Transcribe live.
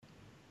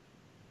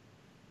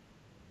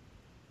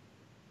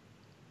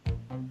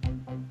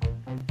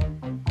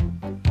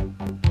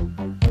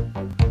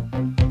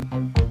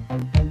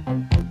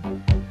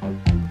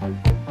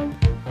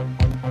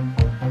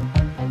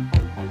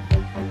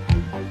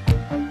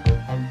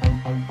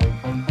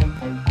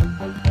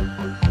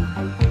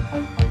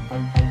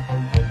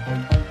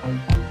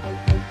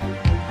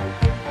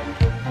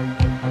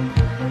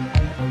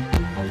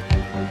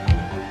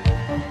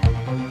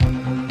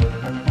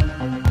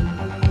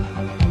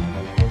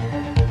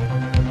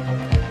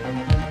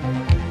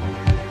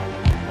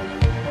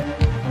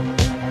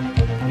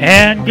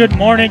And good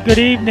morning, good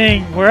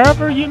evening,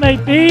 wherever you may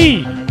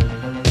be,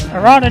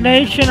 around the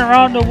nation,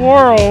 around the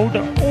world,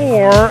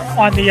 or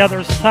on the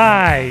other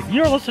side.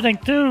 You're listening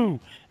to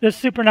The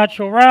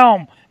Supernatural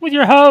Realm with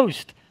your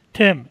host,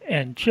 Tim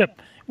and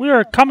Chip. We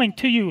are coming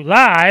to you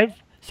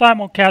live,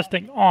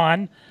 simulcasting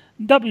on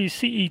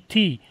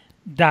WCET.FM.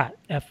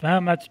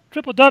 That's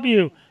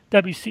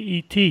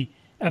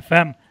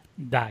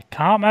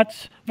www.WCETFM.com.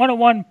 That's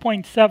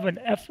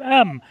 101.7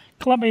 FM,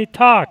 Columbia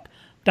Talk,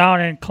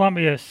 down in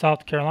Columbia,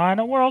 South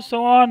Carolina. We're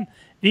also on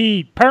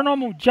the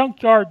Paranormal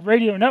Junkyard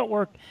Radio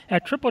Network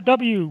at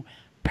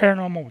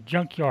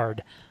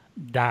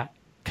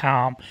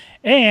www.paranormaljunkyard.com.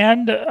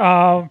 And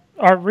our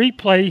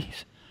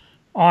replays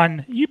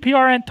on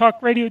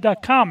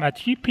uprntalkradio.com.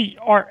 That's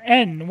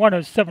UPRN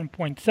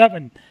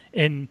 107.7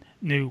 in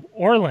New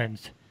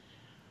Orleans.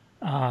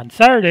 On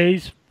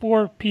Saturdays,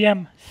 4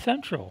 p.m.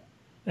 Central.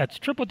 That's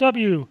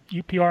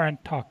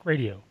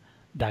www.uprntalkradio.com.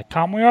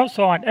 We're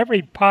also on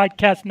every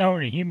podcast known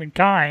to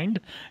humankind,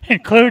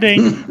 including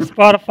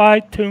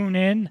Spotify,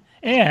 TuneIn,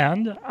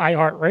 and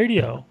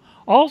iHeartRadio.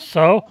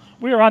 Also,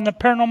 we are on the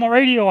Paranormal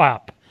Radio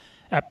app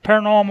at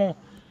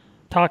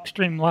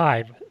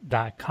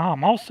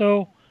paranormaltalkstreamlive.com.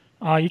 Also,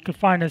 you can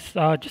find us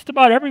just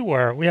about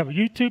everywhere. We have a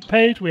YouTube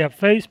page, we have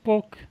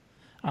Facebook,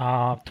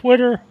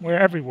 Twitter, we're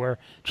everywhere.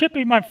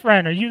 Chippy, my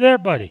friend, are you there,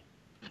 buddy?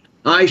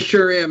 I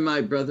sure am, my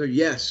brother.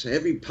 Yes,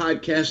 every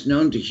podcast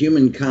known to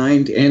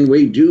humankind, and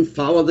we do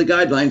follow the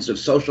guidelines of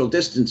social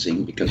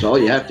distancing because all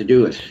you have to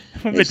do is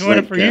We've been doing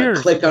it for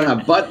years. Click on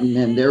a button,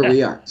 and there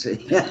we are.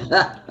 See?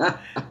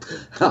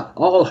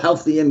 All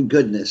healthy and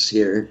goodness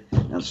here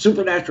on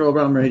Supernatural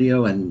Realm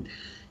Radio. And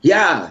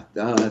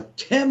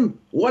Tim,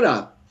 what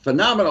a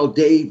phenomenal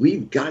day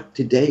we've got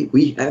today.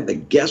 We have a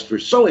guest we're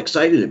so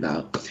excited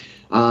about.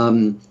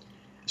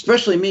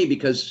 Especially me,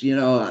 because,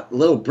 a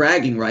little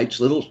bragging rights,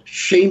 a little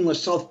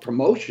shameless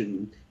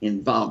self-promotion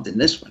involved in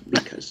this one,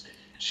 because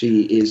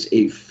she is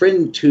a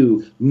friend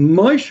to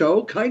my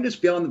show, Kindness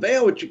Beyond the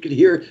Veil, which you can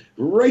hear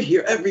right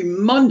here every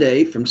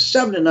Monday from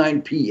 7 to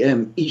 9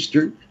 p.m.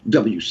 Eastern,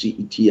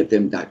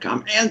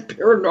 WCETFM.com, and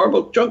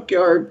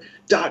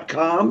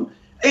ParanormalJunkyard.com,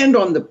 and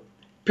on the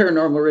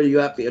Paranormal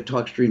Radio app via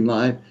TalkStream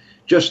Live,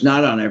 just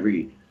not on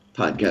every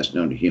podcast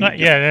known to human.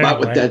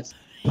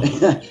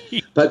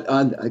 But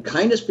on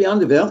Kindness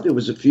Beyond the Veil, it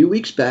was a few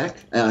weeks back,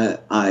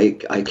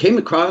 I came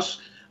across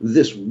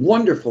this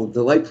wonderful,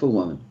 delightful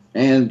woman.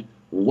 And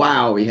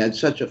wow, we had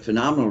such a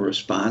phenomenal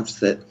response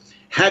that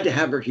had to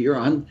have her here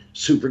on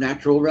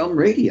Supernatural Realm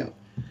Radio.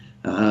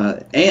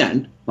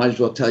 And might as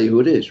well tell you who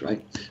it is,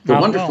 right? The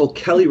wonderful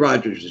Kelly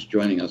Rodgers is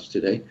joining us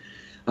today.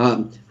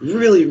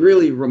 Really,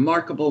 really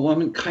remarkable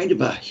woman, kind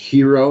of a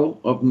hero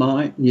of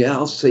mine. Yeah,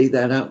 I'll say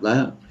that out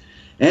loud.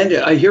 And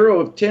a hero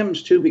of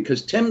Tim's, too,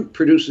 because Tim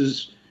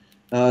produces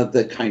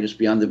the Kindness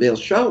Beyond the Veil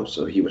show,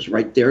 so he was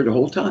right there the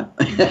whole time.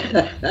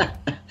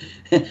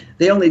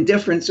 The only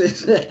difference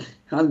is that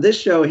on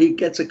this show, he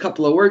gets a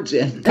couple of words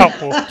in.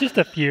 Just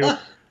a few,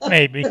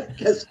 maybe.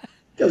 Because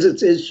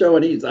it's his show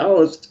and he's the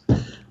host.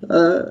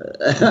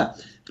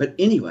 But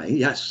anyway,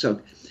 yes,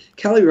 so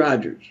Kelly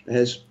Rodgers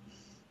has,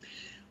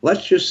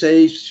 let's just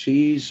say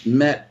she's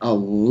met a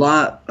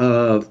lot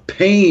of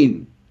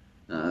pain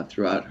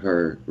throughout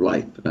her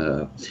life.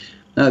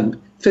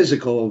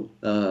 Physical,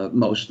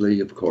 mostly,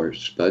 of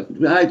course. But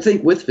I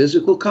think with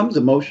physical comes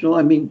emotional.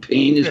 I mean,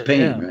 pain is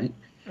pain, right?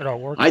 It all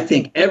works. I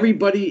think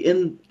everybody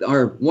in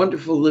our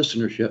wonderful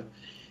listenership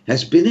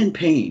has been in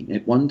pain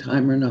at one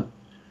time or another.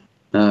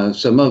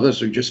 Some of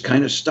us are just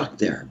kind of stuck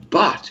there.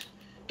 But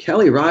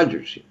Kelly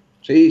Rodgers,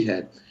 she's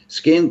had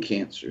skin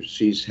cancer.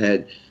 She's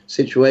had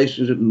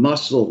situations of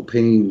muscle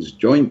pains,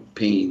 joint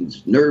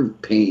pains,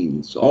 nerve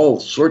pains, all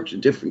sorts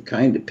of different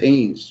kind of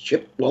pains.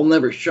 Chip will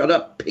never shut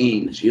up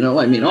pains,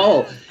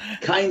 all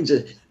kinds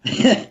of.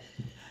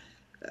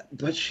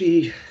 But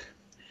she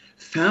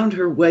found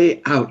her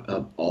way out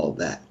of all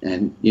that.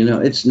 And,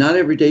 it's not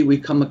every day we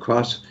come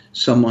across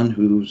someone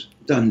who's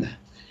done that.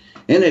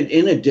 And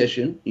in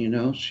addition,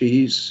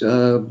 she's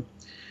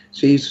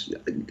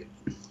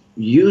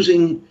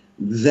using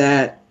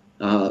that,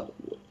 the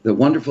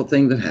wonderful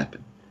thing that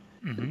happened,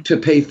 to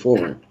pay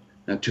forward,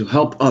 to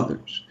help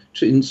others,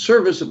 in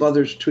service of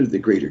others to the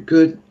greater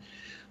good.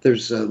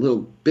 There's a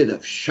little bit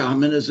of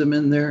shamanism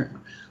in there, a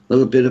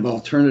little bit of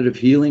alternative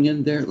healing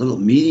in there, a little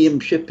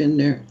mediumship in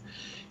there,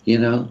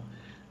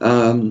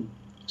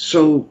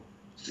 So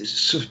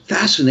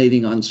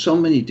fascinating on so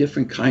many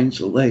different kinds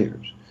of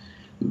layers.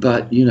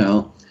 But,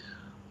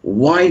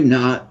 why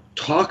not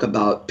talk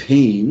about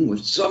pain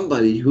with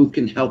somebody who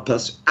can help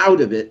us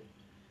out of it,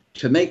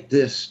 to make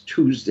this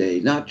Tuesday,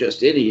 not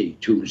just any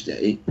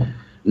Tuesday,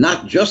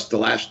 not just the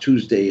last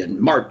Tuesday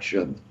in March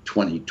of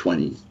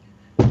 2020,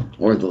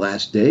 or the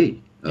last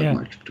day of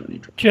March of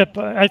 2020. Chip,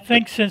 I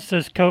think since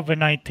this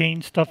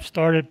COVID-19 stuff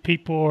started,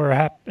 people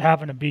are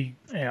having to be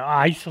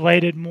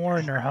isolated more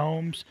in their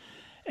homes.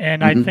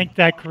 And I think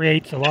that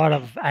creates a lot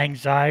of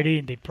anxiety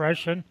and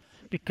depression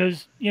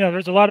because,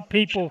 there's a lot of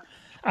people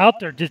out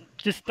there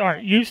just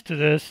aren't used to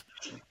this,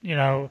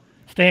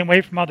 staying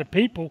away from other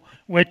people,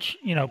 which,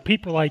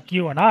 people like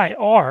you and I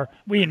are.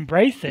 We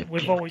embrace it.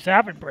 We've always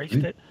have embraced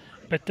it.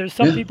 But there's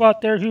some people out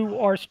there who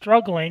are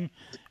struggling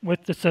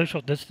with the social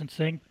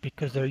distancing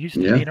because they're used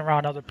to being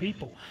around other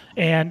people.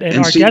 And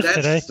our see, guest that's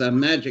today, the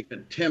magic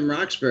of Tim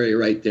Roxbury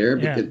right there,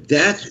 because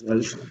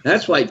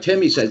that's why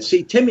Timmy said,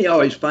 see, Timmy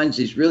always finds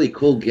these really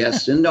cool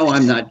guests. And no,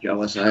 I'm not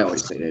jealous. I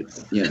always say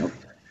that,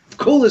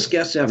 coolest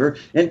guests ever.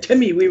 And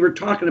Timmy, we were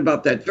talking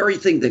about that very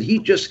thing that he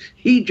just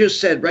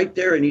said right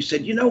there. And he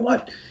said, you know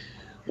what?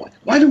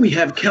 Why don't we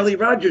have Kelly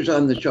Rodgers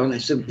on the show? And I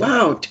said,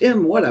 wow,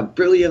 Tim, what a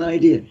brilliant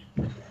idea.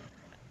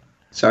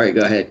 Sorry,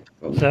 go ahead.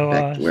 So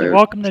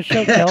welcome to the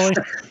show, Kelly.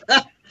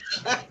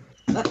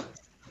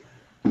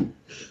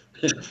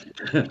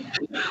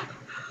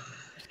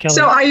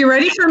 So are you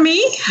ready for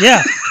me?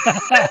 Yeah.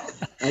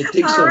 I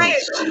think so. All right.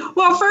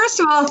 Well, first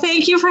of all,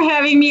 thank you for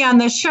having me on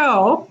the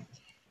show.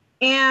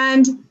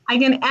 And I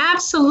can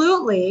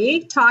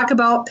absolutely talk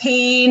about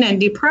pain and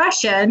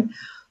depression,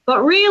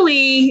 but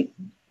really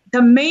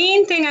the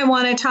main thing I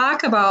want to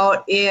talk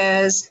about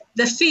is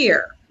the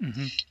fear.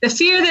 Mm-hmm. The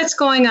fear that's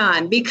going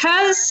on,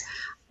 because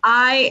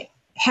I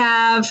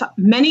have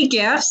many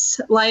gifts,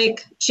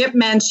 like Chip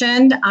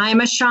mentioned. I'm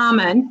a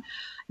shaman,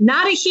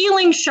 not a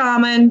healing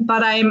shaman,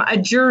 but I'm a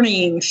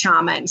journeying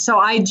shaman. So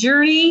I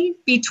journey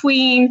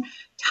between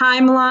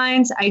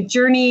timelines. I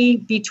journey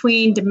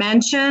between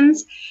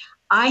dimensions.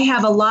 I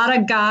have a lot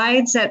of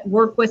guides that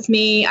work with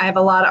me. I have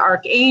a lot of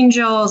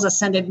archangels,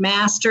 ascended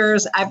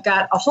masters. I've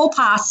got a whole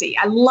posse.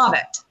 I love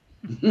it.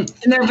 And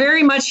they're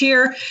very much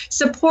here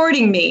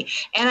supporting me.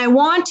 And I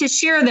want to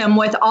share them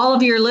with all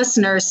of your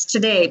listeners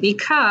today,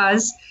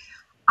 because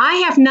I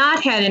have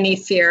not had any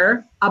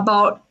fear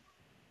about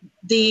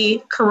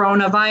the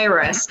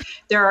coronavirus.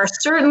 There are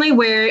certainly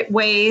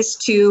ways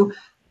to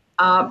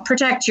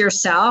protect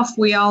yourself.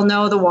 We all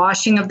know the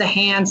washing of the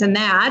hands and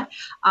that.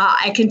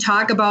 I can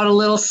talk about a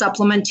little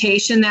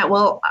supplementation that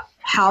will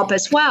help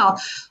as well.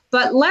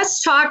 But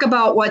let's talk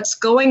about what's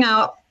going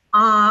out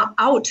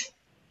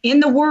in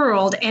the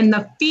world and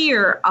the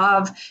fear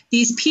of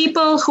these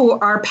people who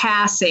are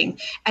passing,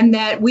 and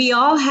that we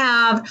all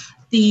have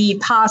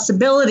the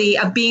possibility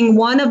of being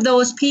one of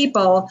those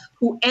people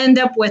who end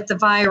up with the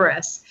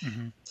virus.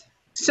 Mm-hmm.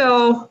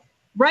 So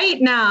right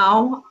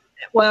now,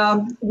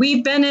 well,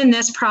 we've been in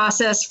this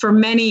process for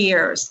many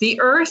years.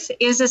 The earth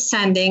is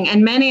ascending,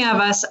 and many of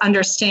us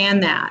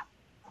understand that.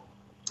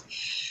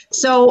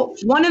 So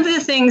one of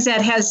the things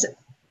that has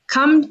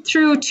come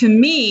through to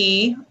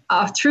me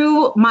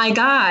through my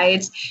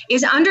guides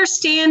is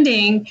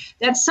understanding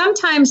that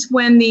sometimes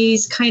when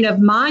these kind of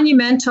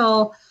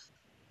monumental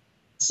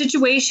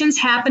situations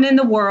happen in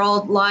the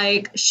world,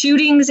 like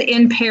shootings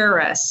in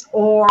Paris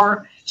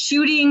or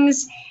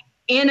shootings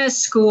in a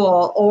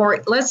school,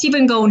 or let's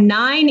even go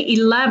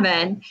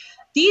 9/11,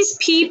 these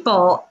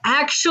people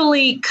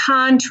actually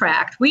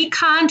contract. We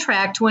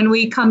contract when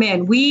we come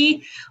in.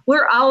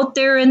 We're out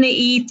there in the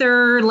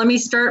ether. Let me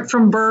start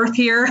from birth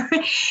here.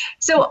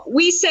 So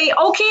we say,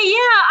 okay,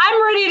 yeah,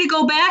 I'm ready to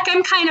go back.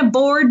 I'm kind of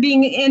bored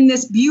being in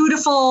this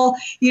beautiful,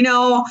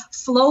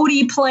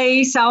 floaty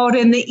place out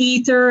in the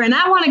ether, and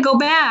I want to go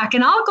back,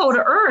 and I'll go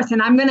to Earth,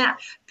 and I'm going to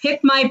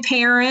pick my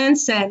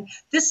parents, and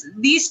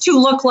these two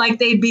look like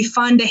they'd be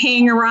fun to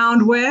hang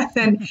around with,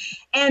 and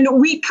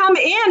we come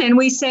in and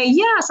we say,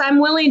 yes, I'm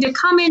willing to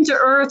come into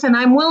Earth, and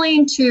I'm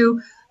willing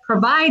to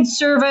provide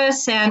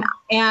service,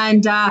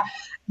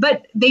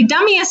 but they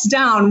dummy us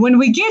down. When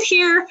we get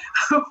here,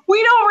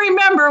 we don't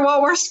remember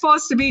what we're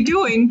supposed to be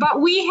doing, but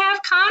we have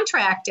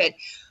contracted.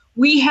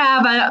 We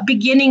have a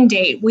beginning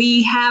date.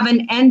 We have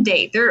an end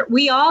date.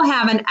 We all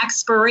have an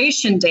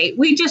expiration date.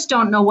 We just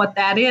don't know what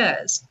that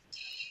is.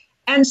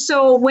 And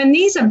so when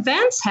these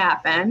events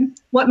happen,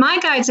 what my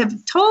guides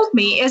have told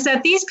me is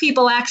that these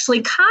people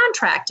actually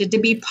contracted to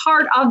be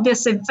part of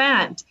this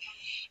event.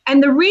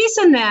 And the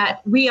reason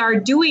that we are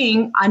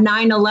doing a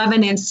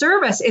 9/11 in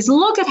service is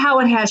look at how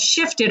it has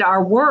shifted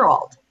our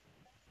world.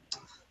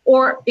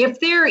 Or if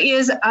there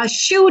is a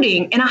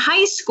shooting in a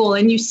high school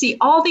and you see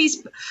all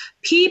these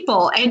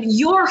people and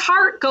your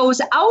heart goes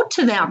out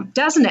to them,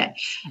 doesn't it?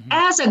 Mm-hmm.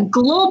 As a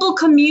global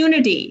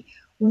community,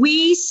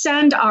 we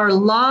send our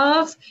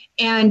love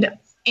and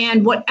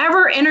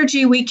whatever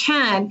energy we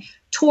can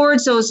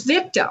towards those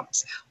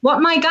victims.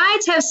 What my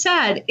guides have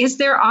said is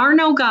there are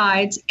no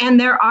guides and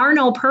there are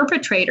no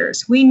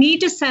perpetrators. We need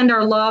to send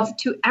our love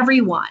to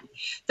everyone.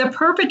 The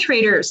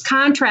perpetrators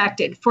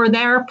contracted for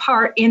their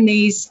part in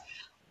these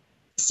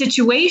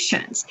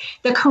situations.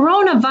 The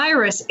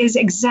coronavirus is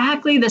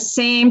exactly the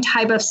same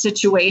type of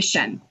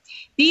situation.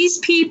 These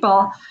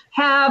people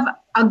have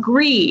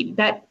agreed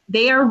that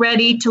they are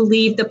ready to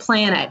leave the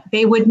planet.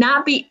 They would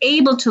not be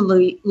able to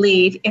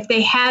leave if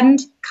they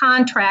hadn't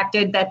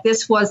contracted that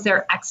this was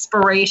their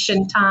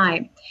expiration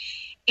time.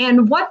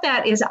 And what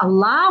that is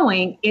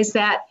allowing is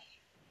that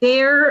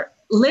they're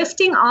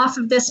lifting off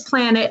of this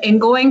planet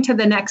and going to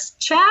the next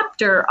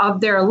chapter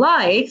of their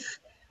life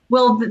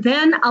will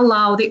then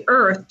allow the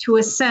earth to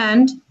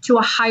ascend to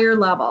a higher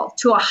level,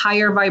 to a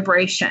higher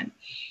vibration.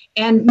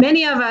 And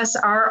many of us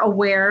are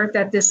aware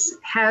that this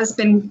has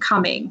been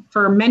coming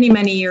for many,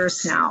 many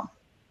years now.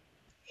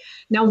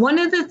 Now, one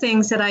of the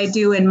things that I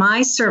do in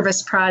my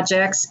service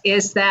projects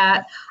is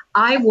that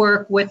I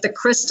work with the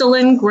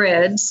crystalline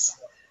grids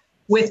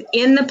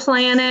within the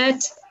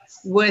planet,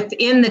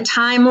 within the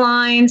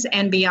timelines,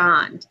 and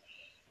beyond.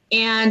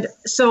 And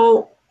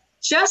so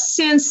just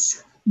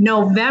since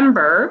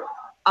November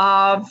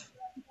of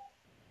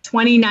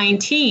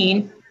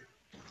 2019,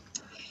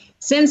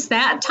 since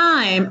that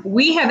time,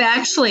 we have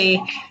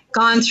actually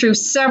gone through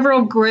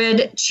several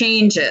grid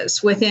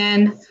changes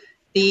within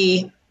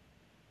the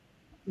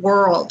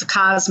world,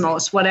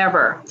 cosmos,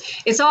 whatever.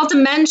 It's all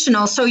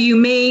dimensional, so you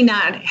may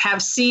not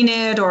have seen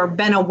it or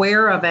been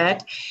aware of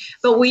it,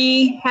 but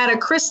we had a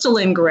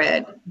crystalline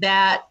grid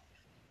that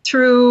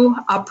through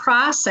a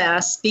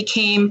process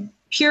became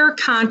pure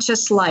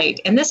conscious light.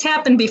 And this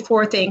happened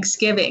before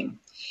Thanksgiving.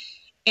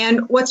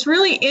 And what's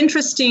really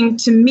interesting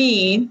to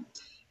me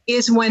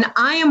is when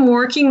I am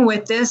working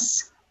with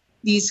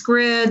these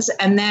grids,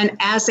 and then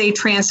as they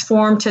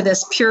transform to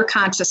this pure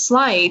conscious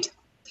light,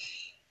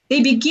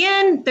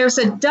 there's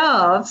a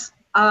dove,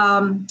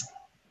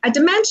 a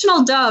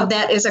dimensional dove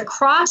that is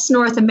across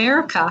North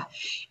America,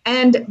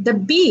 and the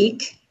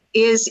beak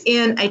is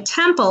in a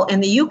temple in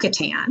the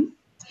Yucatan,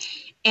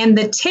 and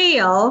the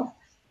tail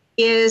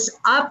is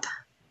up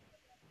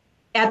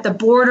at the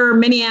border,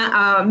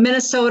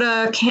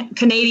 Minnesota,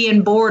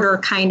 Canadian border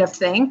kind of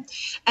thing.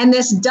 And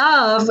this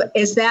dove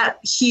is that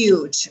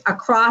huge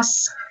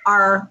across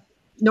our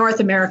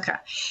North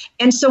America.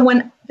 And so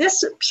when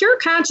this pure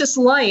conscious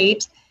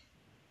light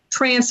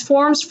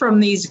transforms from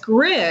these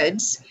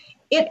grids,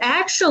 it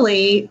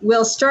actually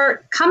will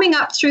start coming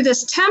up through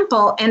this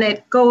temple, and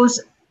it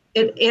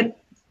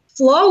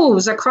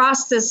flows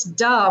across this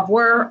dove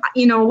where,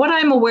 what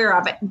I'm aware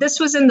of it. This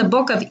was in the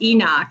book of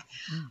Enoch.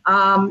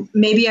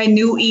 Maybe I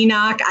knew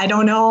Enoch, I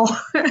don't know,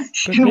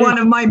 in one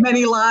of my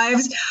many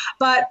lives,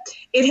 but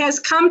it has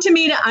come to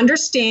me to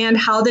understand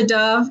how the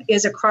dove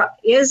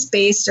is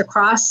based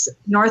across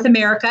North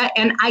America,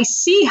 and I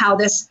see how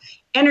this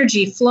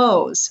energy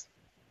flows.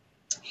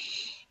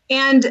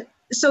 And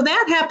so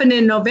that happened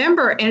in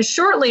November, and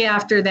shortly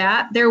after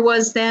that, there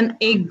was then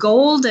a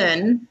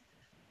golden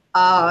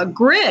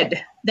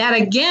grid that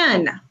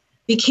again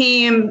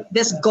became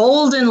this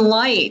golden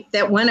light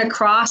that went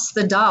across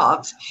the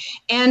dove.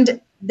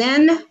 And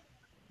then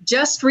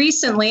just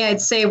recently,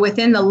 I'd say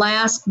within the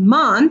last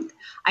month,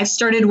 I've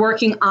started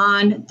working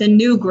on the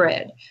new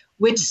grid,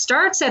 which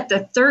starts at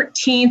the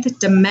 13th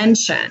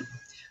dimension,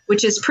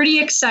 which is pretty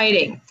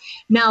exciting.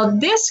 Now,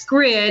 this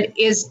grid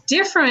is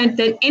different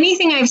than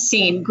anything I've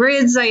seen.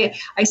 Grids, I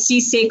see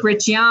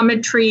sacred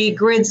geometry.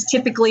 Grids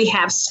typically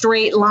have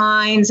straight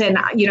lines and,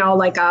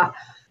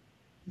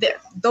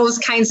 those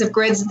kinds of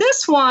grids.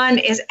 This one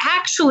is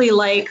actually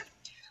like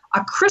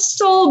a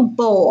crystal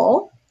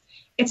bowl.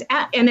 It's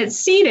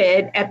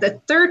seated at the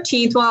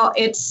 13th. Well,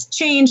 it's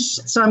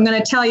changed, so I'm going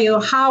to tell you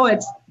how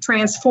it's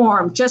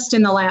transformed just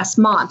in the last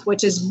month,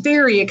 which is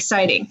very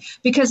exciting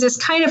because it's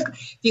kind of,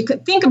 if you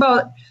could think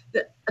about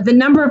the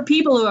number of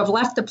people who have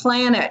left the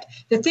planet,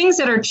 the things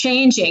that are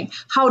changing,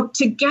 how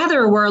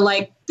together we're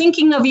like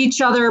thinking of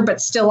each other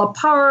but still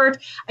apart.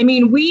 I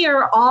mean, we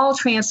are all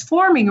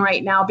transforming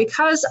right now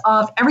because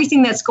of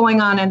everything that's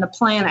going on in the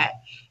planet,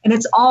 and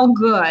it's all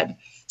good.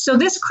 So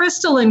this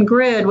crystalline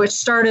grid, which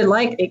started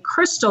like a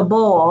crystal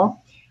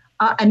bowl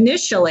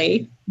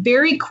initially,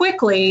 very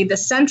quickly, the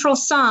central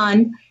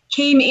sun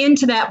came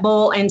into that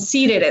bowl and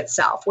seated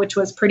itself, which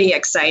was pretty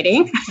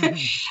exciting.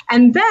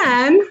 And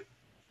then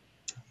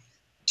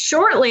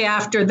shortly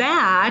after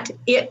that,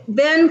 it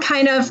then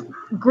kind of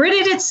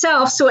gridded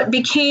itself, so it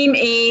became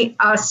a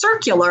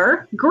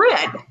circular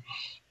grid.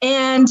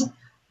 And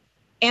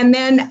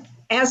then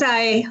as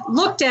I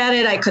looked at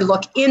it, I could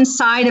look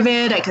inside of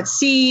it. I could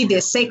see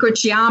the sacred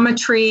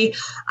geometry.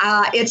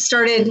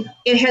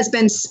 It has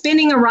been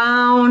spinning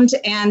around,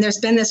 and there's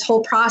been this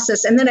whole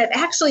process. And then it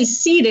actually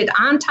seated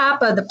on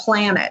top of the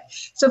planet.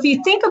 So if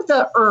you think of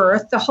the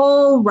Earth, the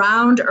whole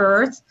round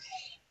Earth,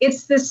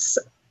 it's this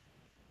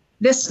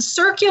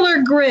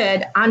circular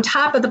grid on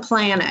top of the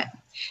planet.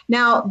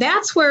 Now,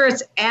 that's where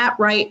it's at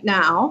right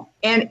now,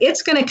 and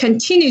it's going to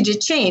continue to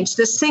change.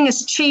 This thing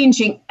is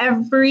changing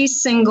every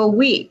single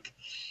week.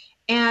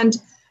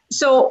 And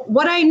so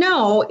what I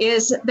know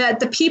is that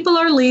the people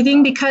are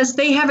leaving because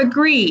they have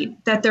agreed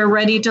that they're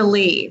ready to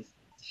leave,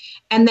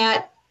 and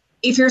that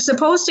if you're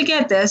supposed to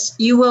get this,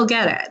 you will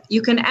get it.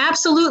 You can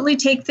absolutely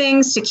take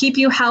things to keep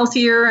you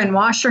healthier and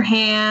wash your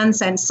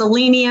hands, and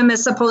selenium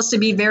is supposed to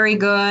be very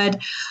good.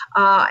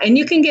 And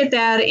you can get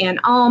that in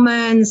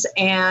almonds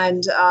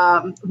and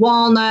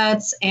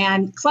walnuts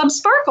and Club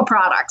Sparkle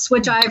products,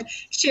 which I've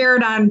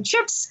shared on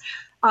Chip's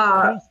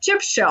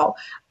show.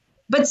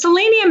 But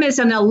selenium is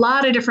in a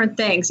lot of different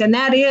things, and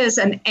that is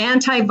an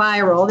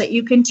antiviral that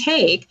you can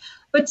take.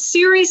 But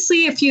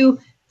seriously, if you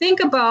think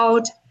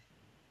about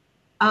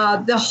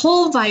the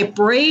whole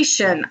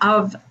vibration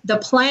of the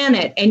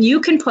planet, and you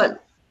can put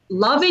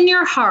love in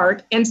your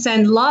heart and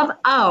send love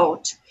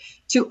out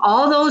to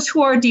all those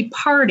who are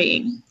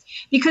departing,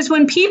 Because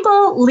when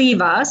people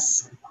leave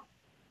us,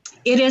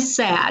 it is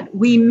sad.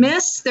 We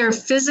miss their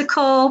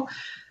physical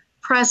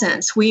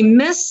presence. We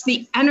miss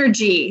the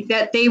energy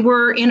that they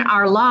were in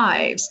our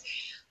lives.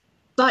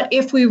 But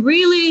if we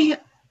really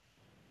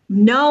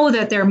know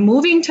that they're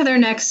moving to their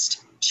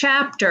next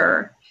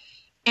chapter,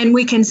 and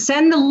we can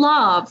send the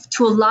love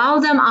to allow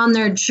them on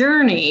their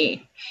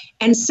journey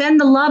and send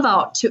the love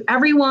out to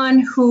everyone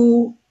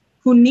who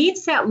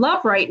needs that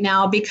love right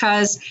now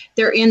because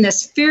they're in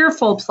this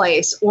fearful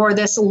place or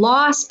this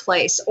lost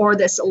place or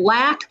this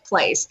lack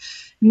place.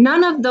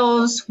 None of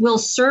those will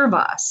serve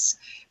us.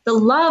 The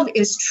love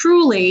is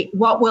truly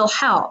what will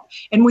help.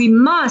 And we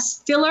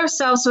must fill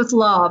ourselves with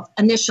love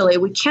initially.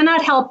 We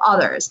cannot help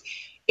others.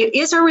 It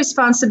is our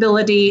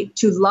responsibility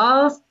to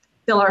love,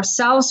 fill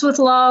ourselves with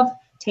love,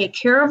 take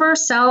care of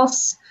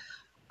ourselves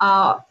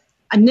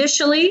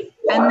initially.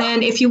 And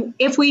then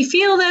if we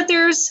feel that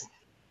there's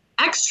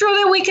extra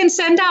that we can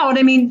send out,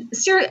 I mean,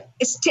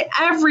 it's to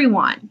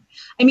everyone.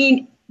 I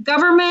mean,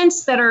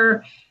 governments that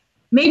are,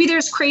 maybe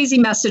there's crazy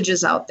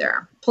messages out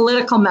there,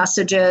 political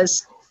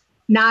messages,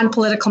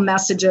 non-political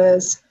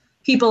messages.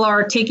 People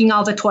are taking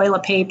all the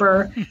toilet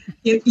paper.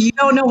 You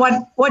don't know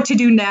what to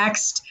do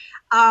next.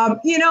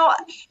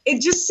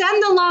 It just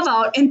send the love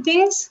out and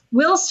things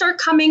will start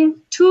coming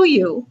to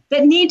you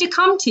that need to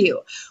come to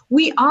you.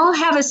 We all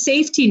have a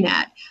safety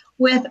net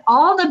with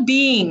all the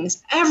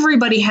beings.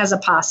 Everybody has a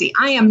posse.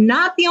 I am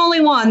not the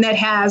only one that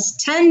has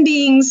 10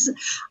 beings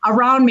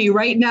around me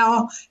right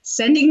now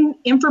sending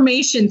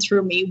information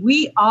through me.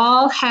 We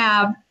all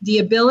have the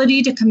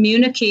ability to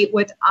communicate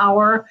with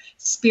our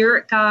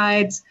spirit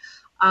guides,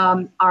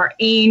 our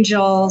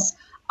angels,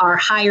 our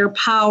higher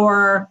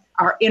power,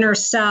 our inner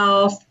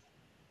self.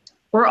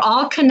 We're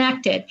all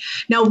connected.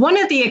 Now, one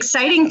of the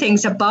exciting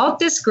things about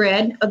this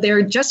grid,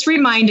 they just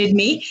reminded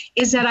me,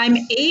 is that I'm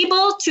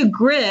able to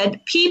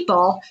grid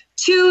people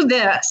to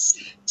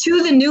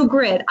the new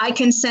grid. I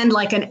can send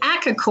like an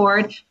ACA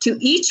cord to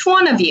each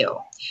one of you.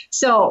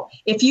 So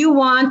if you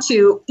want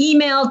to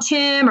email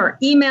Tim or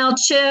email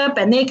Chip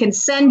and they can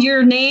send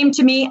your name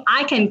to me,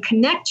 I can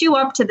connect you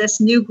up to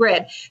this new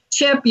grid.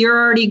 Chip, you're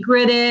already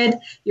gridded.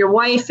 Your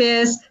wife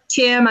is.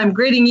 Tim, I'm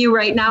gridding you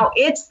right now.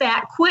 It's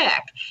that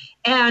quick.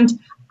 And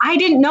I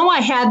didn't know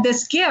I had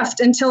this gift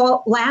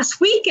until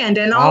last weekend.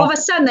 And all of a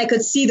sudden I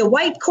could see the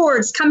white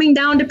cords coming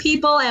down to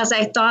people as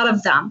I thought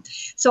of them.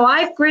 So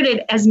I've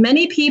gridded as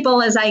many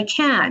people as I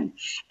can.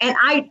 And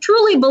I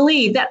truly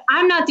believe that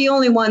I'm not the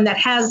only one that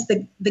has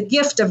the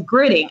gift of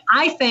gridding.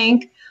 I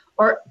think,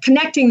 or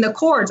connecting the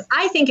cords.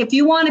 I think if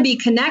you want to be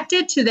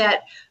connected to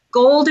that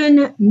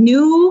golden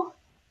new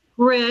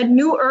grid,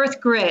 new earth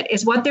grid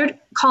is what they're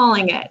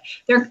calling it.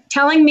 They're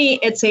telling me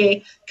it's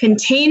a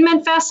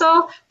containment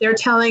vessel. They're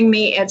telling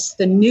me it's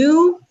the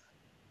new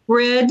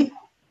grid,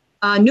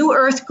 new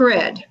earth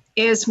grid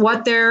is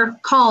what they're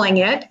calling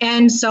it.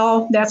 And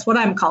so that's what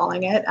I'm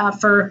calling it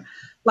for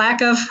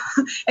lack of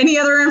any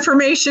other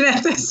information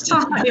at this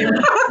time.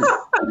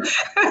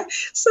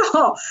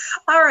 So,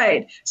 all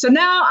right. So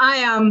now I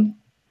am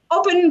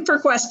open for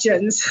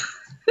questions.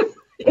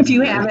 If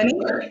you have any.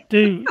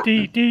 Do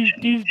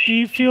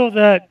you feel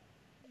that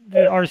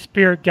our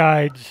spirit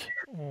guides,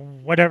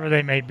 whatever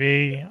they may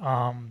be,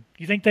 do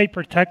you think they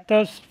protect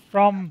us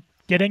from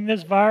getting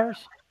this virus?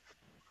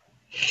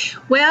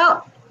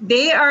 Well,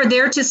 they are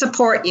there to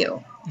support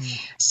you.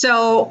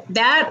 So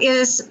that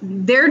is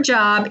their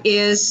job.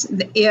 Is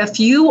if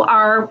you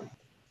are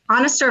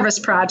on a service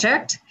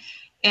project,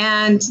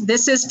 and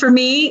this is for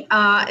me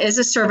is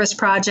a service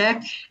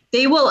project,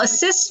 they will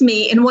assist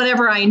me in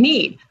whatever I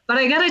need. But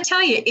I got to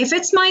tell you, if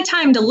it's my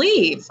time to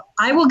leave,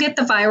 I will get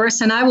the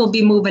virus and I will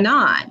be moving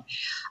on.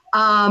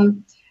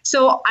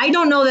 So I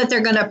don't know that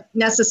they're going to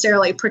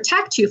necessarily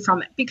protect you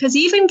from it, because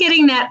even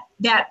getting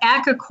that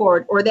ACA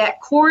cord or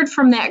that cord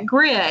from that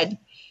grid,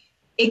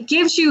 it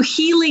gives you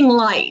healing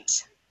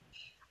light.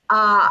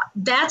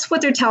 That's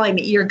what they're telling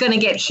me. You're going to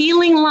get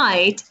healing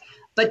light,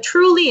 but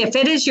truly, if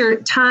it is your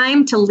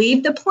time to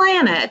leave the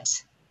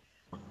planet,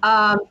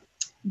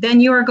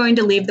 then you are going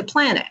to leave the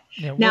planet.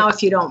 Yeah, now,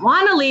 if you don't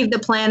want to leave the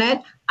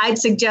planet, I'd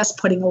suggest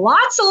putting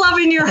lots of love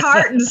in your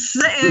heart and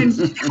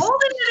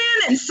holding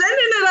it in and sending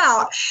it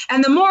out.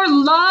 And the more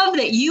love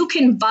that you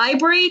can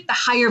vibrate, the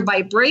higher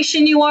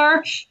vibration you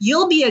are,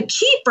 you'll be a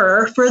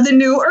keeper for the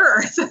new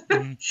earth.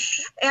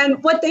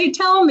 And what they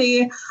tell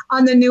me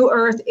on the new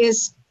earth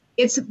is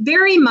it's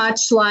very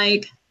much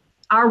like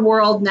our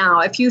world now.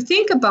 If you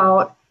think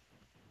about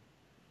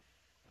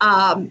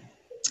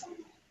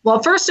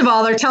well, first of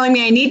all, they're telling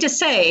me I need to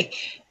say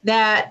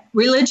that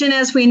religion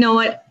as we know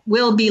it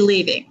will be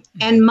leaving,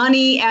 and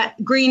money,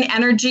 green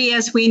energy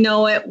as we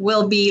know it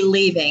will be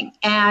leaving.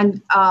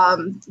 And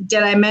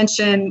did I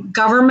mention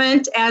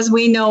government as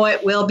we know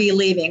it will be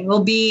leaving?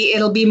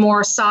 It'll be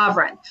more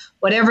sovereign,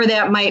 whatever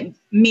that might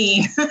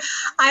mean.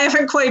 I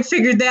haven't quite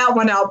figured that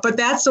one out, but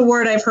that's the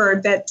word I've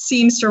heard that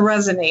seems to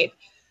resonate.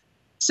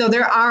 So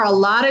there are a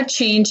lot of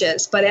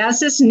changes, but as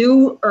this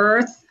new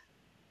earth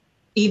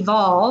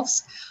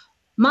evolves,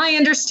 my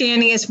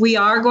understanding is we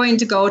are going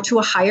to go to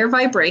a higher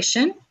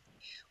vibration.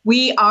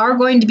 we are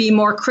going to be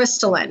more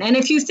crystalline. And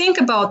if you think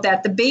about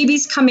that, the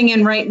babies coming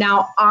in right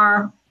now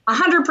are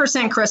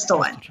 100%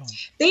 crystalline.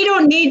 They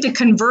don't need to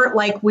convert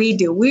like we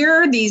do.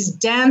 We're these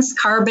dense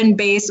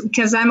carbon-based,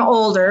 because I'm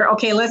older.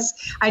 Okay,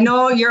 I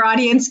know your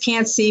audience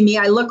can't see me.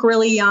 I look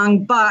really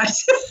young, but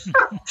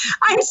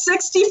I'm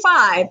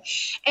 65.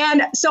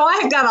 And so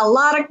I've got a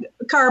lot of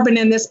carbon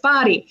in this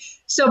body.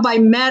 So by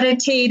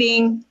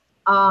meditating,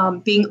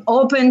 being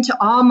open to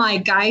all my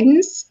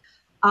guidance,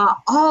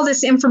 all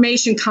this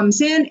information comes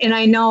in, and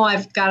I know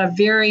I've got a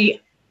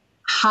very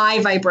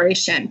high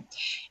vibration.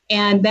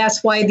 And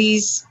that's why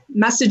these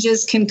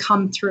messages can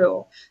come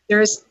through.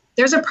 There's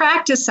a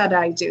practice that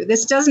I do.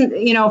 This doesn't,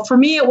 for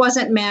me, it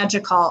wasn't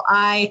magical.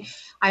 I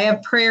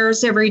have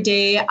prayers every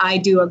day. I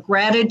do a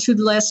gratitude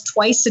list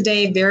twice a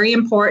day, very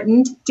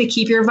important to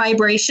keep your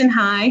vibration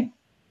high.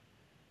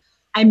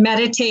 I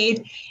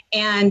meditate,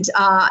 and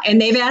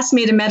they've asked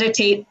me to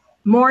meditate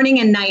morning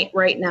and night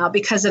right now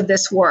because of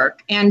this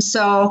work. And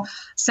so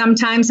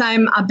sometimes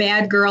I'm a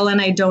bad girl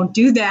and I don't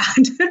do that.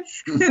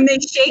 And they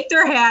shake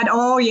their head.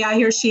 Oh yeah,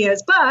 here she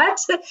is. But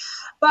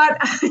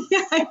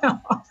yeah, I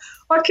know.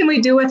 What can we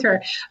do with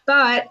her?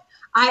 But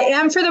I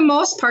am, for the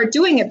most part,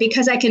 doing it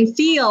because I can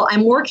feel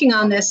I'm working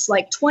on this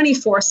like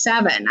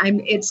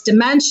 24/7. It's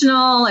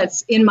dimensional.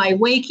 It's in my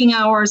waking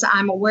hours.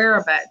 I'm aware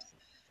of it.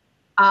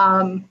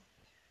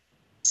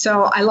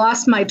 So I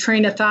lost my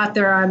train of thought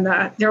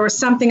there there was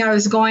something I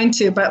was going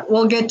to, but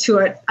we'll get to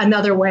it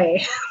another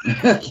way.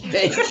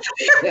 Okay.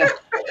 Yeah.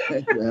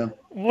 Well.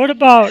 What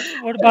about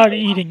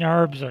eating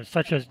herbs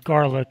such as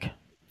garlic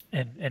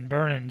and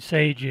burning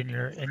sage in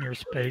your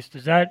space?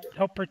 Does that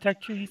help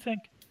protect you think?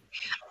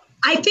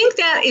 I think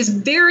that is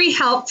very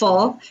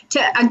helpful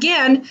to,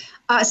 again,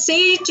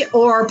 sage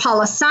or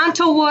Palo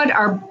Santo wood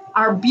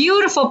are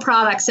beautiful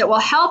products that will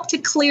help to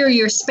clear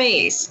your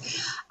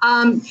space.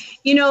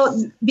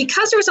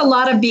 Because there's a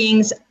lot of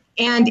beings,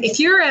 and if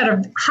you're at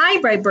a high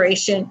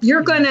vibration,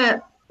 you're going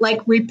to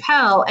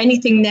repel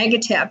anything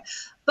negative.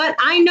 But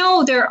I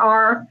know there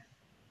are,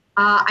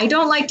 I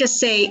don't like to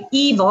say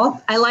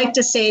evil, I like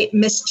to say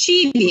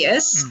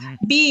mischievous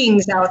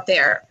beings out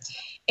there.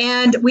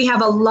 And we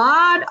have a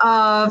lot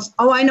of,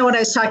 I know what I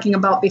was talking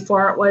about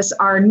before. It was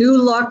our new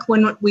look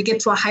when we get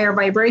to a higher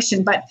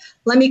vibration. But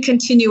let me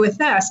continue with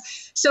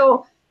this.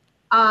 So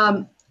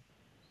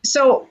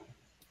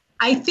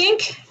I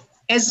think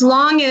as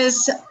long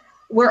as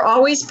we're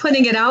always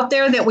putting it out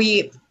there that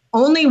we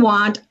only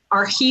want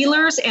our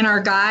healers and our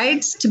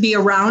guides to be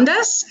around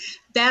us,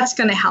 that's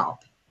going to help.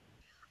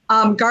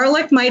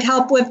 Garlic might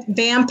help with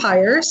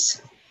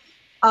vampires,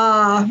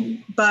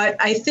 but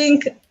I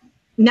think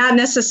not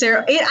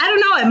necessarily. I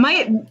don't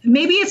know.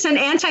 Maybe it's an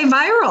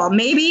antiviral.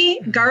 Maybe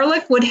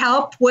garlic would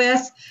help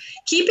with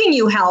keeping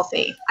you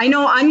healthy. I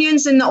know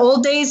onions in the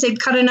old days, they'd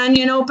cut an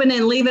onion open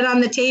and leave it on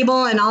the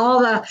table and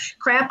all the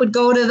crap would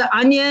go to the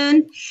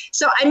onion.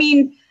 So,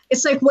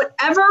 it's like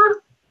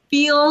whatever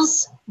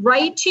feels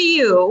right to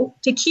you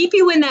to keep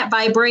you in that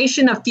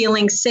vibration of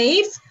feeling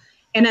safe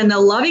and in a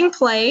loving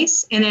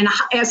place and in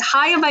as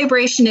high a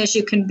vibration as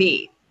you can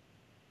be.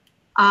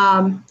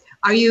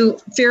 Are you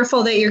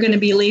fearful that you're going to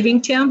be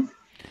leaving, Tim?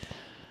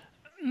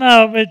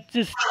 No, but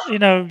just,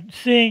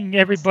 seeing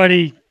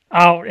everybody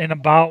out and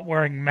about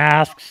wearing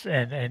masks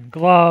and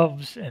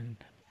gloves and,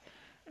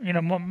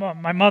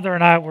 my mother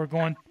and I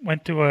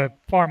went to a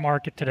farm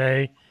market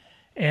today,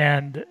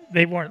 and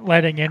they weren't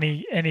letting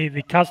any of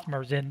the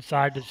customers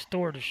inside the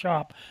store to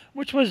shop,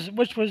 which was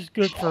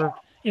good for,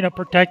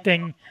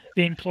 protecting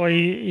the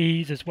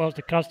employees as well as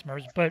the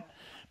customers. But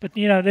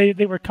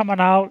they were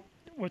coming out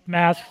with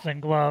masks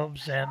and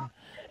gloves and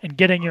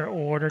getting your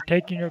order,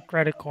 taking your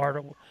credit card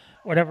or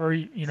whatever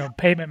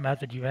payment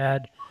method you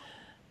had.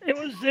 It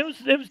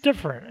was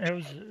different. It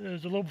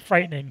was a little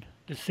frightening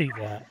to see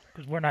that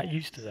because we're not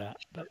used to that.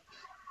 But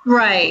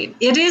right,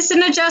 it is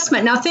an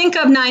adjustment. Now think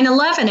of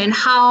 9/11 and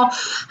how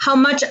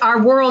much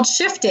our world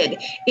shifted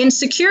in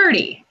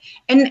security.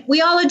 And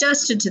we all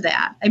adjusted to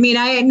that. I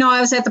know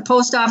I was at the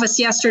post office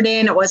yesterday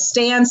and it was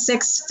stand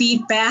 6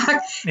 feet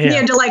back. Yeah. You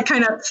had to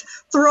kind of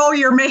throw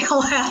your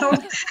mail at them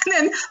and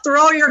then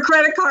throw your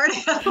credit card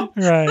at them.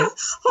 Right.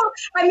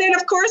 And then,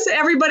 of course,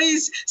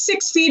 everybody's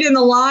 6 feet in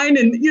the line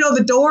and,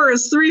 the door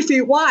is 3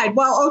 feet wide.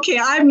 Well, okay,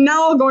 I'm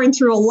now going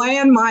through a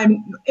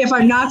landmine if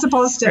I'm not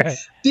supposed to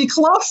be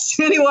close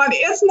to anyone.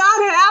 It's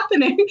not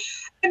happening.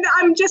 And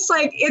I'm just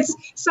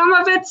some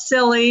of it's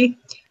silly,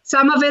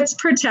 some of it's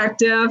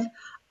protective.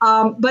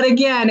 But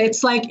again,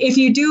 it's if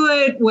you do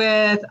it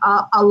with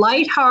a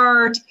light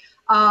heart,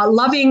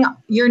 loving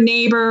your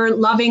neighbor,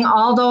 loving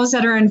all those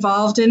that are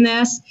involved in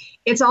this,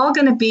 it's all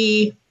going to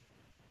be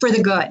for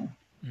the good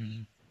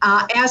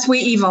as we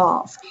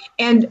evolve.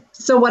 And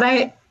so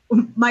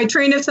my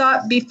train of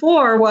thought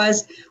before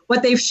was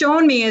what they've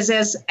shown me is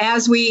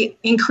as we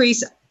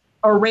increase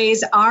or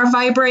raise our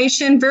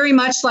vibration, very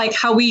much like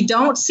how we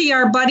don't see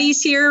our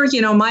buddies here,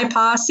 my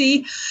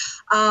posse,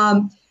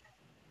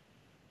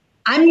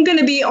 I'm going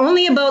to be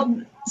only about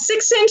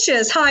 6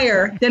 inches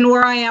higher than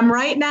where I am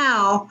right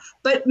now.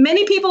 But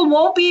many people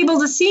won't be able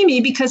to see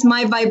me because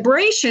my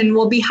vibration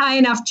will be high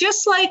enough,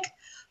 just like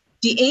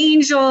the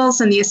angels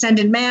and the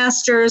ascended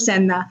masters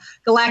and the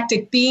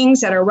galactic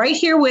beings that are right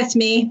here with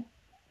me.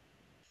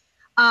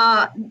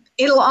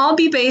 It'll all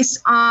be based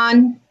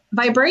on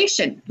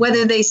vibration,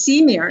 whether they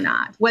see me or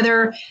not,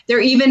 whether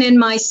they're even in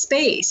my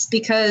space,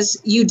 because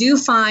you do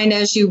find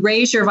as you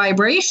raise your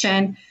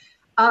vibration,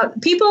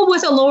 people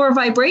with a lower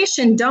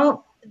vibration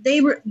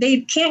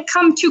they can't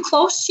come too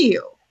close to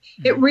you.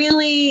 It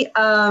really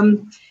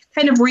kind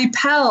of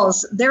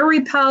repels. They're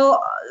repelled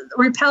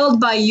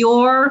by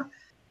your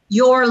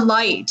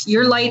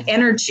light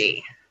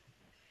energy.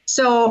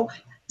 So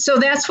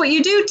that's what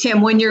you do,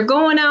 Tim, when you're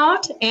going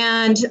out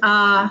and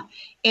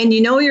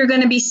you know you're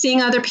going to be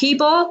seeing other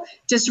people.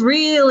 Just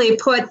really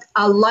put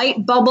a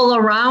light bubble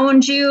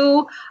around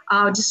you.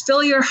 Just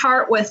fill your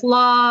heart with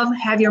love.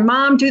 Have your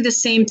mom do the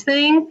same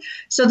thing.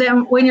 So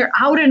then when you're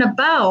out and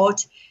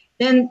about,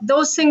 then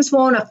those things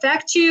won't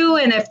affect you.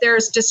 And if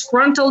there's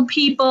disgruntled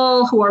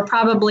people who are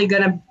probably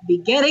going to be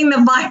getting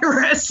the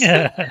virus,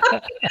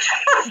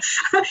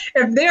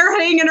 if they're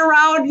hanging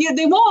around,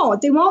 they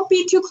won't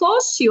be too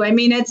close to you. I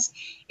mean, it's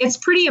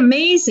pretty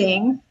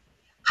amazing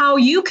how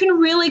you can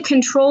really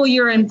control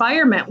your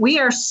environment. We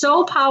are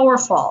so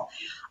powerful.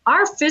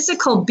 Our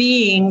physical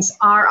beings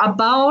are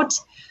about,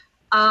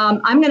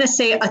 I'm going to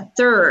say, a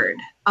third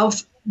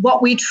of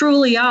what we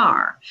truly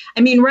are.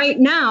 I mean, right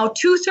now,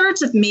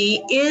 2/3 of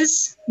me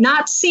is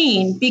not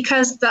seen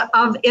because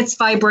of its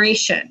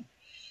vibration.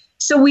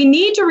 So we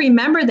need to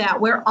remember that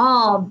we're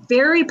all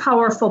very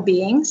powerful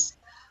beings.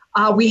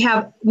 We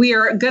are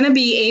going to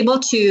be able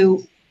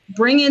to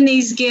bring in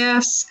these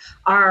gifts.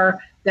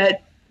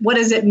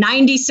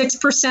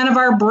 96% of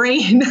our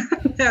brain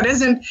that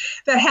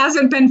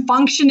hasn't been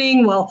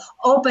functioning will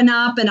open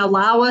up and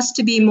allow us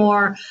to be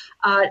more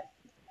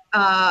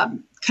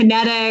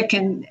kinetic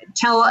and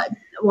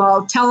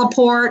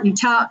teleport and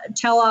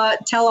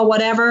tele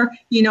whatever.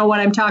 You know what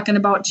I'm talking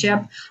about,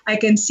 Chip. I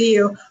can see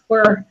you,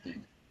 where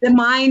the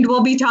mind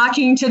will be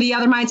talking to the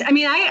other minds. I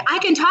mean, I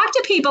can talk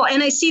to people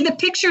and I see the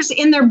pictures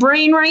in their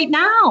brain right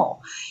now.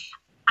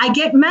 I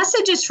get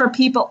messages from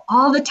people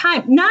all the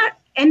time.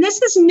 And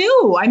this is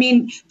new. I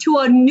mean, to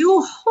a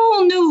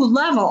whole new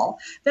level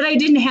that I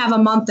didn't have a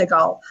month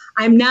ago.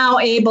 I'm now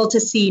able to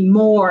see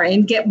more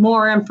and get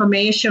more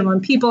information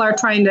when people are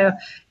trying to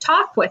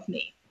talk with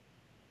me.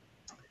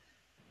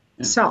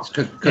 Yeah, so,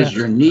 because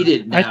you're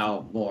needed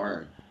now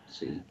more.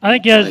 See, I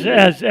think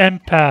as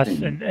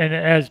empaths and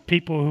as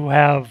people who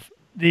have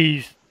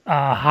these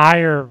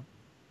higher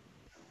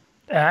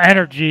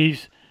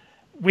energies,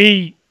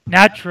 we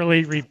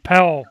naturally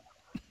repel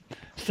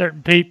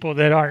certain people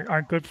that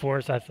aren't good for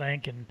us, I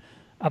think, and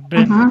I've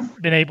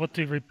been able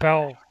to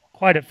repel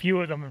quite a few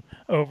of them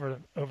over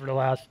the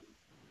last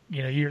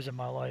years of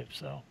my life.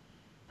 So.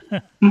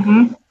 Well,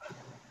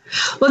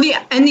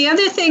 the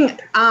other thing,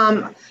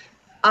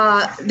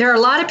 there are a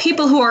lot of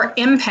people who are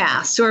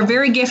empaths, who are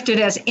very gifted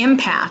as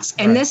empaths,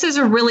 and this is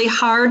a really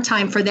hard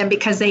time for them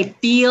because they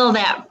feel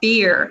that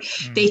fear.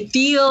 They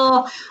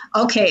feel,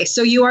 okay,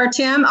 so you are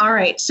Tim, all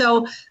right,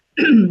 so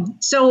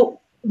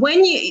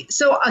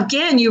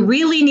again, you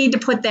really need to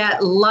put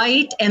that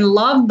light and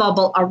love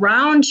bubble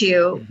around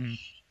you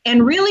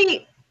and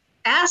really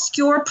ask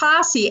your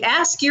posse,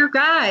 ask your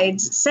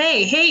guides,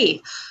 say,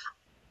 hey,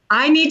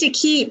 I need to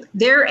keep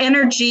their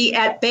energy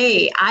at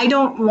bay. I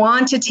don't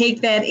want to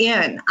take that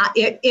in.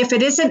 If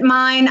it isn't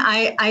mine,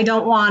 I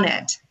don't want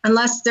it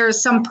unless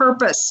there's some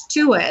purpose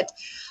to it.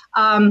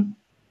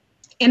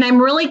 And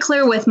I'm really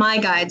clear with my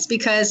guides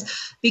because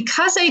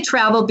I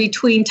travel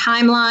between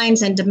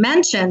timelines and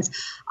dimensions.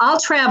 I'll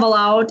travel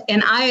out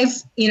and I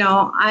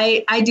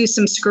do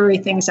some screwy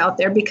things out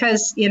there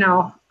because,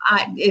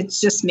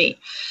 it's just me.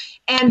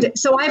 And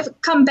so I've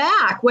come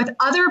back with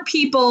other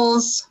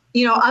people's,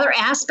 other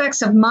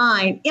aspects of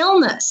mine,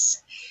 illness.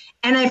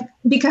 And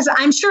because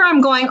I'm sure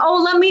I'm going,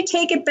 oh, let me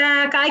take it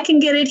back. I can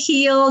get it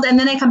healed. And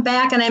then I come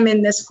back and I'm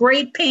in this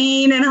great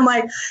pain. And I'm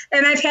like,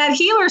 and I've had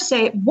healers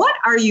say, what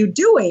are you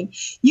doing?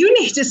 You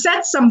need to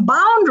set some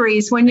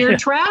boundaries when you're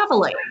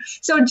traveling.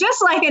 So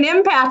just like an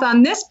empath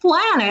on this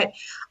planet,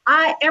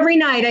 every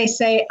night I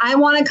say, I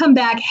want to come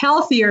back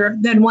healthier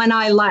than when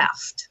I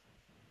left.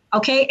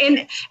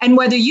 Okay. And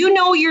whether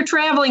you're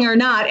traveling or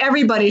not,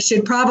 everybody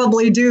should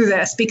probably do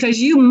this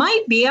because you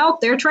might be out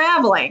there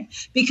traveling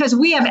because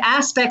we have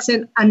aspects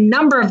in a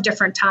number of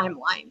different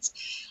timelines.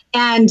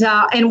 And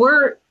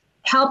we're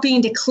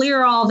helping to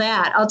clear all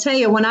that. I'll tell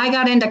you, when I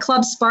got into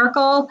Club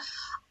Sparkle,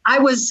 I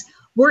was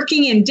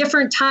working in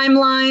different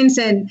timelines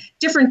and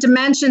different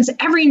dimensions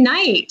every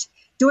night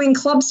doing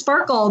Club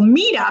Sparkle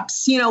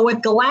meetups,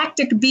 with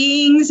galactic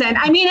beings. And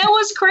I mean, it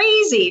was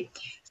crazy.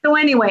 So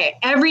anyway,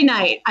 every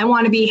night I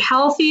want to be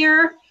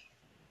healthier.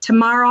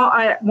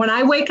 Tomorrow, when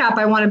I wake up,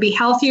 I want to be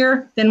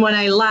healthier than when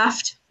I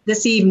left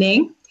this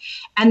evening.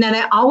 And then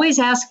I always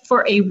ask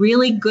for a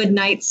really good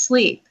night's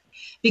sleep.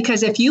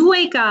 Because if you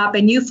wake up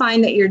and you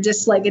find that you're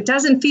just like, it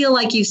doesn't feel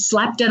like you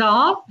slept at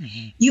all,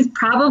 you've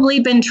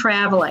probably been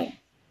traveling.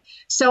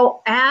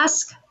 So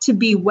ask to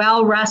be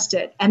well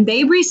rested, and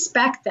they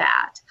respect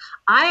that.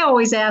 I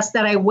always ask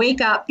that I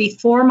wake up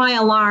before my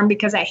alarm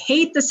because I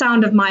hate the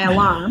sound of my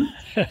alarm.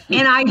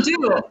 And I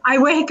do. I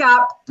wake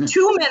up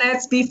 2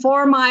 minutes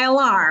before my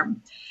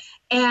alarm.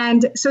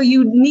 And so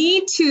you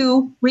need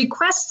to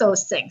request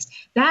those things.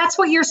 That's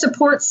what your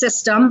support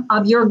system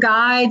of your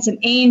guides and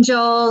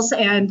angels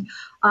and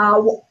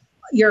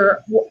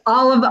your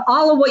all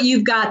of what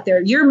you've got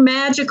there, your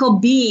magical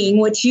being,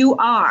 which you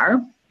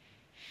are,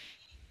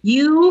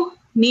 you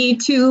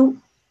need to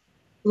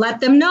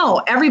let them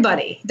know.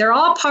 Everybody, they're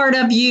all part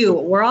of you.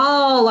 We're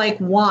all like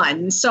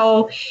one.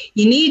 So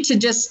you need to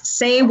just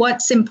say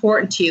what's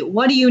important to you.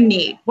 What do you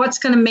need? What's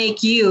going to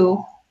make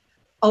you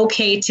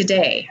okay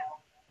today?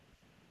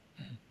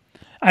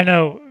 I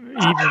know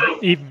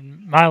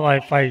even my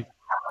life,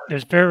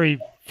 there's very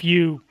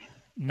few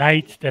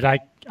nights that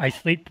I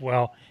sleep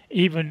well.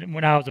 Even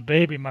when I was a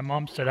baby, my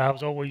mom said I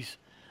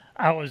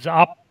was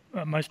up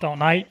almost all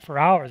night for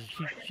hours.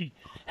 She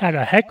had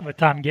a heck of a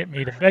time getting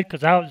me to bed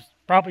because I was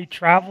probably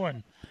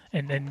traveling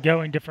and then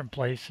going different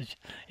places.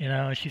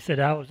 And she said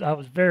I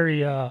was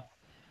very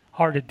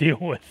hard to deal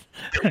with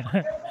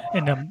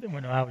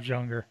when I was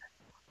younger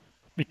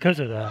because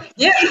of that.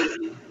 Yeah.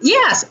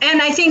 Yes.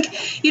 And I think,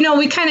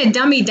 we kind of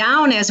dummy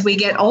down as we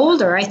get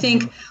older. I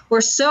think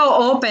we're so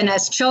open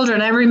as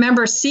children. I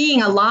remember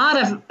seeing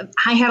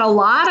I had a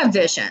lot of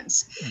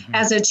visions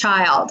as a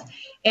child.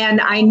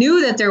 And I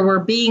knew that there were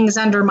beings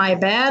under my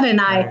bed,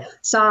 and I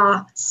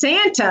saw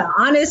Santa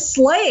on his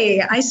sleigh.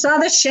 I saw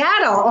the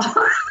shadow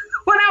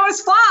when I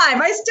was 5.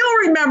 I still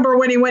remember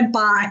when he went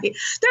by.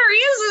 There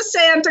is a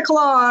Santa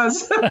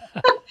Claus.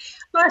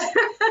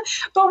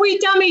 But we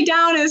dummy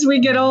down as we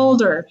get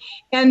older,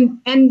 and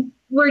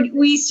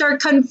we start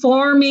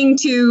conforming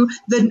to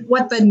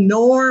what the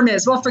norm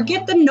is. Well,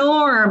 forget the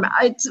norm.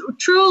 It's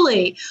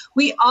truly,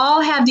 we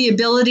all have the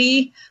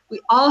ability. We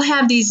all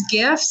have these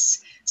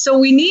gifts. So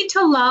we need to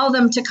allow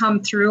them to come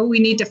through. We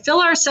need to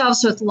fill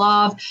ourselves with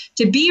love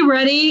to be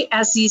ready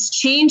as these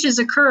changes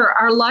occur.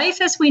 Our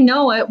life as we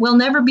know it will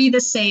never be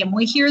the same.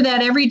 We hear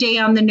that every day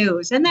on the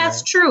news, and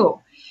that's true.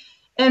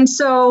 And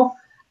so,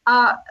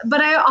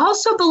 but I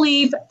also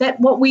believe that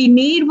what we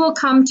need will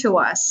come to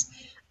us.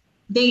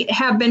 They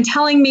have been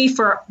telling me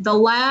for the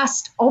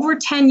last over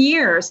 10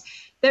 years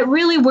that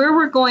really where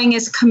we're going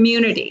is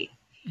community,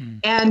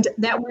 and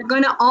that we're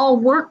going to all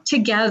work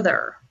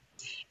together.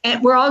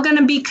 And we're all going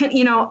to be,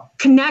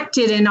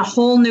 connected in a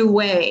whole new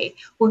way.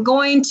 We're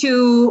going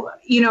to,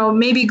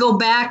 maybe go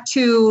back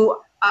to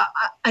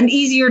an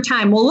easier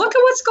time. Well, look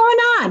at what's going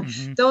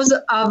on. Those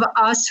of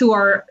us who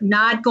are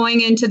not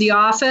going into the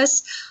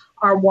office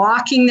are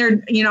walking their,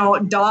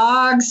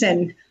 dogs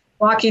and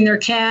walking their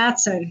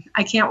cats. And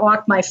I can't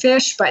walk my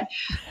fish, but,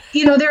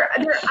 they're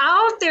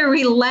out there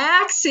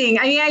relaxing.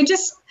 I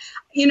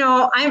mean,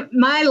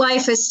 my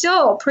life is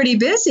still pretty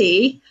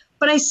busy.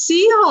 But I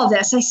see all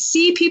this. I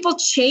see people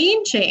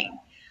changing.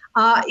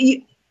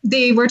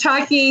 They were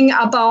talking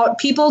about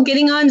people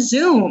getting on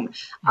Zoom,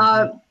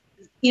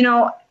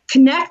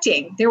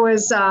 connecting. There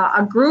was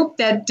a group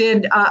that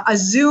did a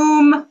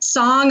Zoom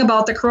song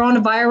about the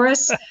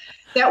coronavirus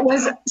that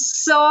was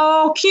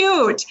so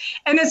cute.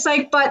 And it's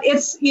like, but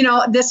it's,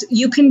 this,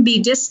 you can be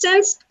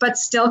distanced, but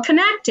still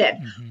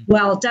connected.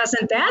 Well,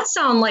 doesn't that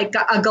sound like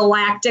a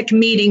galactic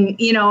meeting,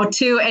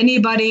 to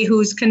anybody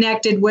who's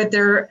connected with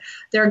their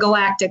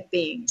galactic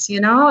beings?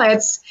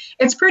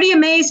 It's pretty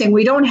amazing.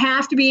 We don't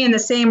have to be in the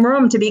same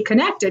room to be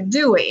connected,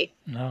 do we?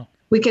 No.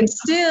 We can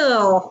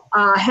still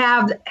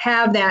have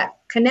that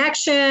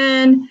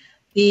connection,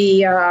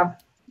 the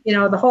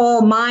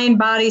whole mind,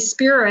 body,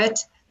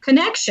 spirit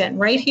connection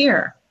right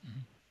here.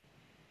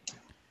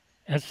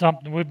 That's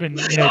something we've been,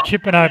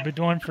 Chip and I have been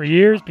doing for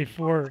years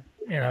before,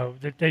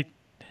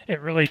 it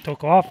really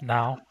took off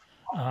now.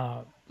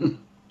 And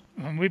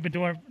we've been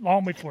doing it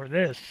long before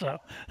this. So.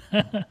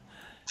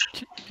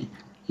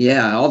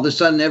 Yeah, all of a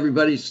sudden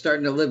everybody's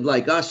starting to live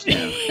like us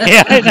now.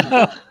 Yeah, I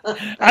know.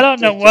 I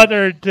don't know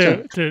whether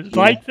to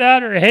like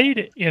that or hate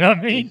it. You know what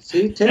I mean?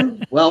 See,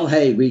 Tim? Well,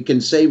 hey, we can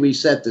say we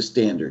set the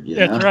standard.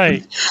 That's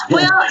right.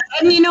 Well,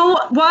 and you know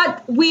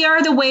what? We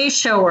are the way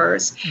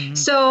showers.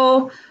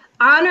 So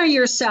honor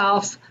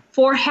yourself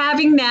for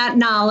having that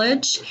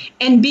knowledge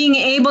and being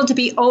able to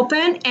be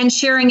open and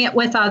sharing it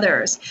with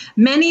others.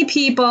 Many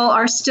people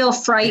are still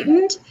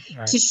frightened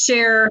to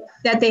share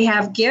that they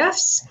have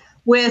gifts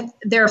with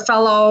their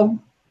fellow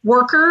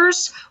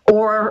workers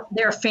or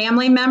their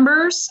family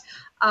members.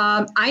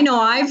 I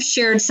know I've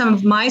shared some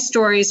of my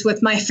stories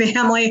with my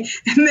family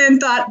and then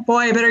thought, boy,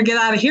 I better get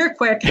out of here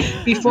quick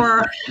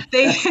before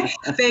they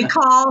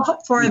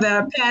call for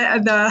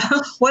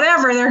the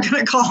whatever they're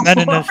going to call Men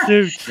for. in the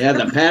suits. Yeah,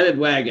 the padded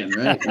wagon,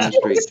 right? That's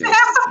great.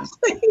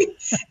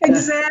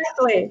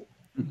 Exactly.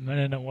 Men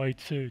in the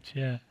white suits,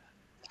 yeah.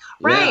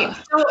 Right.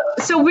 Yeah.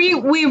 So we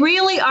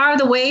really are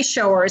the way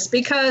showers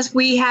because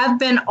we have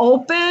been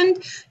open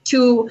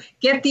to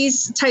get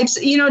these types,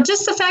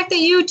 just the fact that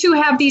you two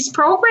have these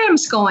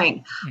programs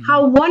going.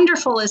 How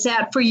wonderful is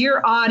that for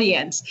your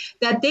audience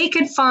that they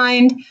could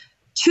find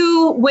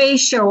two way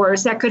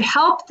showers that could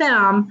help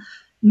them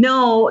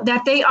know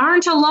that they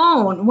aren't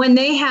alone when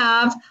they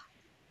have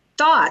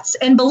thoughts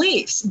and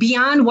beliefs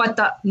beyond what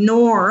the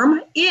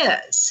norm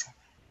is.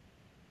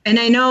 And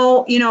I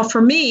know,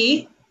 for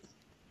me,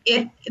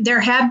 there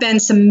have been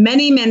some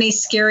many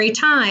scary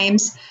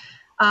times,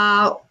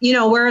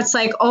 where it's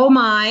like, oh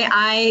my,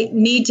 I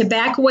need to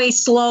back away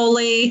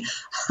slowly,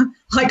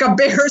 like a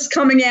bear's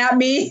coming at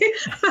me,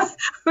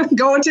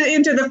 go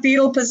into the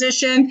fetal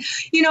position,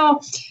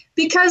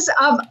 because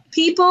of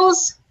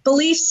people's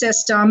belief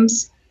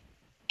systems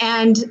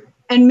and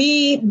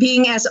me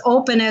being as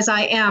open as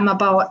I am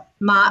about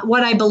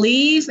what I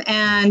believe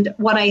and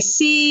what I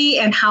see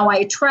and how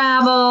I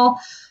travel.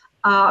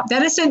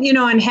 That isn't,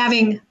 and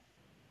having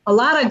a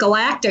lot of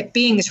galactic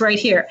beings right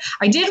here.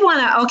 I did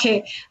want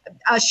to,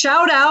 a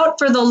shout out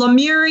for the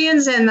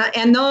Lemurians and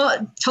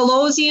the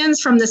Telosians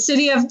from the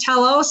city of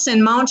Telos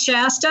and Mount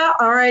Shasta.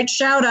 All right,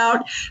 shout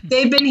out.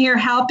 They've been here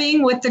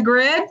helping with the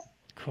grid.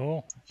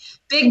 Cool.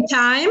 Big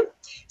time.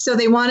 So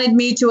they wanted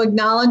me to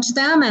acknowledge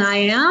them, and I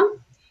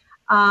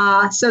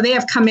am. So they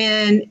have come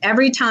in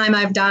every time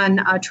I've done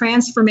a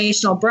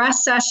transformational breath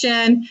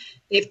session.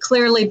 They've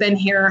clearly been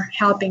here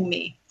helping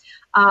me.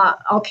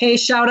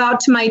 Shout out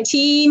to my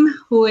team,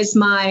 who is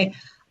I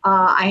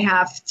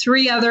have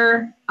 3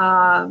 other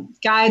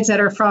guides that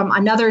are from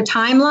another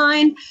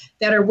timeline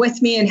that are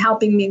with me and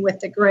helping me with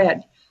the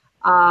grid.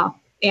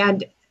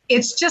 And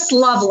it's just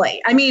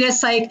lovely. I mean,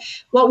 it's like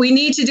what we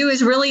need to do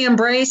is really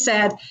embrace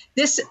that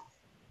this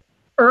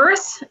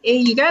Earth,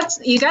 you got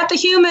the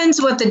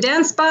humans with the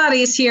dense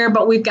bodies here,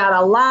 but we've got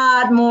a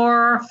lot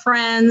more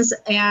friends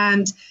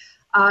and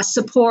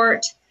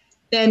support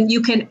than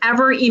you can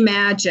ever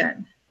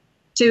imagine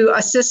to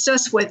assist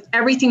us with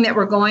everything that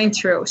we're going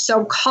through.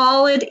 So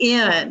call it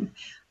in.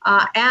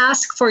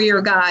 Ask for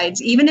your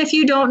guides. Even if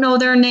you don't know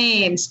their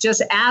names,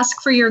 just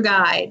ask for your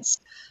guides.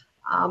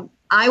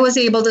 I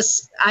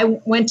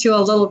went to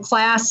a little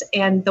class,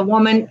 and the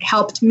woman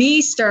helped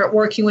me start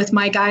working with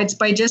my guides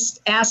by just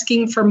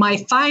asking for my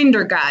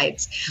finder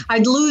guides.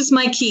 I'd lose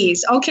my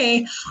keys.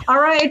 Okay, all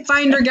right,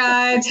 finder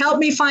guides, help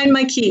me find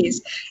my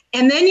keys.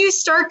 And then you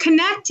start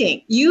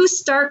connecting. You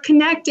start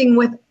connecting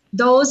with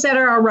those that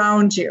are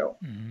around you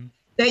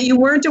that you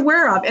weren't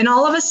aware of. And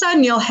all of a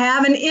sudden you'll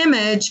have an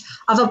image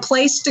of a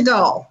place to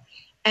go.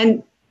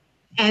 And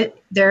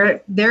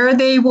there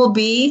they will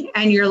be.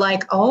 And you're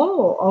like,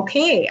 oh,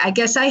 okay, I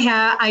guess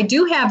I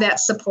do have that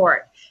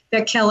support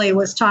that Kelly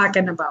was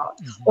talking about,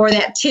 or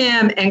that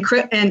Tim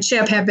and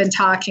Chip have been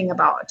talking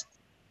about.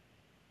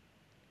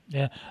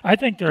 Yeah, I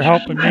think they're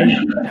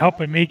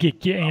helping me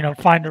get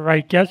find the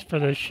right guest for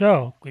this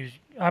show, because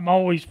I'm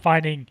always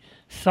finding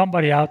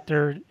somebody out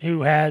there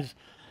who has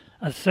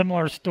a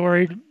similar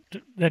story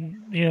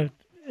than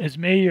as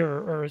me,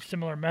 or a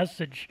similar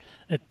message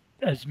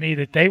as me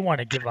that they want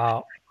to give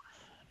out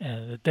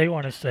and that they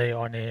want to say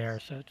on the air.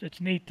 So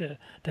it's neat to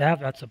have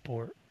that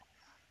support.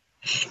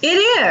 It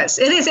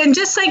is. And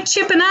just like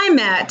Chip and I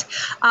met,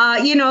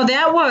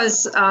 that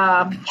was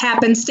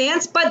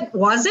happenstance, but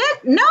was it?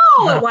 No,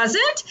 it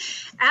wasn't.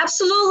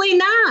 Absolutely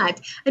not.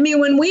 I mean,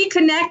 when we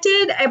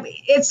connected,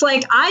 it's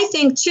like, I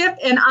think Chip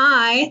and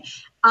I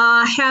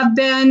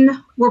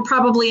we're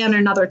probably on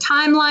another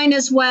timeline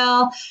as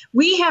well.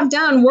 We have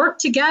done work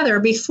together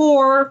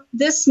before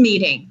this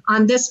meeting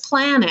on this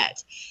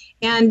planet.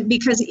 And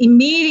because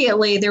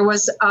immediately there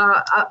was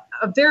a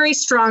very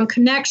strong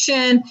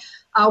connection.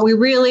 We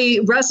really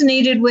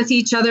resonated with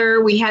each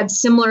other. We had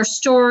similar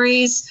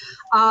stories.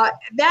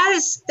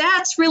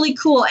 That's really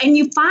cool. And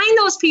you find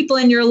those people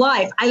in your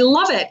life. I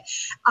love it.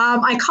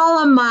 I call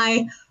them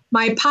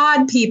my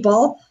pod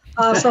people,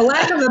 for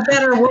lack of a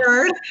better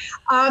word,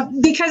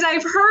 because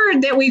I've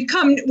heard that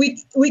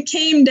we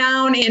came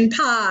down in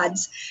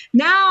pods.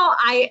 Now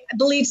I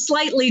believe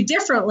slightly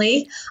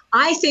differently.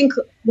 I think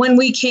when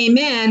we came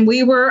in,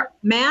 we were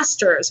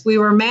masters. We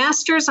were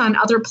masters on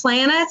other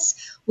planets.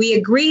 We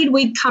agreed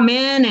we'd come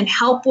in and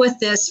help with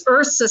this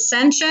Earth's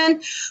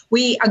ascension.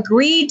 We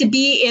agreed to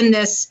be in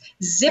this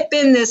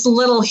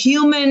little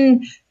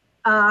human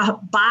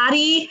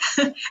body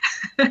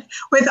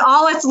with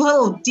all its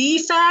little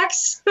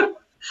defects.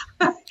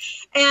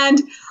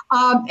 And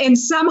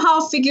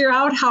somehow figure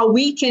out how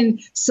we can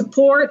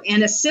support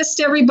and assist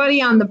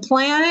everybody on the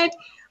planet,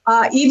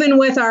 even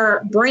with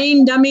our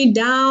brain dummied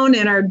down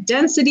and our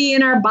density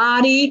in our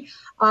body,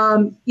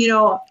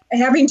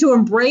 having to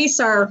embrace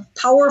our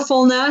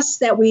powerfulness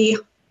that we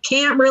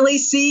can't really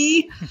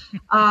see.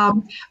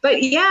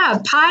 But yeah,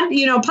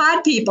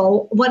 pod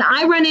people, when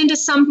I run into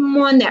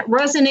someone that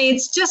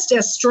resonates just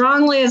as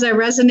strongly as I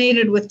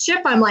resonated with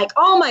Chip, I'm like,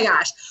 oh my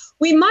gosh,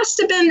 we must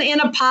have been in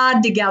a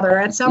pod together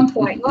at some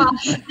point. Well,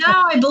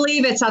 now I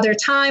believe it's other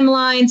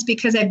timelines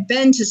because I've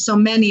been to so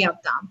many of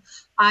them.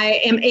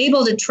 I am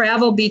able to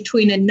travel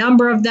between a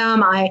number of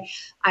them. I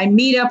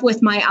meet up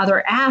with my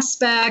other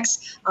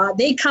aspects.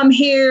 They come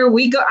here,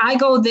 I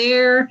go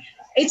there.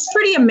 It's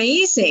pretty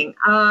amazing.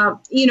 And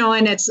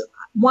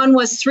one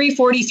was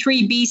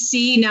 343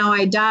 BC. Now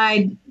I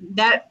died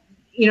that,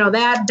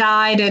 that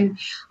died, and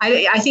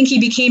I think he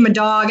became a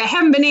dog. I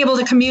haven't been able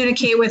to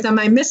communicate with him.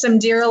 I miss him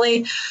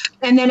dearly.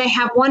 And then I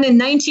have one in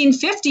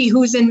 1950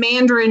 who's in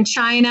Mandarin,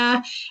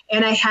 China,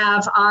 and I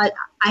have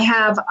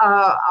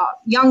a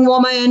young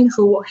woman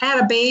who had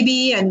a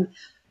baby, and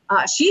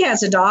she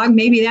has a dog.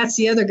 Maybe that's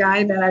the other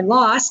guy that I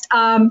lost.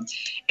 And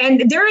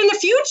they're in the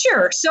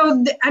future.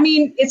 So,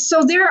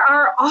 so there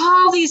are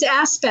all these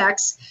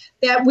aspects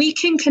that we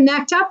can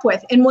connect up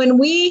with. And when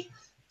we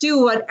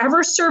do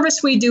whatever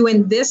service we do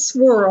in this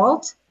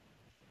world,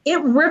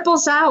 it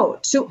ripples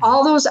out to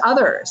all those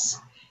others.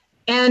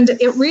 And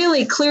it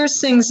really clears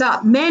things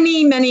up.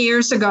 Many, many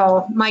years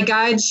ago, my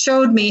guides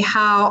showed me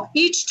how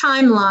each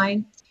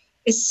timeline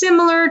is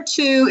similar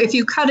to if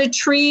you cut a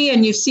tree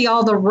and you see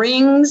all the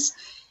rings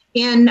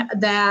in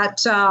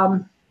that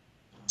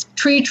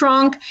tree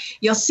trunk,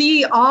 you'll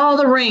see all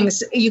the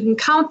rings. You can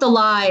count the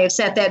lives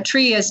that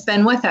tree has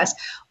been with us.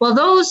 Well,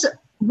 those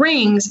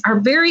rings are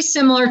very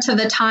similar to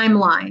the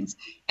timelines,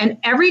 and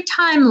every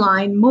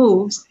timeline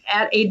moves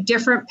at a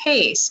different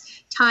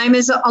pace. Time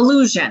is an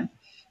illusion.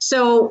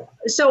 So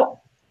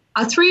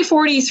a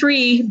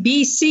 343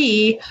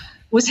 BC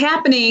was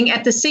happening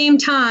at the same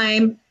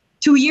time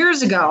 2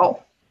 years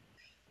ago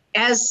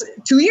as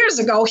 2 years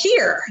ago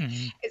here.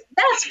 Mm-hmm.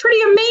 That's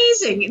pretty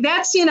amazing.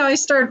 That's, you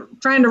start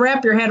trying to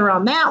wrap your head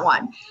around that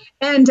one.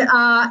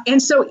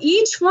 And so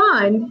each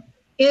one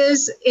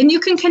is, and you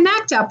can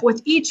connect up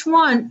with each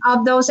one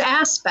of those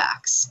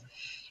aspects.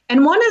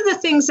 And one of the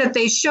things that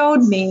they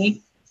showed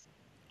me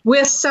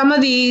with some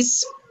of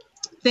these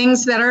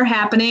things that are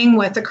happening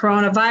with the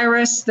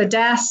coronavirus, the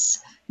deaths,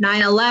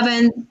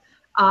 9/11,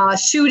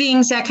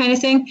 shootings, that kind of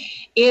thing,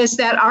 is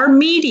that our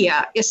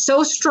media is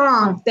so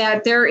strong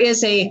that there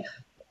is a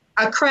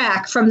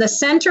crack from the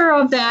center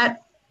of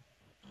that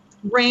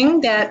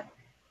ring, that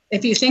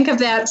if you think of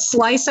that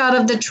slice out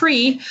of the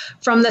tree,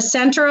 from the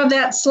center of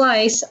that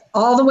slice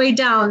all the way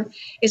down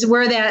is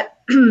where that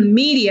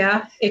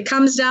media, it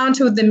comes down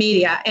to the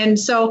media. And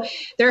so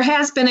there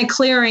has been a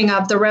clearing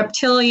of the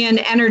reptilian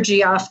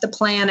energy off the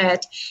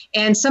planet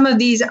and some of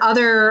these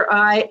other,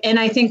 and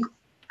I think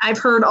I've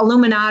heard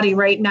Illuminati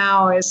right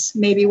now is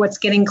maybe what's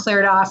getting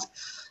cleared off.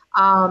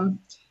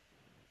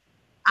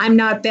 I'm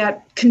not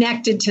that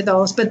connected to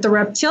those, but the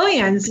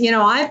reptilians,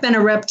 I've been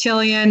a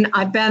reptilian.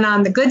 I've been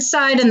on the good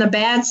side and the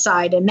bad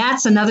side. And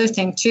that's another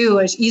thing too,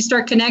 is you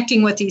start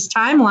connecting with these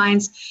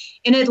timelines.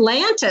 In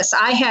Atlantis,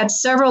 I had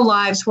several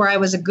lives where I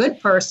was a good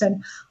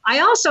person. I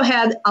also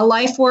had a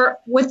life where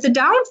with the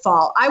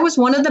downfall, I was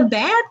one of the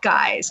bad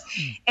guys.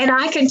 And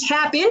I can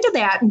tap into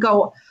that and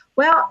go,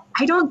 well,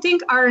 I don't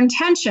think our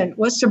intention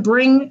was to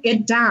bring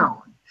it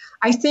down.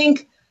 I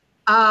think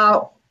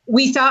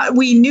we thought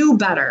we knew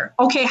better.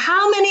 Okay,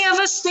 how many of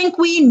us think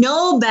we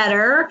know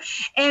better?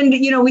 And,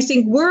 we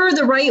think we're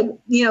the right,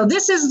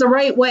 this is the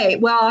right way.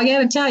 Well, I got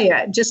to tell you,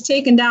 just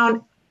taking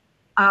down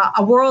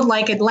a world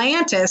like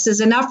Atlantis is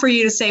enough for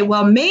you to say,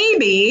 well,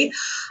 maybe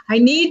I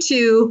need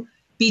to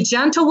be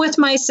gentle with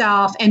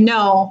myself and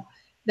know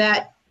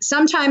that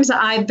sometimes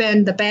I've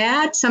been the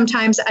bad,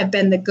 sometimes I've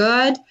been the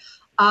good.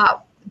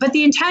 But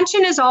the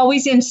intention is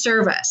always in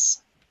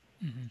service.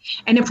 Mm-hmm.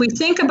 And if we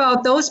think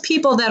about those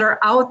people that are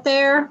out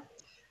there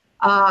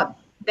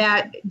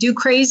that do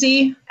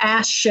crazy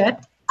ass shit,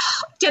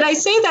 did I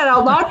say that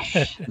out loud?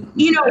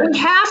 We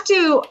have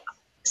to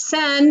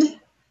send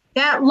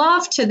that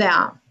love to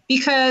them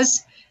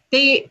because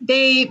they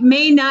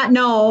may not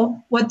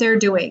know what they're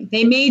doing.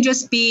 They may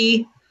just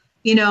be,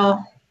 they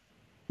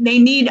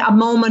need a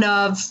moment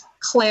of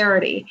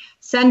clarity.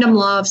 Send them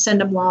love, send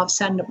them love,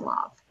 send them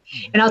love.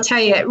 And I'll tell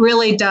you, it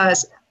really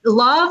does.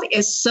 Love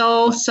is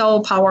so, so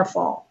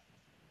powerful.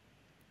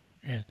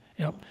 Yeah.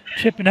 Yep.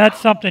 Chip, and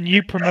that's something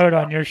you promote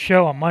on your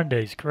show on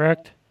Mondays,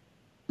 correct?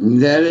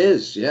 That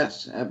is,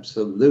 yes,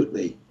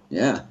 absolutely.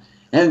 Yeah.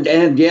 And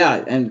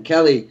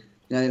Kelly,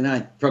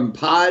 from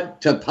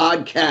pod to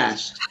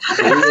podcast.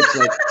 It's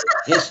like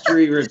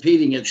history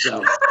repeating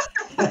itself.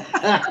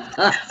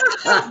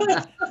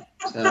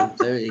 So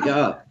there you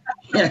go.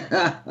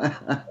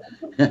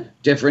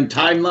 Different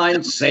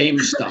timelines, same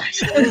stuff.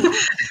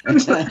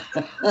 But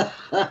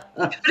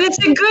it's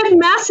a good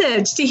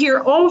message to hear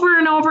over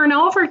and over and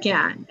over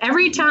again.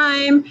 Every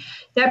time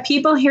that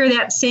people hear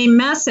that same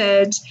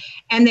message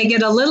and they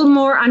get a little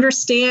more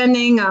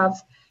understanding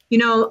of,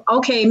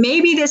 okay,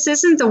 maybe this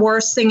isn't the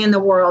worst thing in the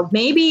world.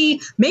 Maybe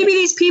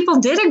these people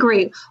did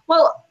agree.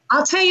 Well,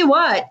 I'll tell you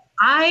what,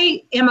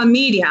 I am a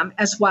medium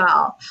as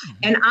well,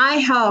 and I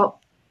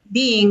help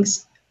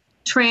beings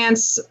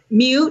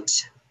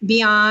transmute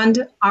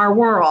beyond our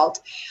world.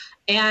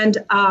 And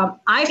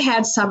I've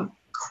had some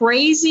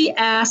crazy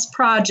ass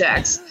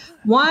projects.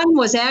 One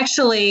was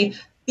actually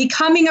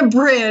becoming a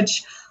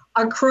bridge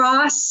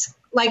across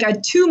like a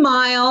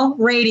 2-mile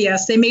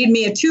radius. They made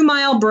me a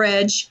 2-mile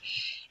bridge,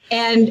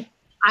 and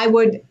I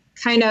would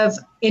kind of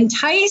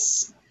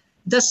entice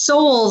the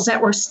souls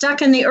that were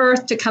stuck in the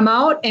earth to come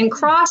out and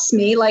cross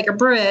me like a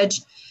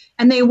bridge.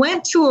 And they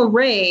went to a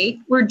ray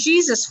where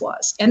Jesus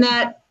was, and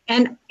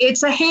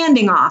it's a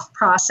handing off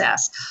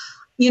process.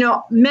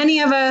 many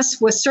of us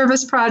with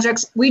service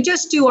projects, we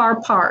just do our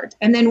part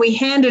and then we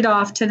hand it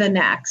off to the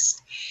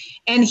next.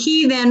 And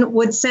he then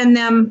would send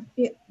them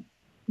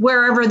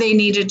wherever they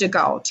needed to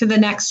go to the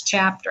next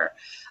chapter.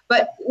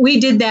 But we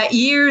did that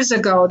years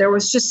ago. There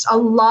was just a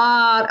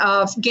lot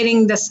of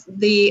getting the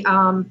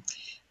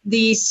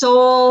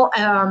soul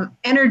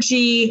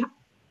energy.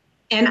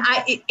 And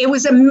it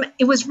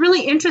was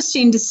really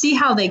interesting to see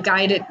how they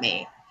guided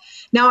me.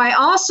 Now, I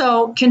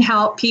also can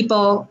help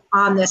people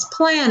on this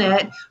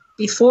planet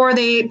before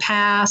they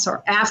pass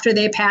or after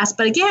they pass.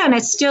 But again,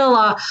 it's still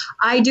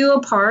I do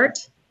a part.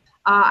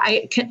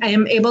 I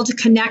am able to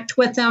connect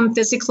with them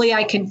physically.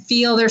 I can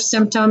feel their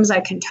symptoms. I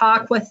can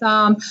talk with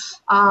them.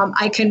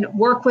 I can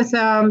work with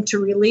them to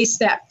release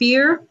that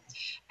fear.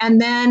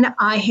 And then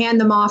I hand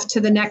them off to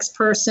the next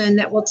person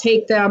that will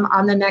take them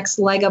on the next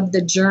leg of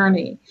the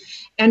journey.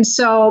 And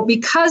so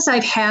because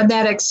I've had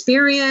that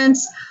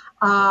experience,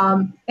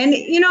 and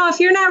if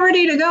you're not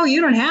ready to go,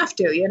 you don't have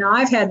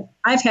to.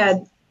 I've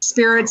had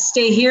spirits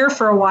stay here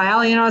for a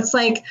while. It's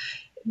like,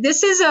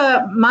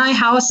 my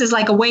house is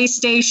like a way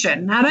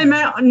station. Not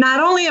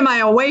only am I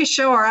a way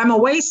shore, I'm a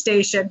way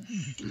station.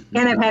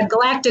 And I've had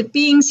galactic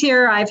beings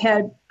here. I've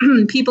had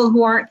people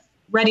who aren't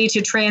ready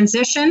to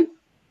transition.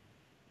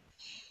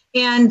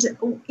 And,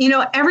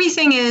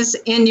 everything is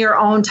in your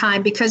own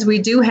time because we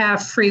do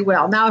have free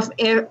will. Now,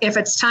 if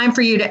it's time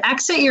for you to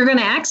exit, you're going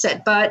to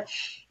exit. But,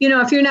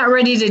 if you're not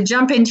ready to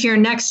jump into your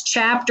next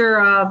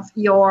chapter of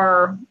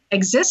your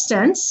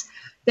existence,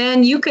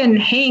 then you can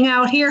hang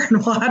out here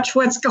and watch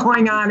what's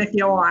going on if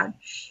you want.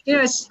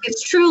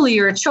 It's truly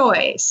your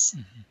choice.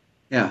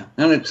 Yeah,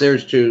 and it's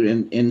theirs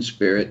too in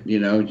spirit.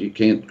 You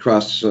can't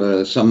cross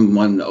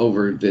someone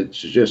over that's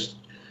just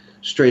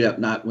straight up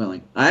not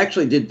willing. I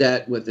actually did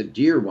that with a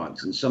deer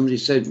once, and somebody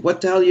said,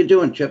 "What the hell are you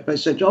doing, Chip?" I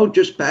said, "Oh,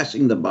 just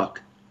passing the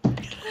buck."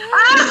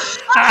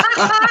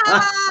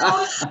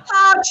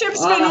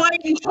 Chip's been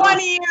waiting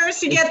 20 years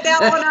to get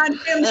that one on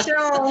Tim's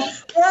show.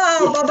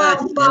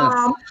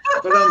 Whoa,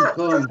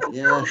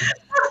 Yeah.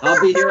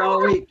 I'll be here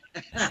all week.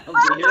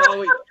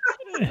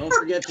 Don't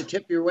forget to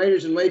tip your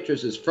waiters and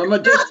waitresses from a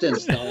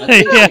distance, though.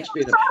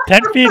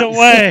 10 feet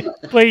away,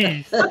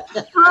 please.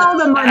 Throw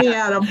the money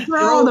at them.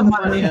 Throw the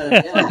money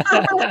at them.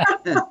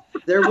 Yeah.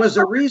 There was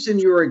a reason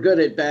you were good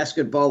at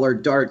basketball or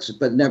darts,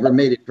 but never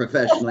made it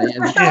professionally.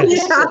 And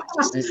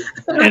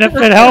if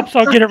it helps,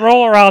 I'll get a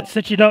roller out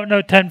since you don't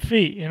know 10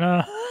 feet,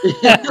 Yeah,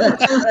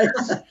 that's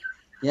right.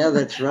 Yeah,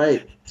 that's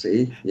right.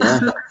 See?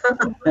 Yeah.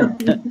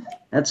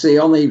 That's the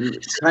only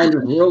kind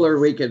of ruler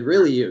we could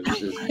really use,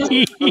 is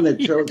the one that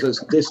shows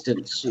us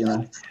distance,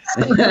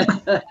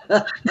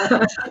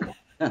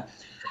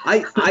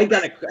 I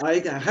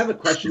have a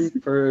question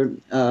for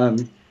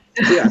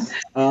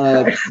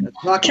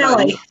talk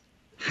Kelly. About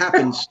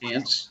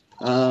happenstance.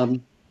 I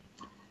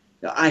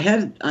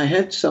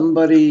had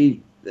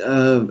somebody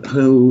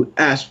who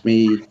asked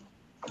me,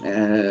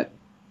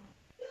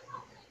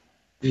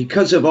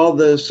 because of all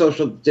the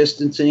social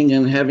distancing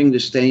and having to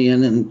stay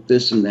in and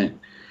this and that,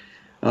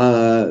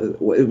 it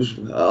was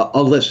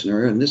a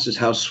listener, and this is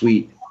how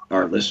sweet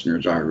our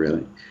listeners are,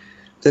 really.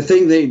 The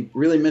thing they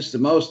really miss the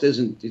most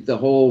isn't the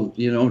whole,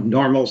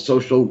 normal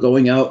social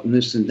going out and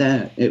this and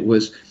that. It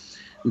was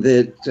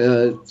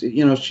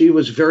that, she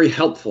was very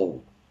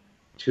helpful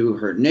to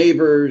her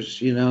neighbors,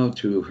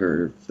 to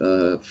her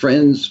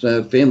friends,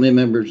 family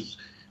members,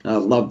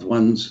 loved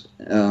ones.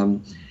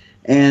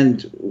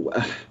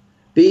 And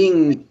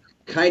being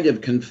kind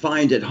of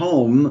confined at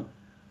home,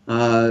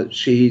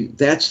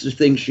 that's the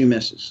thing she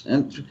misses.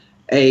 And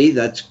A,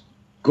 that's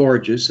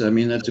gorgeous. I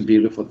mean, that's a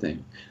beautiful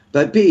thing.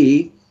 But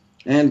B,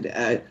 and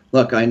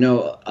look, I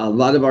know a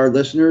lot of our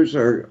listeners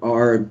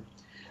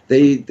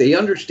they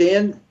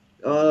understand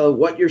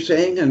what you're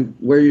saying and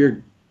where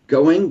you're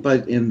going,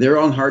 but in their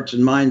own hearts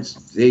and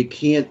minds, they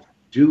can't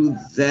do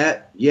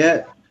that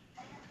yet.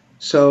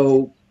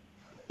 So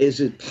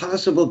is it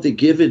possible to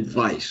give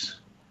advice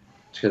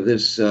to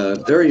this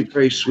very,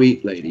 very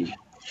sweet lady?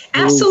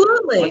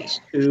 Absolutely. Who wants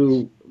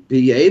to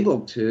be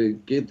able to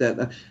give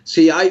that.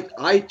 See,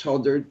 I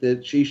told her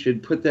that she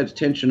should put that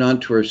attention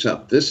onto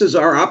herself. This is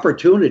our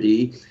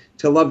opportunity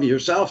to love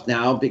yourself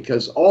now,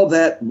 because all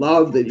that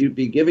love that you'd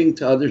be giving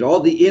to others, all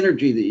the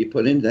energy that you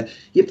put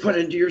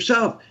into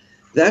yourself.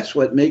 That's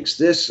what makes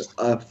this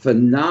a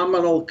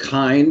phenomenal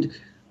kind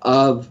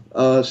of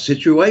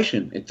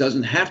situation. It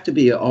doesn't have to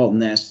be all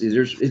nasty.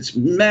 It's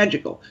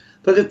magical.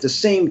 But at the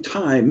same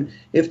time,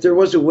 if there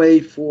was a way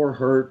for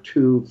her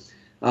to,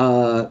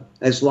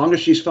 as long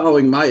as she's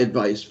following my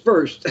advice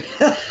first,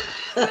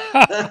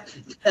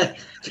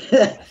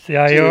 see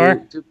how you are?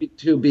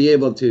 To be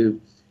able to,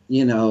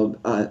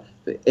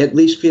 at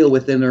least feel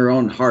within her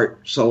own heart,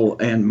 soul,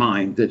 and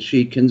mind that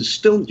she can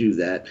still do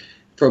that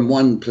from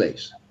one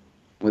place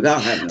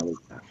without having to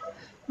look back.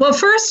 Well,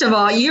 first of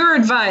all, your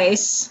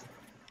advice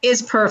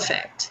is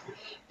perfect,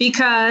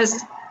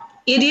 because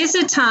it is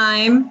a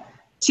time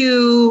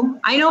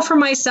I know for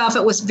myself,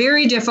 it was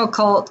very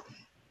difficult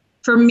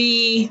for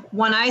me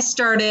when I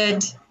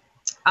started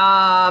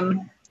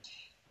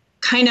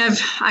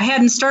I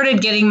hadn't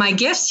started getting my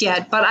gifts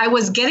yet, but I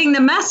was getting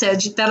the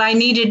message that I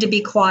needed to be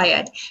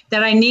quiet,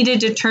 that I needed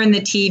to turn the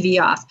TV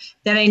off,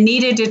 that I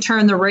needed to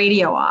turn the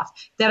radio off,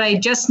 that I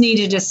just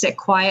needed to sit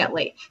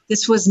quietly.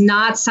 This was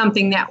not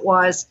something that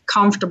was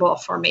comfortable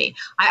for me.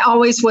 I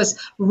always was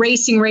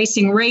racing.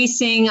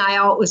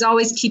 I was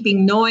always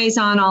keeping noise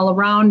on all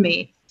around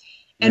me.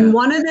 And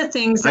one of the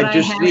things that I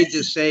just need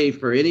to say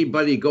for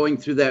anybody going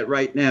through that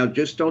right now,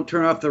 just don't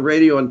turn off the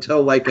radio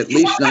until like at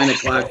least 9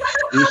 o'clock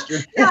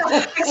Eastern.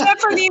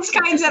 Except for this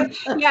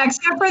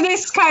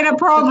kind of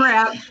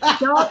program.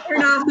 Don't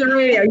turn off the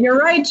radio. You're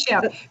right,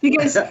 Chip.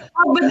 Because,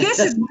 but this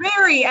is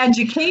very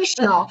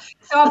educational.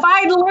 So if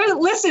I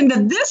listened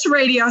to this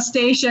radio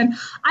station,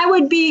 I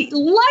would be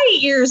light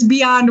years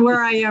beyond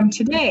where I am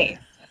today.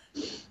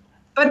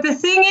 But the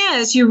thing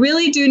is, you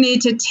really do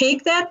need to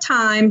take that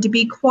time to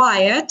be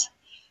quiet,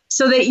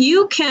 so that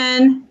you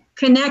can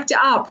connect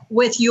up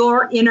with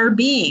your inner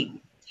being.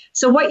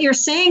 So what you're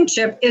saying,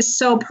 Chip, is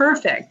so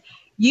perfect.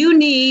 You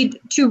need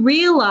to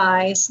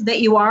realize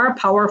that you are a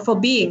powerful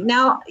being.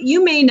 Now,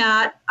 you may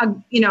not,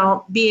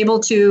 be able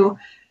to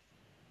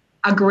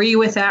agree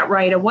with that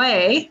right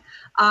away.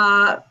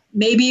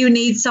 Maybe you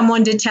need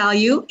someone to tell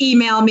you.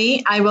 Email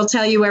me. I will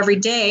tell you every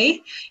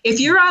day. If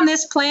you're on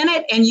this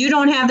planet and you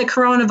don't have the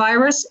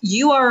coronavirus,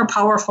 you are a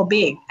powerful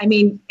being. I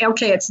mean,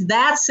 okay, it's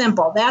that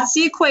simple. That's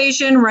the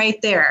equation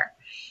right there.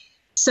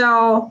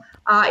 So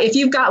if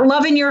you've got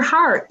love in your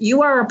heart,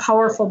 you are a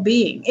powerful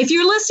being. If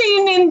you're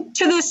listening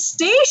to this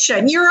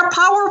station, you're a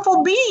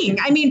powerful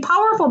being. I mean,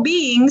 powerful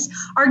beings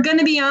are going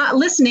to be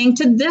listening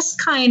to this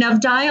kind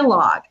of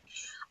dialogue.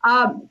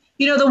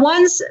 The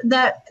ones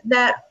that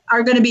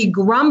are going to be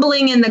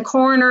grumbling in the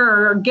corner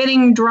or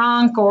getting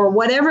drunk or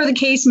whatever the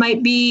case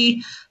might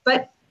be.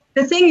 But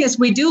the thing is,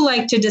 we do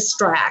like to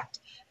distract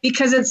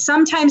because it's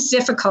sometimes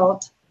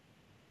difficult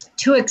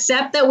to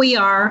accept that we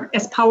are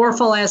as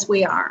powerful as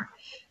we are.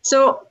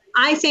 So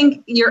I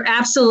think you're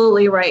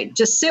absolutely right.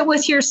 Just sit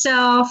with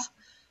yourself,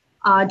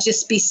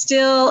 just be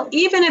still,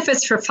 even if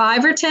it's for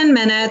 5 or 10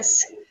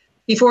 minutes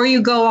before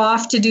you go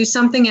off to do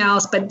something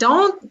else, but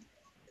don't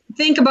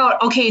think about,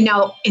 okay,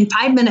 now in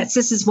 5 minutes,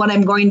 this is what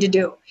I'm going to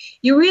do.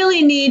 You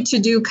really need to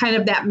do kind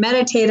of that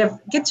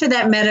get to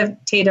that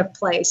meditative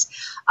place.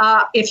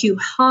 If you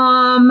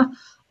hum,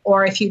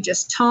 or if you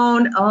just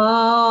tone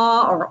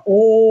or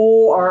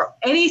oh, or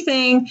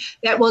anything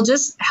that will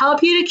just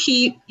help you to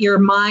keep your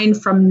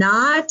mind from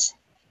not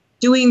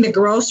doing the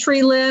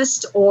grocery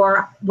list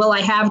or will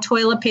I have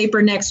toilet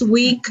paper next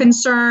week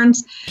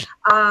concerns.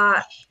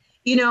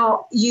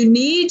 You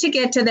need to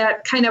get to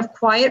that kind of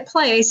quiet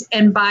place.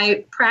 And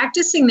by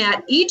practicing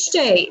that each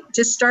day,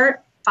 just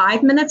start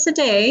 5 minutes a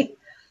day,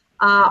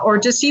 or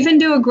just even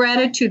do a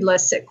gratitude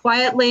list, sit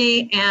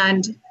quietly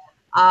and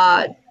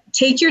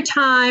take your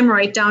time,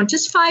 write down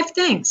just 5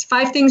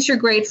 things you're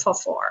grateful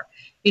for.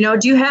 Do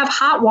you have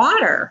hot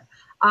water?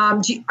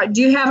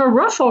 Do you have a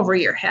roof over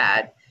your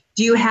head?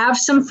 Do you have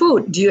some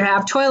food? Do you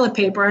have toilet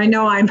paper? I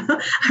know I'm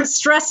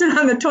stressing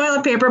on the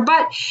toilet paper,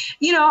 but,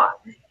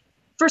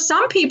 for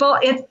some people,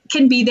 it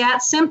can be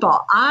that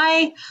simple.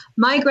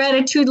 My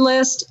gratitude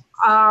list,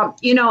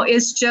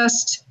 is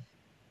just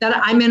that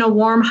I'm in a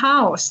warm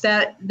house,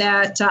 that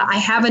I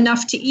have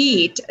enough to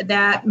eat,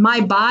 that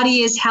my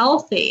body is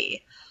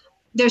healthy.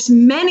 There's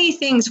many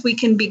things we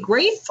can be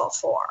grateful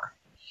for.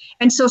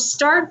 And so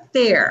start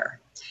there.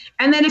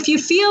 And then if you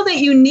feel that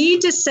you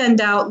need to send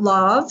out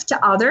love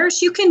to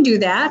others, you can do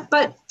that.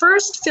 But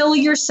first, fill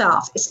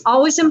yourself. It's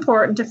always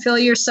important to fill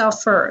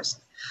yourself first.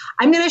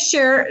 I'm going to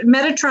share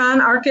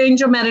Metatron,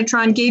 Archangel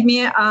Metatron gave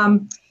me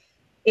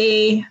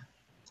a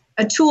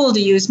tool to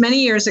use many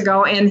years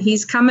ago, and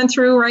he's coming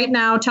through right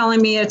now telling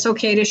me it's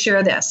okay to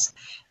share this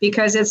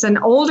because it's an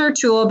older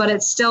tool, but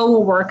it still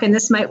will work, and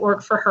this might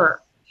work for her.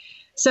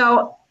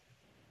 So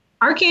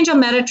Archangel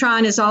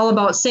Metatron is all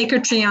about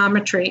sacred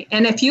geometry.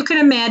 And if you can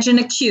imagine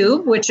a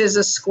cube, which is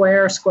a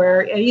square,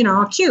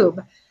 a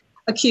cube,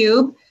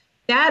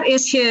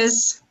 that's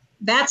his,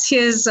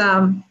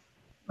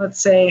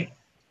 let's say,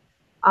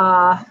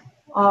 I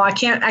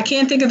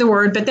can't think of the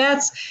word, but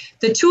that's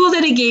the tool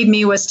that he gave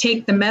me was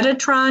take the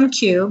Metatron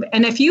cube.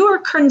 And if you are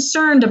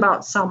concerned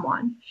about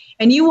someone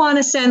and you want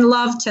to send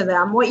love to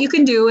them, what you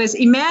can do is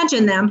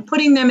imagine them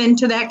putting them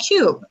into that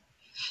cube.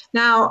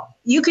 Now,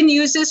 you can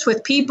use this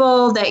with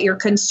people that you're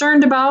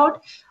concerned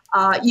about.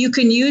 You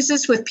can use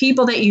this with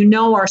people that you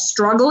know are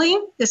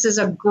struggling. This is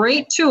a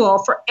great tool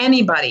for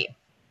anybody.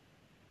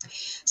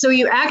 So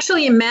you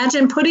actually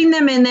imagine putting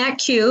them in that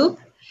cube,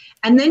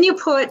 and then you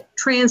put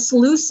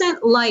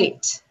translucent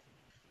light,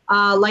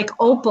 like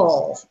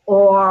opal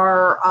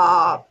or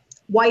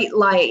white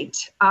light,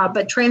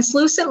 but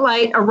translucent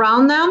light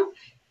around them.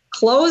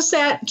 Close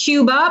that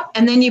cube up,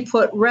 and then you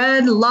put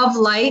red love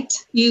light.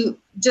 You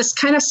just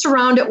kind of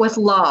surround it with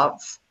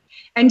love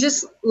and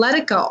just let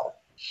it go.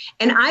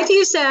 And I've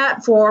used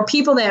that for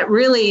people that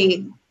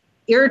really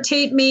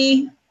irritate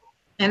me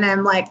and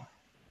I'm like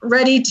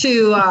ready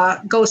to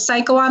go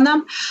psycho on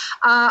them.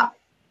 I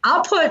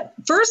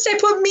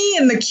put me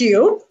in the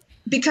cube,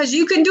 because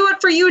you can do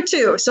it for you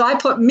too. So I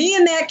put me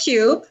in that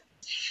cube,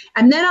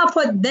 and then I'll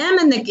put them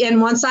in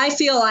once I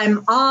feel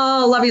I'm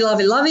all lovey,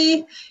 lovey,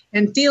 lovey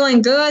and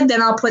feeling good,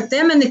 then I'll put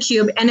them in the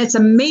cube. And it's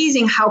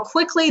amazing how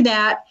quickly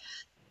that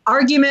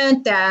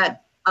argument,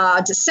 that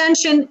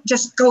dissension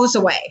just goes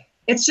away.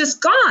 It's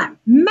just gone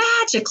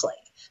magically.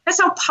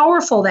 That's how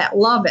powerful that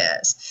love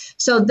is.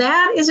 So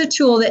that is a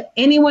tool that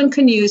anyone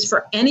can use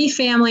for any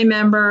family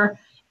member,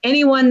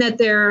 anyone that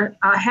they're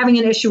having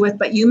an issue with,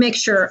 but you make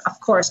sure, of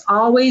course,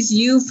 always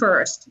you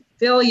first.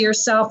 Fill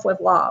yourself with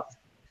love.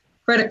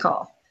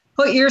 Critical.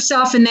 Put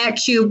yourself in that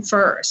cube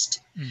first.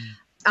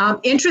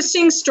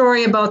 Interesting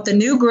story about the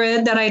new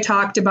grid that I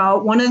talked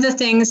about. One of the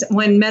things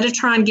when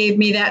Metatron gave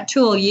me that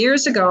tool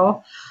years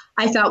ago,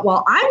 I thought,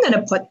 well, I'm going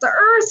to put the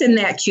earth in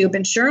that cube.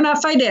 And sure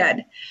enough, I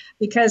did,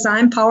 because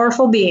I'm a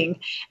powerful being.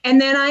 And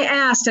then I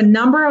asked a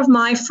number of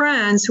my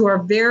friends who are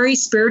very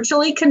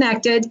spiritually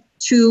connected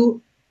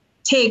to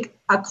take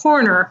a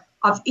corner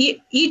of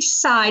each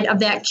side of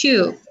that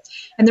cube.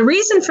 And the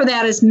reason for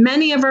that is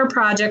many of our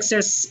projects,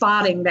 there's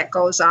spotting that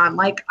goes on,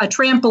 like a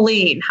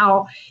trampoline,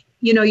 how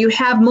you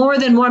have more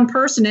than one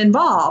person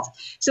involved.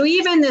 So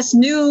even this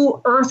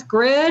new Earth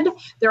grid,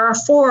 there are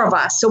 4 of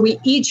us. So we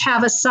each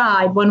have a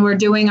side when we're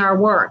doing our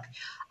work.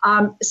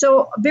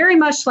 So very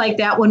much like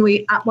that,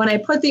 when I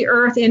put the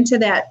Earth into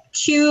that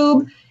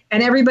cube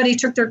and everybody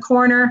took their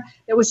corner,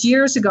 it was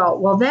years ago.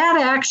 Well, that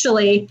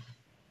actually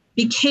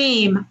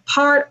became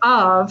part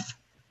of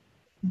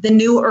the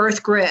new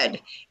Earth grid.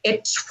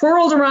 It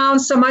swirled around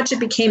so much, it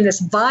became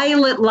this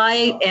violet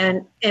light,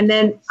 and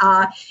then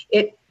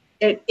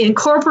it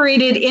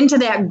incorporated into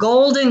that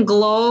golden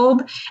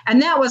globe.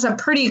 And that was a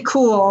pretty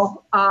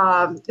cool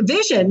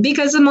vision,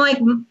 because I'm like,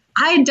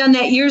 I had done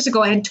that years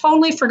ago. I had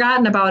totally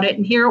forgotten about it.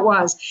 And here it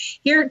was.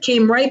 Here it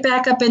came right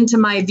back up into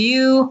my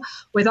view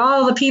with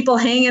all the people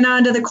hanging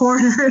onto the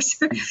corners,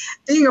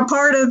 being a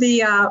part of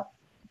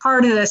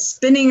the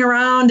spinning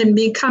around and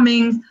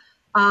becoming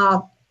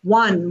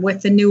one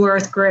with the new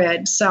Earth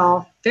grid.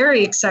 So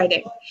very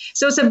exciting.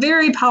 So it's a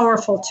very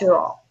powerful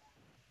tool.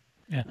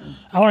 Yeah,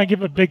 I want to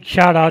give a big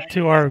shout out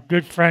to our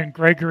good friend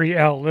Gregory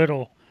L.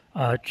 Little,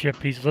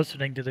 Chip. He's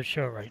listening to the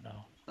show right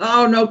now.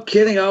 Oh, no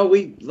kidding. Oh,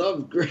 we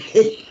love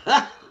Greg.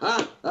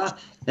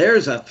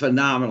 There's a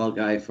phenomenal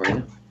guy for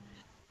you.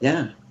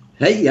 Yeah.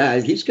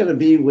 Hey, he's going to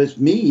be with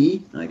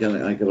me. I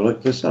gotta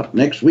look this up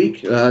next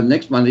week.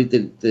 Next Monday,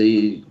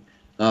 the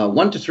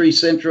 1 to 3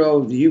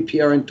 Central, the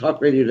UPRN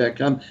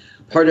Talkradio.com,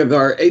 part of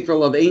our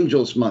April of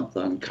Angels month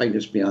on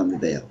Kindness Beyond the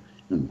Veil,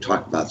 and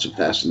talk about some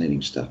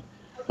fascinating stuff.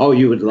 Oh,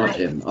 you would love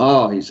him.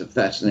 Oh, he's a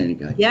fascinating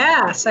guy.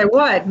 Yes, I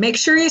would. Make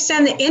sure you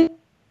send the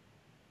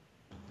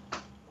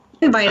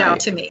invite out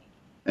to me.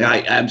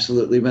 I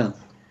absolutely will.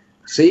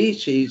 See,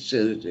 she's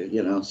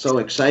so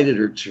excited.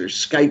 Her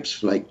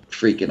Skype's like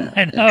freaking out.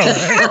 I know.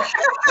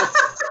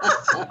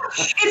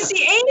 It's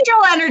the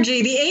angel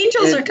energy. The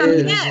angels are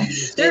coming in.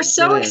 They're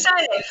so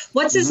excited.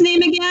 What's his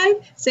name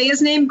again? Say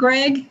his name,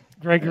 Greg.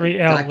 Gregory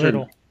L.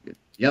 Little.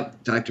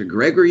 Yep, Dr.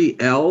 Gregory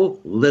L.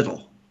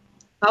 Little.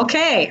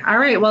 Okay, all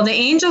right. Well, the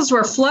angels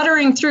were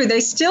fluttering through. They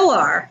still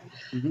are.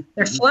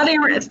 They're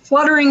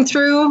fluttering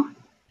through.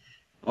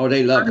 Oh,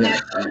 they love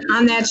that.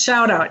 On that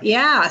shout out.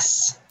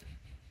 Yes.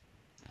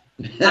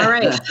 All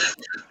right.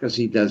 Because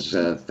he does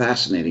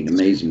fascinating,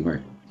 amazing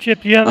work.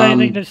 Chip, do you have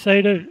anything to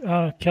say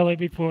to Kelly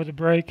before the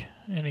break?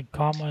 Any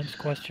comments,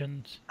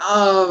 questions?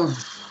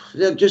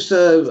 Just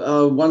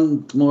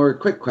one more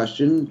quick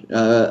question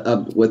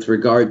with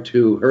regard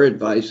to her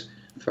advice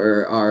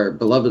for our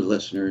beloved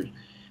listeners.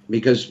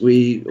 Because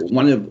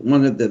one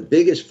of the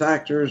biggest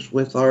factors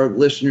with our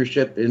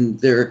listenership in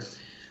their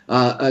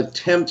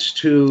attempts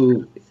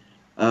to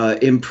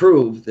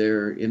improve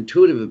their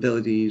intuitive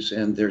abilities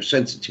and their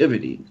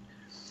sensitivity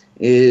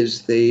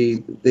is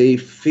they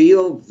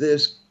feel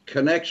this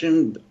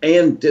connection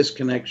and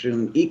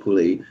disconnection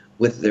equally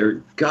with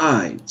their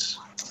guides.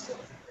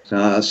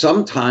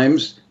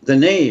 Sometimes the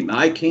name,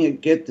 I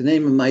can't get the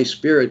name of my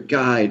spirit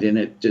guide, and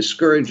it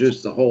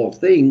discourages the whole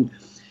thing.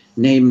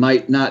 Name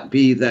might not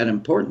be that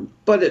important,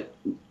 but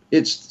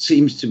it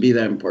seems to be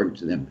that important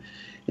to them.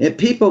 And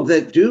people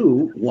that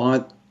do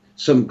want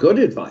some good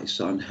advice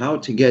on how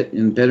to get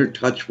in better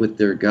touch with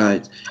their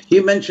guides.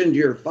 You mentioned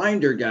your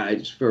finder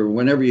guides for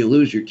whenever you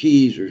lose your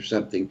keys or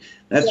something.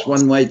 That's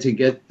one way to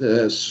get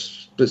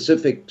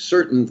specific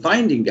certain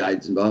finding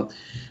guides involved.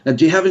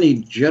 Do you have any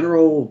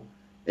general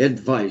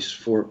advice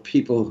for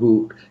people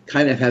who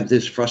kind of have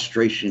this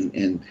frustration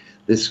and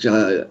this,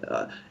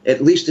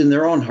 at least in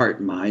their own heart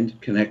and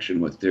mind, connection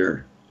with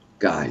their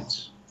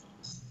guides?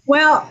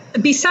 Well,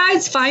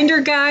 besides finder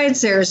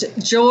guides, there's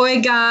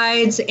joy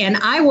guides, and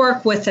I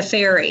work with the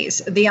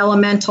fairies, the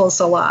elementals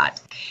a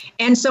lot.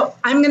 And so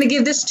I'm going to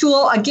give this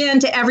tool again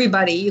to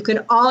everybody. You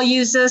can all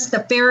use this.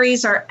 The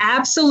fairies are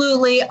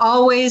absolutely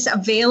always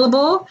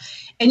available.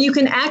 And you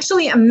can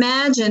actually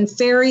imagine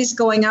fairies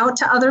going out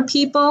to other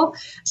people.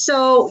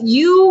 So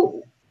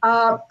you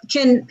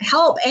can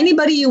help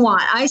anybody you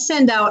want. I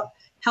send out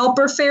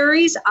helper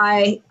fairies.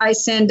 I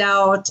send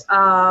out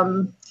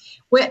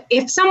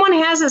If someone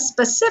has a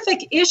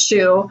specific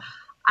issue,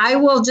 I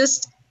will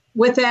just,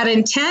 with that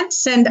intent,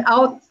 send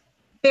out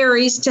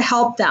fairies to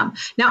help them.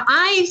 Now,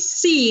 I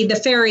see the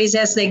fairies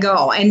as they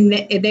go, and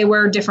they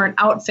wear different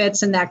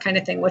outfits and that kind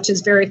of thing, which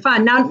is very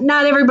fun. Now,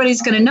 not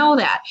everybody's going to know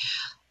that.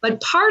 But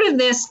part of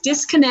this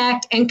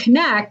disconnect and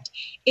connect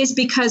is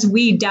because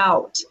we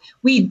doubt.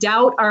 We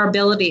doubt our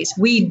abilities.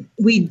 We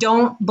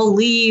don't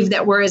believe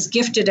that we're as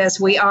gifted as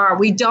we are.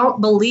 We don't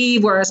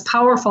believe we're as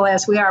powerful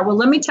as we are. Well,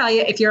 let me tell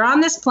you, if you're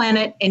on this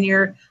planet and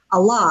you're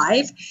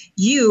alive,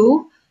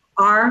 you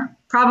are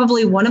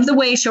probably one of the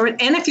way showers.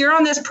 And if you're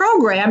on this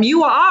program,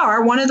 you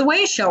are one of the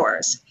way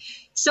showers.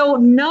 So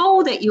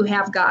know that you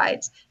have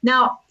guides.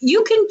 Now,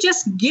 you can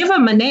just give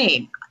them a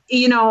name.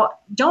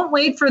 Don't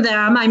wait for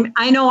them.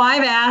 I know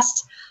I've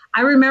asked.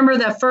 I remember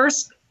the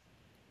first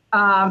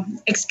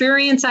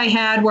experience I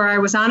had where I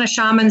was on a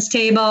shaman's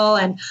table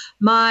and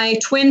my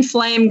twin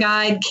flame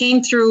guide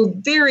came through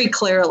very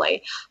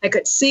clearly. I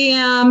could see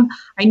him.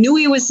 I knew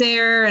he was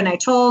there. And I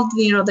told,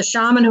 the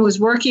shaman who was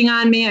working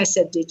on me, I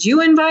said, did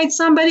you invite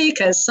somebody?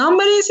 Because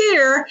somebody's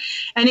here.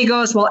 And he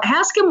goes, well,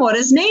 ask him what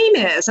his name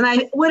is. And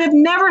I would have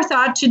never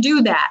thought to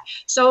do that.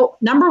 So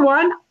number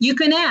one, you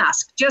can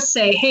ask. Just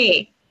say,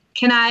 hey,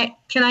 can I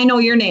know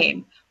your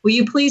name? Will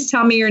you please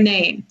tell me your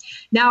name?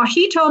 Now,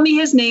 he told me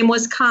his name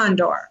was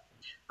Condor.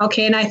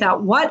 Okay, and I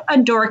thought, what a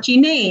dorky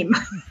name.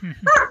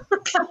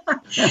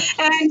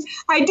 And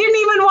I didn't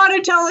even want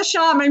to tell the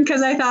shaman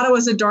because I thought it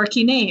was a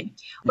dorky name.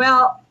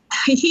 Well,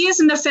 he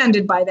isn't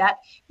offended by that.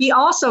 He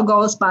also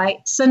goes by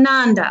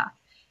Sananda.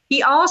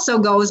 He also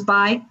goes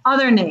by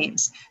other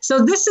names.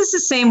 So this is the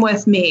same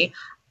with me.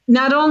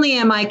 Not only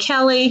am I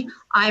Kelly,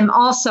 I'm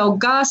also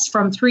Gus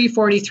from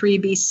 343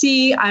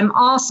 BC. I'm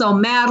also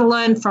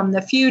Madeline from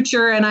the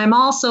future, and I'm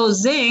also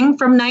Zing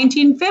from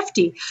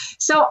 1950.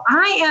 So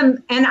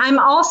I'm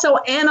also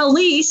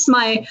Annalise,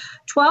 my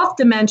 12th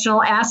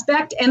dimensional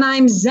aspect, and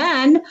I'm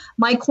Zen,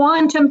 my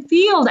quantum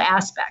field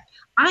aspect.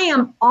 I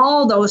am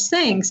all those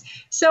things.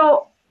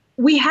 So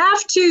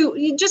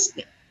you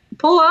just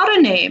pull out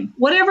a name,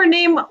 whatever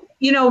name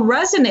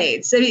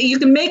resonates. You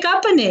can make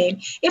up a name.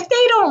 If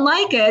they don't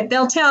like it,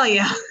 they'll tell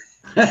you.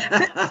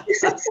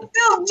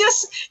 They'll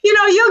just,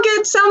 you'll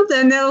get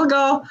something that'll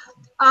go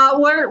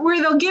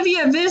where they'll give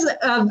you a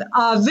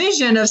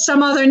vision of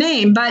some other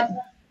name.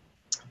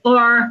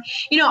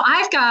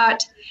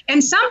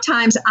 And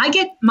sometimes I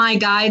get my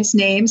guides'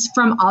 names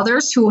from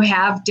others who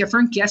have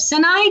different gifts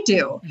than I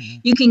do. Mm-hmm.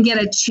 You can get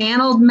a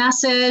channeled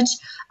message.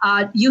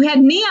 You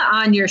had Mia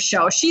on your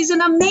show. She's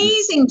an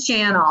amazing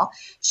channel.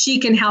 She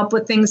can help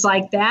with things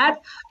like that.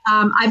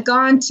 I've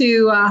gone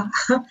to,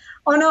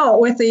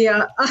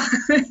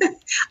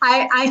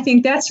 I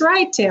think that's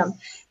right, Tim.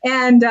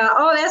 And,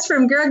 that's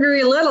from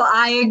Gregory Little.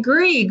 I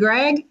agree,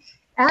 Greg.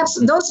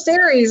 Those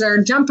fairies are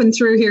jumping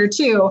through here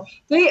too.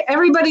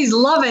 Everybody's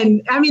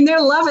loving.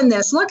 They're loving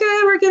this. Look at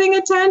it. We're getting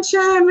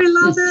attention. We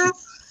love it.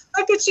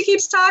 Look at, she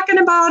keeps talking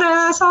about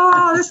us.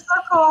 Oh, this is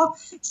so cool.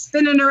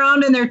 Spinning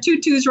around in their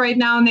tutus right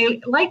now. And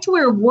they like to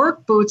wear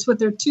work boots with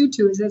their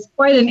tutus. It's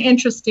quite an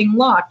interesting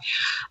look.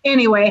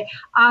 Anyway,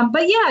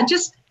 but yeah,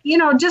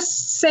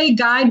 just say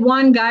guide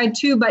 1, guide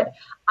 2. But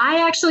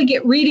I actually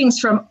get readings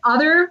from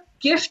other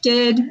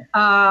gifted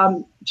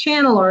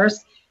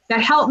channelers that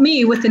help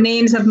me with the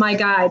names of my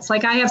guides.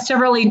 Like I have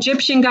several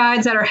Egyptian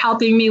guides that are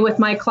helping me with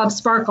my Club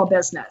Sparkle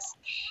business.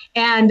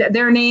 And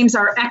their names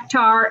are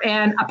Ektar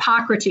and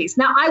Apocrates.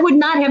 Now, I would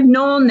not have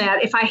known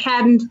that if I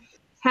hadn't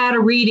had a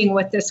reading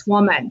with this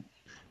woman.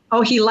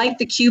 Oh, he liked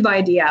the cube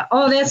idea.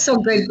 Oh, that's so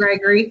good,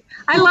 Gregory.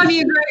 I love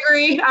you,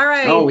 Gregory. All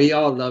right. Oh, we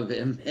all love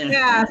him.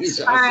 Yeah.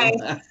 Awesome. All right.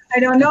 I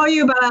don't know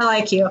you, but I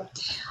like you.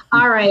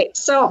 All right.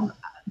 So,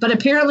 but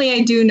apparently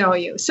I do know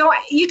you. So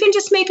you can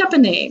just make up a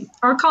name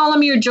or call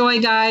them your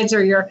joy guides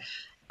or your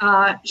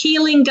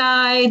healing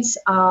guides,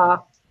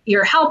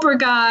 your helper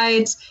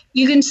guides.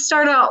 You can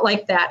start out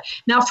like that.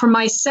 Now for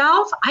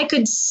myself, I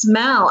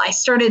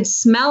started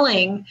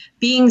smelling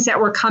beings that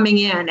were coming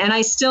in, and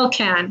I still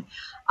can,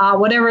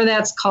 whatever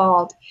that's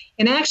called.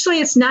 And actually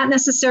it's not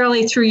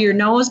necessarily through your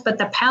nose, but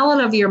the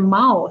palate of your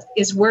mouth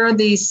is where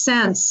these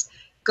scents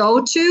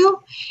go to.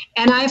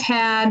 And I've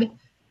had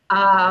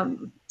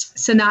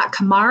Sanat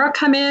Kumara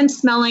come in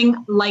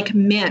smelling like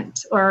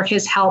mint, or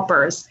his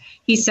helpers.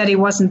 He said he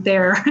wasn't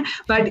there,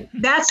 but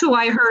that's who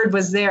I heard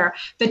was there.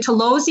 The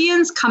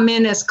Telosians come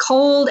in as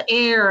cold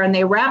air and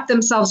they wrap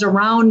themselves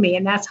around me,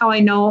 and that's how I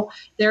know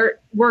they're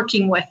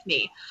working with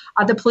me.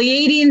 The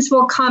Pleiadians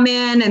will come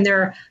in and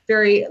they're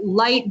very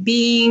light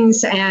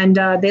beings, and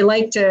they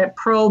like to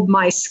probe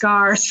my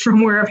scars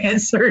from where I've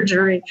had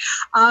surgery.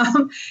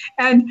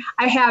 And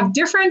I have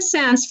different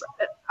scents.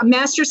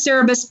 Master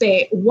Cerebus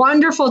Bay,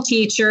 wonderful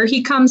teacher.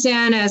 He comes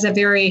in as a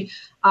very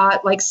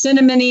like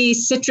cinnamony,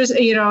 citrus,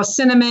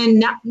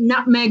 cinnamon,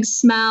 nutmeg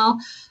smell.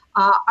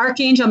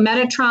 Archangel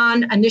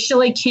Metatron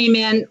initially came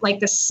in like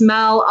the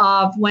smell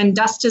of when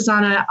dust is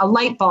on a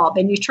light bulb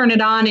and you turn it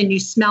on and you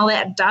smell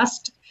that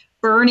dust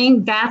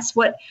burning. That's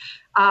what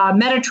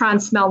Metatron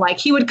smelled like.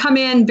 He would come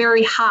in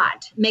very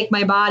hot, make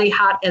my body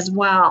hot as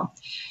well.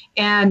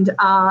 And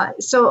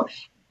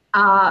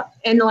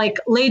and like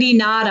Lady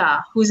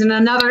Nada, who's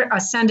another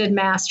ascended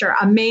master,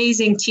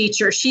 amazing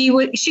teacher.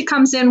 She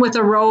comes in with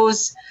a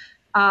rose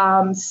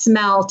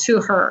smell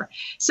to her.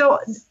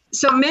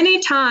 So many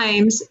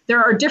times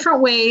there are different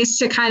ways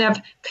to kind of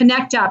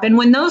connect up. And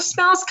when those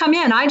smells come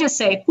in, I just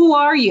say, who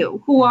are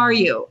you? Who are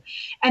you?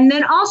 And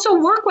then also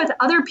work with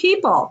other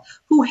people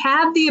who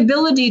have the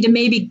ability to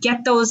maybe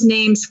get those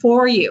names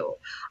for you.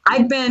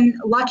 I've been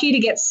lucky to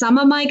get some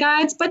of my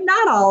guides, but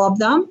not all of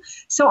them.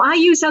 So I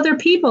use other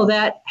people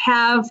that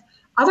have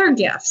other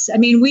gifts. I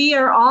mean, we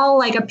are all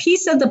like a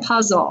piece of the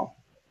puzzle.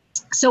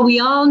 So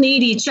we all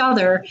need each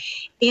other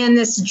in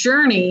this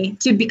journey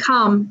to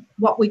become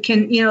what we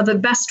can, the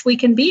best we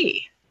can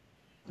be.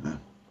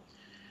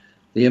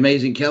 The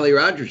amazing Kelly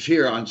Rodgers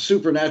here on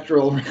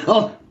Supernatural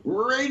Realm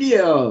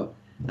Radio.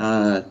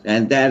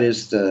 And that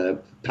is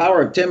the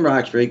power of Tim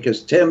Roxbury,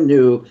 because Tim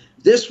knew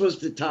this was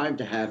the time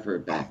to have her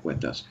back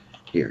with us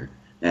here,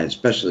 and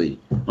especially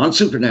on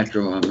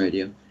Supernatural on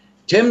Radio.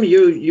 Tim,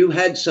 you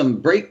had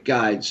some break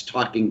guides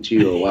talking to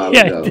you a while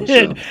ago. I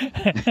did.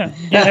 So.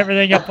 Got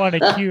everything up on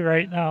a queue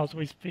right now as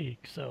we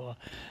speak. So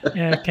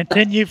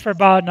continue for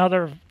about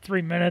another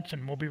 3 minutes,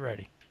 and we'll be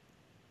ready.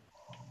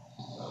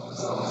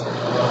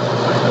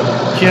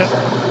 Chip.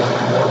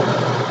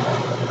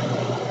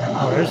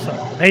 Oh, there's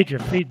some major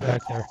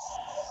feedback there.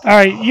 All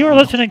right, you are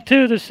listening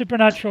to the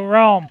Supernatural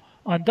Realm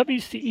on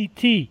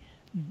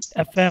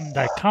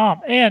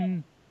WCETFM.com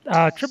and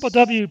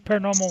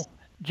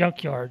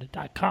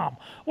www.paranormaljunkyard.com.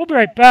 We'll be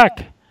right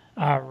back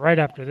right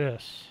after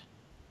this.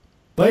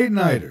 Late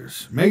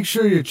Nighters, make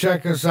sure you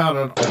check us out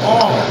on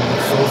all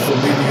the social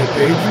media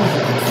pages.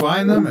 You can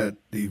find them at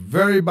the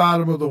very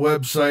bottom of the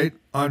website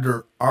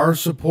under Our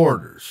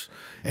Supporters.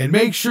 And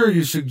make sure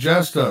you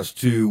suggest us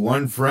to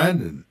one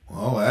friend and,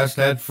 ask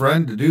that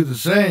friend to do the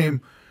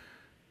same.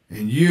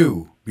 And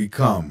you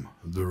become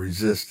the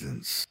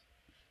resistance.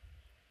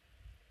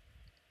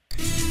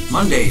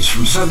 Mondays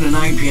from 7 to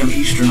 9 p.m.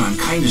 Eastern on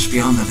Kindness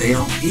Beyond the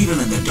Veil. Even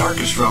in the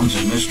darkest realms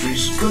and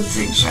mysteries, good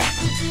things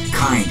happen.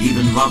 Kind,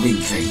 even loving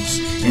things.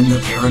 In the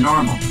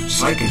paranormal,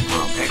 psychic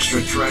world,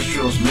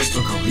 extraterrestrials,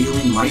 mystical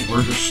healing, light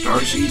workers,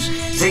 starseeds,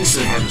 things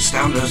that have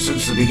astounded us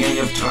since the beginning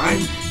of time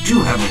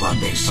do have a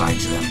love-based side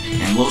to them.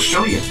 And we'll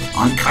show you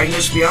on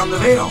Kindness Beyond the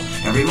Veil.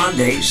 Every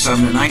Monday,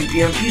 7 to 9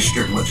 p.m.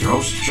 Eastern with your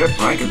host, Chip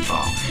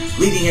Reichenthal.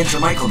 Leading into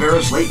Michael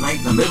Vera's Late Night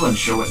in the Midland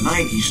show at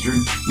 9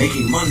 Eastern,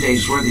 making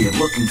Mondays worthy of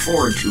looking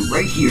forward to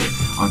right here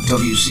on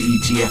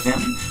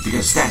WCET-FM,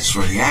 because that's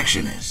where the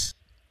action is.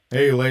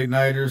 Hey, Late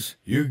Nighters,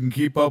 you can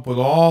keep up with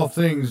all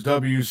things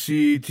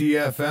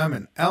WCET-FM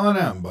and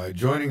L&M by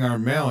joining our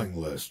mailing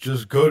list.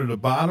 Just go to the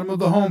bottom of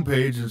the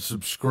homepage and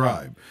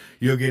subscribe.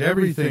 You'll get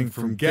everything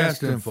from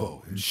guest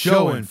info and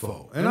show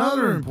info and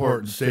other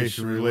important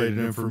station-related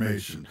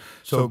information.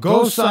 So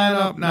go sign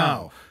up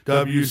now.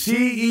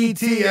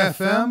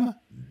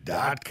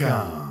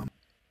 WCETFM.com.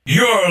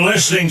 You're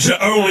listening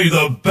to only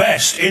the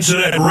best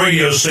internet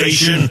radio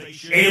station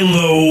in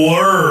the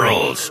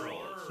world.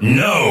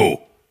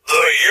 No,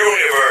 the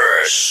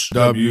universe.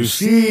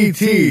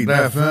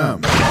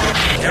 WCET-FM.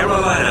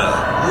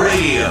 Carolina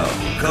Radio,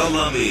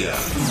 Columbia.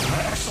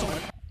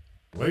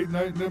 Late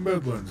Night in the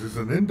Midlands is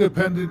an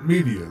independent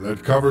media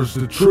that covers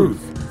the truth,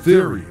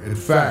 theory, and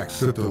facts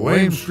that the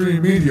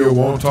lamestream media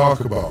won't talk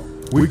about.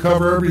 We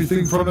cover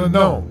everything from the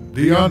known,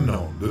 the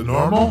unknown, the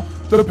normal,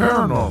 the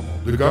paranormal,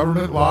 the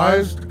government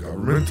lies, the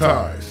government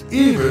ties,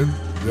 even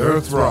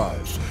their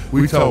thrives.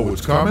 We tell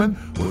what's coming,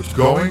 what's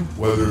going,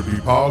 whether it be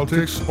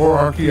politics or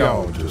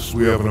archaeologists.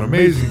 We have an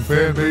amazing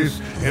fan base,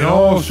 and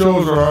all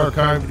shows are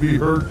archived to be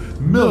heard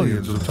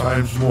millions of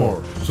times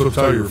more. So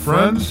tell your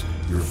friends,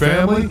 your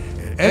family,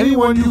 and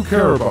anyone you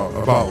care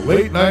about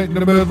Late Night in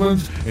the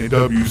Midlands and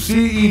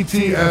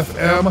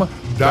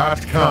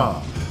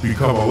WCETFM.com.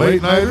 Become a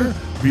late nighter,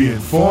 be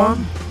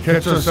informed,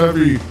 catch us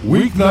every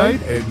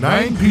weeknight at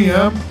 9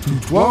 p.m. to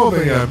 12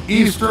 a.m.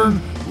 Eastern,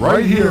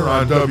 right here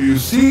on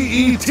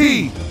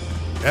WCET-FM.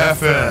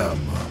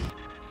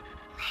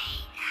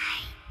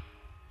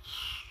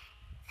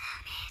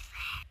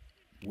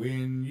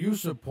 When you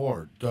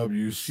support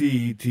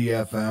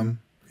WCET-FM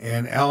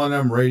and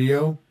L&M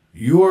Radio,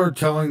 you are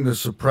telling the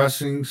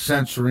suppressing,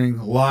 censoring,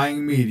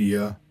 lying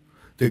media,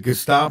 the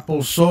Gestapo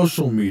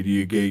social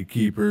media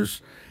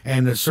gatekeepers,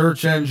 and the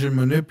search engine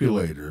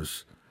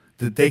manipulators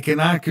that they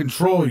cannot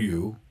control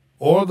you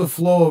or the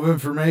flow of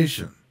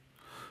information.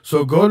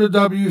 So go to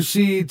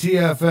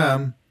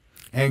WCET-FM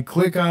and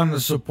click on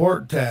the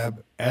support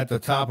tab at the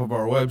top of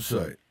our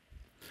website.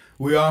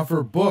 We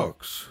offer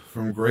books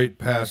from great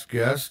past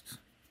guests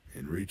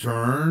in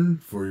return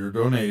for your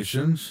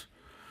donations.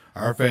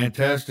 Our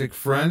fantastic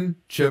friend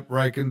Chip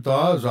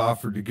Reichenthal has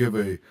offered to give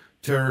a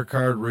tarot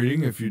card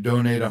reading if you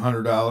donate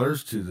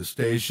 $100 to the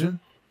station.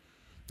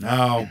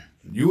 Now,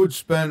 you would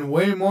spend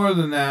way more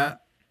than that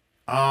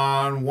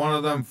on one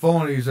of them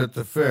phonies at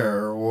the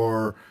fair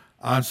or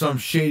on some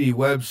shady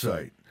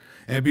website.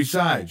 And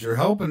besides, you're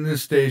helping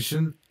this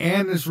station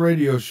and this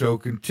radio show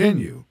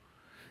continue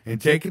and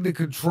taking the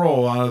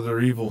control out of their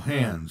evil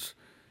hands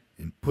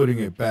and putting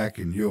it back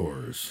in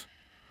yours.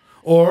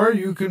 Or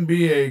you can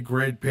be a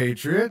great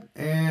patriot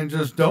and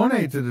just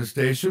donate to the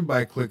station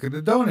by clicking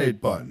the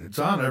donate button. It's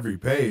on every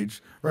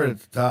page, right at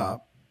the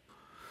top.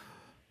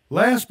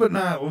 Last but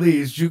not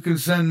least, you can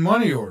send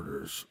money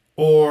orders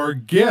or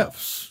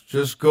gifts.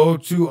 Just go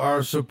to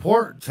our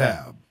support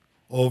tab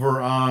over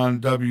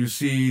on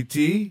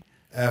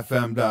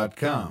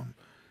WCETFM.com,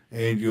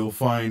 and you'll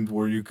find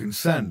where you can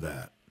send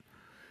that.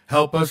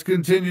 Help us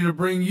continue to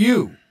bring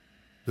you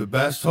the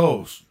best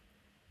host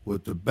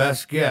with the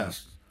best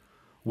guests,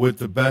 with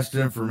the best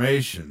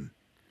information,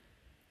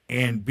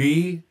 and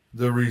be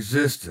the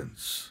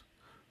resistance,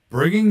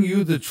 bringing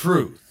you the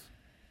truth,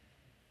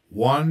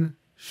 one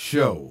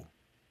show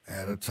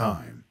at a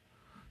time.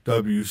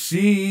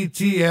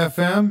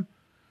 WCET-FM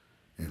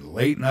and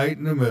Late Night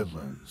in the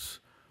Midlands.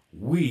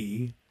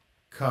 We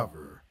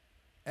cover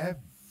every...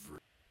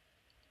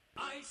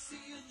 I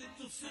see a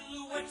little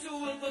silhouette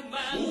of a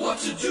man.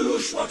 What a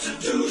douche,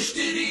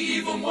 did he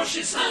even wash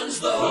his hands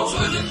though? What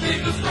would have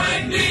been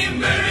frightening,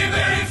 very,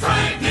 very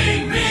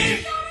frightening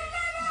me.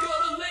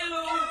 Gotta lay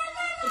low,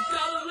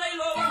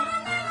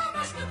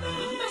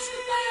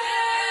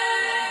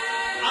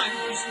 I'm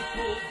just a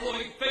poor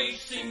boy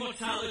facing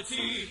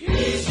mortality.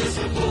 He's just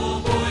a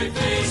poor boy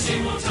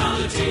facing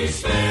mortality.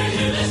 Spare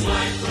him his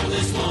life from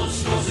this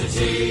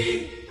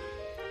monstrosity.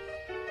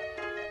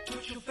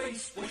 Touch your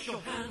face, wash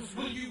your hands,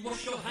 will you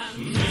wash your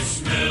hands?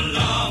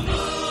 Bismillah.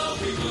 No,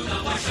 we will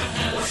not wash our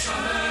hands. Wash your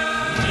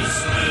hands.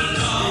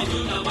 Bismillah. We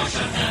will not wash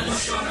our hands.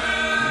 Wash your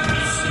hands.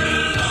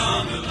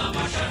 Bismillah. We will not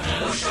wash our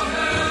hands. Wash your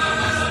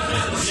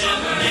hands.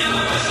 Never,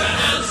 never wash our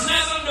hands.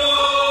 Never, no.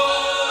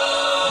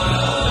 No.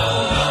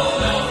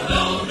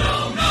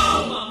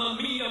 Mamma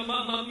mia,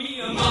 mamma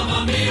mia, mamma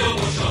mia,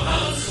 wash your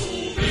hands.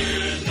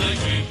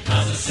 COVID-19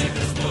 has a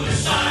sickness put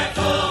aside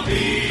for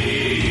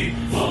me,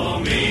 for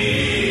me.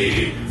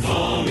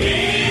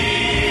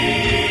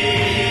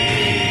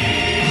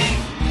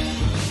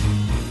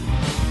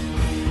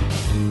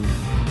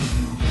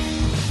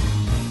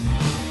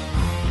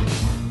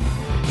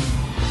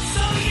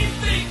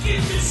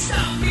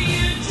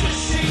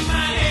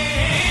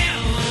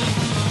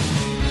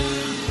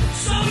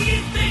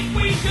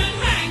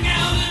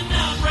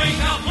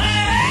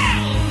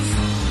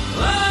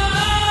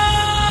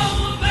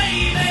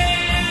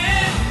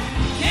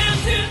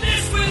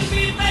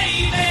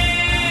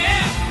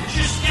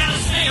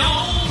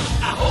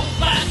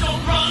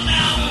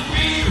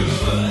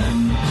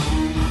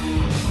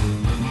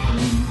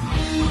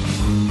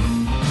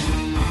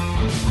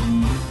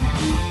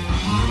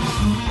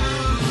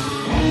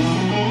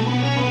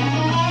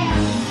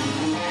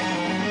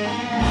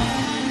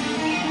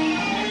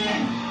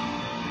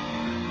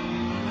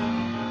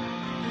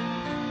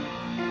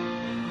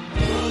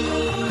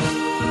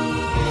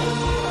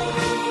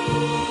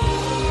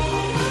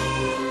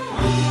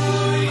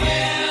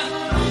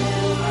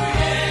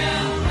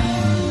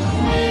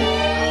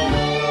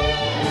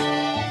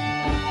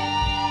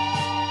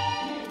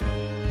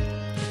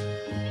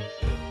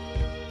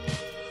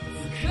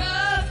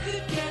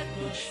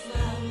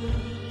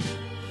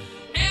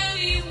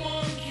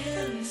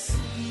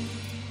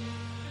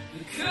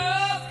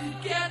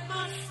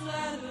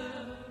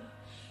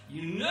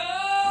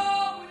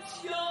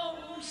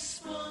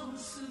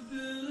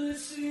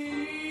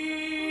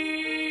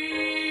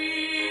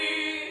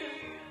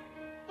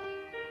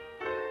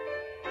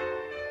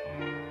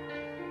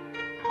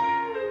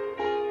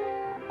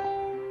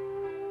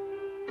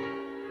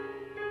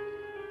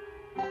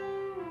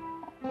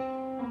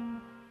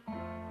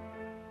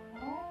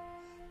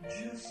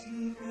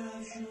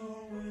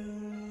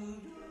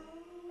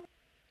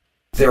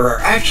 There are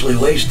actually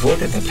ways to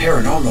look at the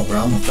paranormal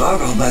realm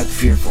without all that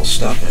fearful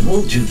stuff, and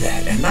we'll do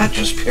that. And not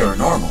just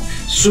paranormal,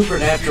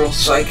 supernatural,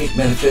 psychic,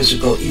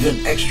 metaphysical,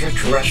 even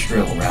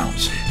extraterrestrial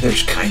realms.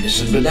 There's kindness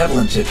and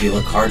benevolence if you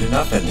look hard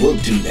enough, and we'll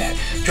do that.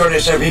 Join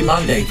us every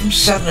Monday from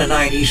 7 to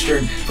 9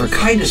 Eastern for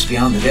Kindness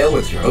Beyond the Veil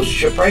with your host,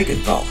 Chip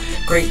Reichenthal.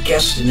 Great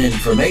guests and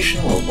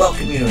information will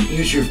welcome you and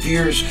ease your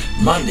fears.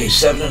 Monday,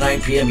 7 to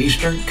 9 p.m.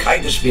 Eastern,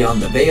 Kindness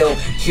Beyond the Veil,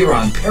 here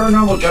on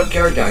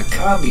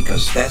ParanormalJunkyard.com,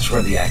 because that's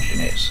where the action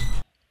is.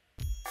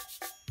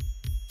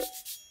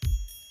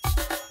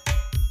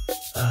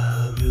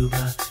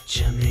 Aruba,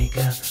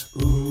 Jamaica,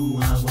 ooh,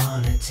 I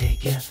wanna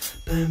take ya.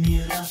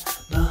 Bermuda,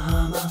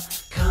 Bahama,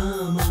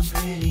 come on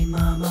pretty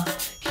mama.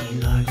 Key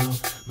Largo,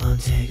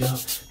 Montego,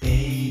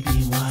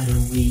 baby, why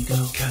don't we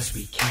go? 'Cause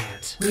we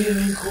can't. We're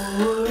in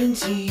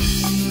quarantine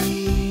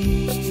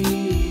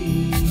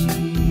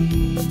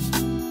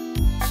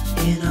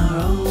in our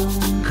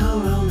own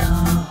corona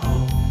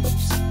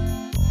homes.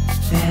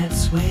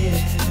 That's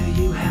where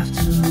you have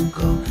to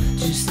go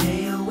to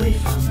stay away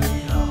from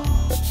it all.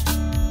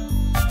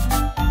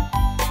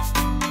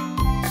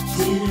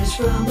 Dinners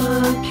from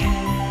a can.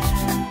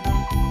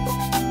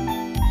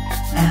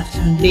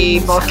 The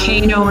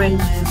volcano in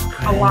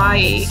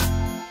Hawaii.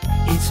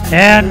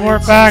 And we're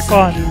back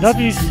on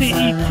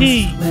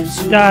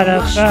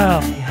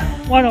WCET.FM,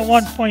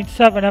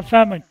 101.7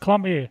 FM in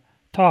Columbia,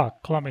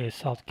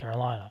 South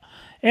Carolina.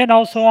 and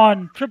also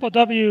on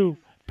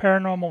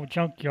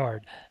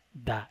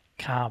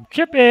www.paranormaljunkyard.com.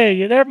 Chippy,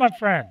 you there, my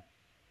friend?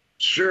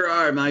 Sure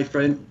are, my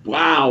friend.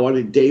 Wow, what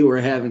a day we're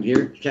having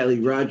here. Kelly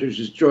Rodgers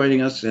is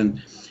joining us,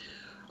 and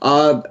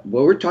well,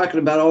 we're talking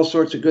about all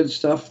sorts of good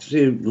stuff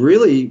to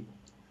really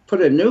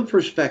put a new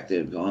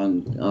perspective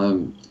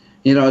on,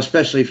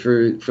 especially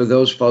for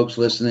those folks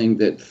listening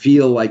that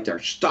feel like they're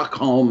stuck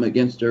home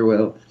against their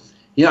will.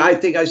 I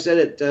think I said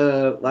it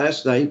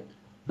last night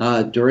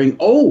during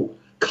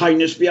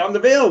Kindness Beyond the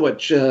Veil,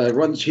 which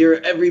runs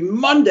here every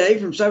Monday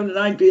from 7 to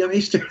 9 p.m.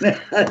 Eastern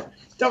at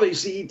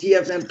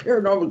WCETFM,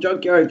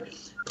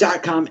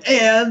 ParanormalJunkyard.com,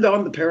 and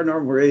on the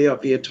Paranormal Radio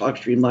via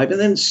TalkStream Live. And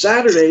then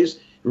Saturdays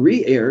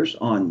re-airs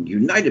on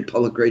United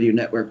Public Radio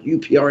Network,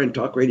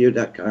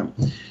 UPRNTalkRadio.com.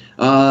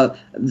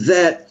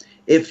 That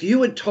if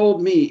you had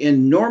told me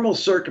in normal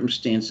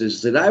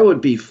circumstances that I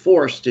would be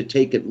forced to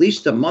take at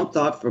least a month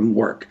off from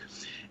work,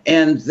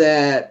 and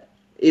that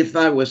if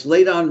I was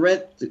late on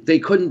rent, they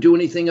couldn't do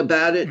anything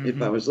about it. Mm-hmm.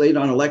 If I was late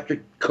on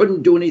electric,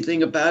 couldn't do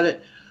anything about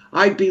it.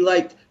 I'd be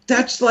like,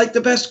 that's like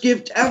the best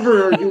gift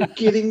ever. Are you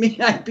kidding me?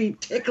 I'd be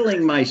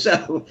tickling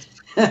myself.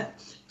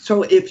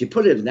 So if you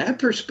put it in that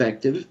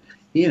perspective,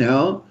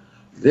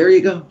 there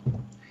you go.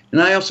 And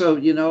I also,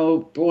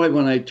 boy,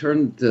 when I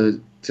turn the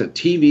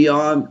TV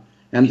on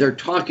and they're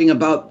talking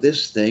about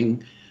this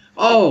thing,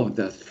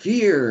 the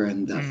fear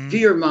and the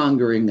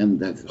fear-mongering and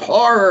the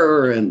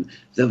horror and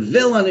the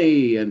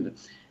villainy. And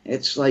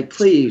it's like,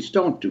 please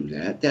don't do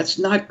that. That's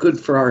not good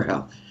for our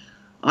health.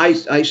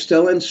 I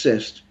still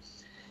insist.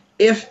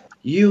 If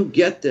you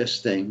get this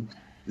thing,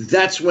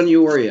 that's when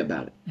you worry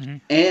about it. Mm-hmm.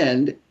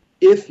 And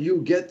if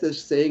you get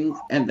this thing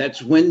and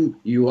that's when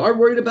you are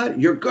worried about it,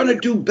 you're going to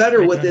do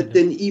better with it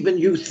than even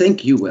you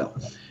think you will.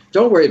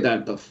 Don't worry about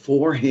it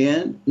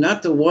beforehand.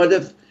 Not the what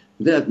if,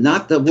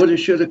 not the woulda,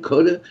 shoulda,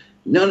 coulda.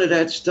 None of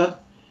that stuff.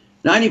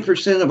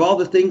 90% of all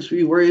the things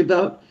we worry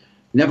about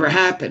never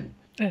happen.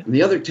 Yeah. And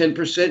the other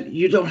 10%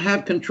 you don't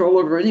have control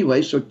over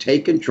anyway, so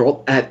take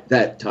control at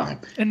that time.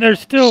 And they're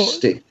still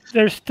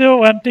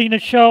emptying the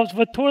shelves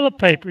with toilet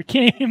paper. You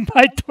can't even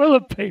buy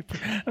toilet paper.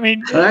 I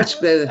mean,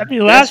 that'd be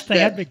the last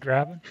thing I'd be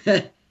grabbing.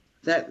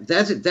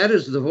 That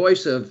is the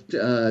voice of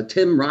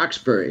Tim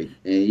Roxbury,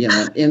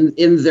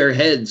 in their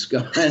heads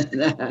going,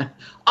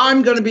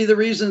 I'm going to be the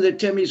reason that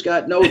Timmy's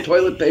got no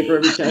toilet paper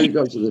every time he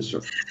goes to the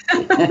store.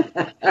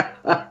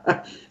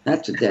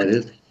 That's what that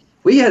is.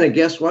 We had a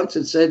guest once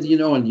that said,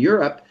 in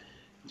Europe,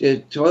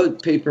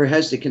 toilet paper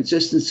has the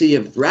consistency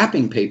of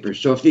wrapping paper.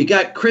 So if you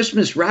got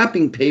Christmas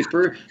wrapping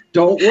paper,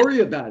 don't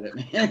worry about it,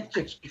 man.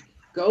 Just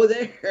go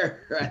there,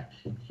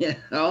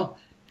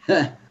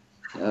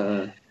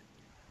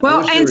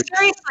 Well, and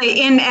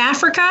seriously, in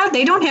Africa,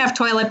 they don't have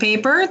toilet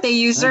paper. They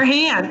use their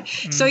hand.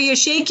 So you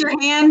shake your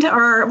hand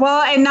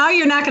and now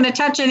you're not going to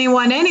touch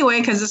anyone anyway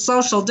because of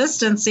social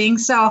distancing.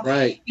 So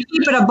you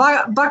keep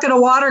a bucket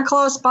of water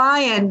close by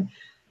and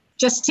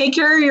just take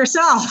care of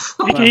yourself.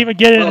 You can even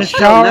get in the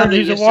shower and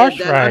use a wash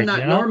rag. I'm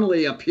not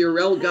normally a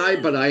Purell guy,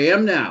 but I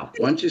am now.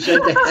 Once you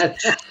said that.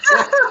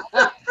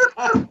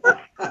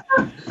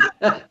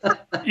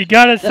 You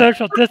got to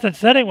social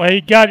distance anyway.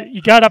 You got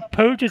to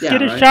poo. Just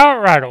get a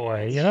shower right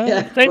away.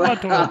 Save on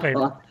toilet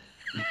paper.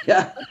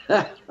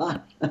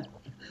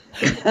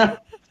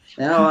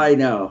 Now I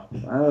know.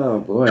 Oh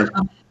boy.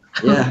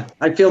 Yeah,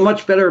 I feel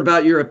much better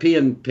about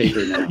European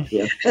paper now.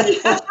 Yeah.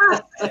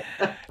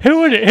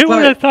 Who would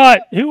have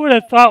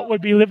thought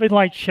would be living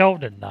like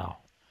Sheldon now?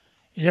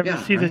 You ever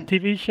see the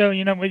TV show?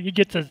 When he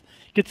gets a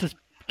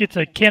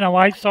can of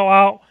Lysol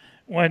out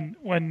when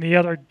the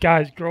other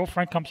guy's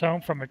girlfriend comes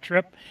home from a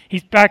trip.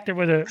 He's back there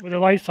with a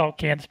Lysol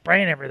can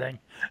spraying everything.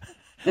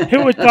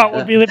 Who would thought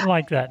would be living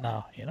like that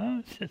now?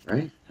 It's just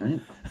right.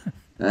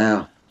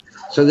 Wow.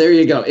 So there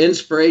you go.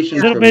 Inspiration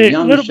from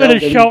young little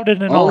bit of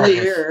Sheldon and only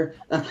here.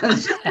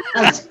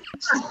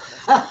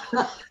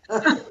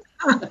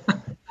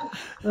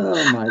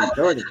 Oh my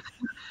Lord.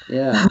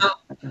 Yeah.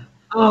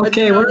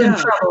 Okay, we're in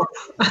trouble.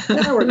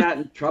 No, we're not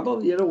in trouble.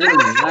 We're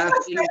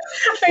laughing.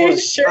 We're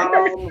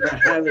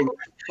having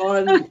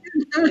fun.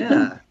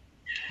 Yeah.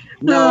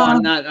 No,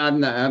 I'm not.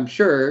 I'm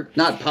sure.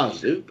 Not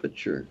positive, but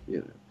sure.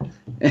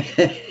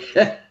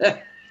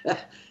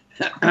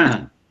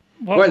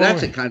 Boy,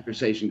 that's a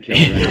conversation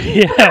killer. Right?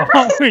 Yeah,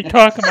 what were we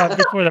talking about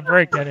before the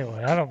break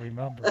anyway? I don't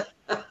remember.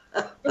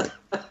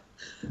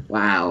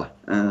 Wow.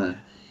 My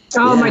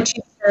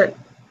T-shirt.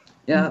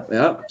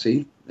 Yeah,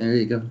 see, there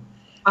you go.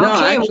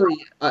 No, actually,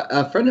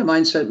 a friend of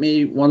mine sent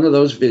me one of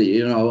those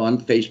videos. On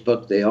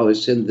Facebook, they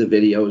always send the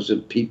videos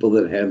of people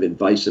that have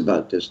advice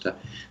about this stuff.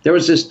 There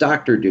was this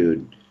doctor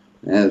dude,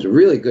 and it was a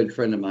really good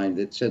friend of mine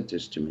that sent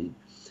this to me.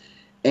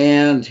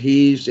 And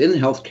he's in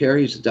healthcare.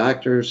 He's a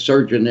doctor,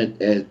 surgeon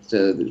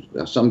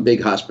at some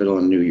big hospital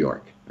in New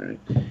York. Right?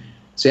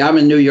 See, I'm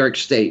in New York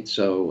State,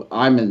 so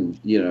I'm in,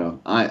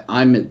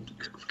 I'm in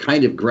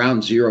kind of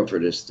ground zero for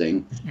this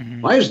thing. Mm-hmm.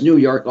 Why is New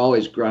York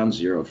always ground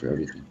zero for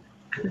everything?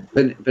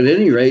 But at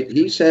any rate,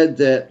 he said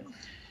that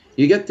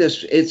you get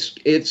this,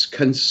 it's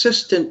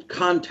consistent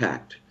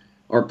contact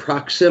or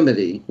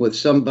proximity with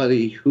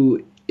somebody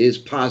who is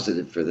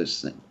positive for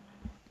this thing.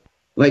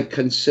 Like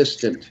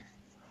consistent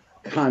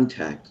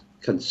contact,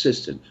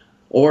 consistent,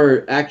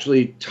 or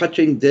actually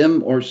touching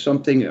them or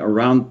something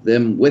around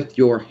them with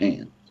your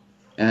hand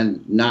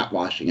and not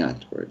washing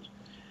afterwards.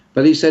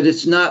 But he said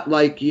it's not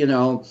like,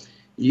 you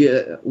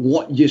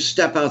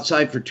step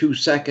outside for 2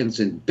 seconds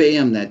and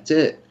bam, that's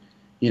it.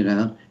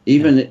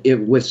 Even if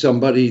with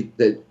somebody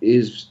that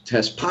is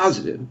test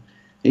positive,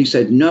 he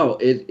said, no,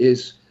 it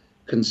is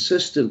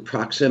consistent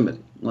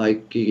proximity,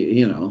 like,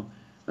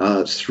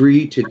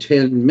 3 to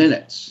 10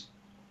 minutes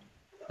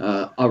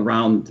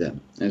around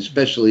them,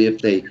 especially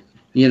if they,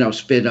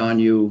 spit on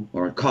you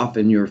or cough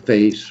in your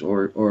face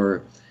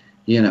or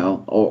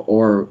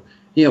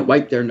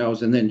wipe their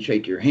nose and then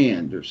shake your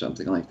hand or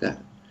something like that.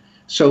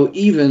 So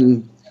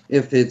even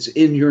if it's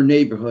in your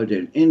neighborhood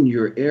and in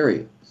your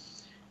area,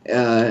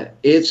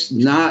 it's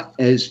not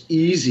as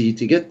easy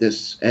to get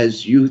this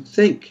as you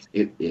think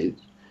it is.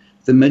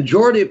 The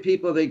majority of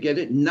people that get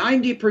it,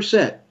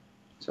 90%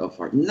 so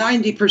far,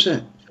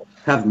 90%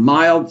 have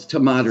mild to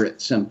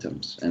moderate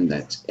symptoms, and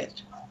that's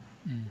it.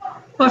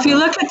 Well, if you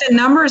look at the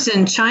numbers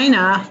in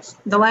China,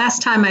 the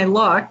last time I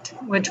looked,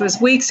 which was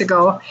weeks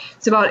ago,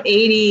 it's about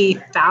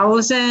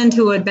 80,000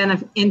 who had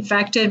been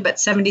infected, but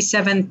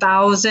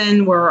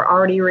 77,000 were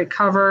already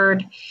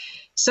recovered.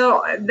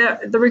 So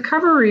the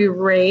recovery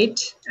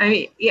rate,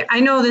 I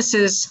know this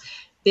is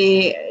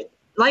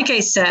like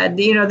I said,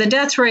 the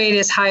death rate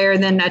is higher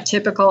than a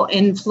typical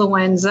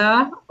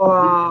influenza,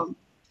 but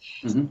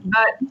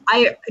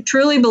I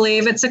truly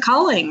believe it's a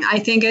culling. I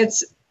think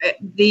it's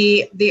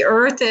the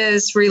earth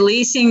is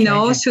releasing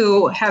those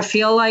who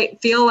feel like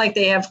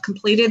they have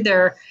completed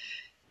their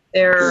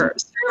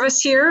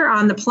service here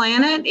on the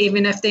planet,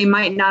 even if they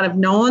might not have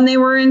known they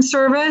were in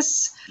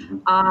service.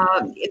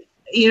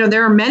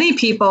 There are many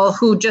people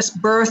who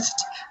just birthed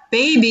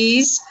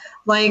babies,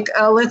 like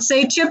let's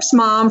say Chip's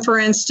mom, for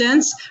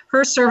instance.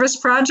 Her service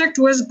project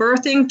was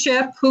birthing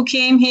Chip, who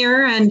came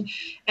here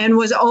and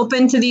was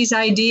open to these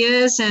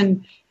ideas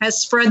and has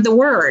spread the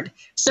word.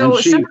 So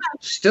and she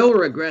still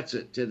regrets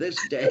it to this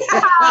day.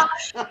 But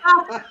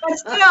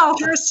still,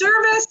 her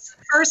service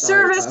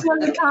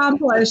was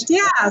accomplished.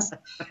 Yes.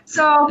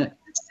 So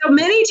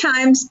many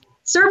times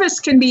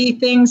service can be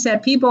things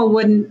that people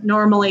wouldn't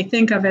normally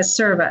think of as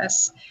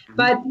service.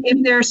 But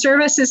if their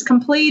service is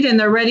complete and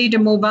they're ready to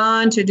move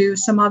on to do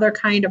some other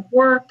kind of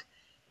work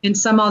in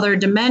some other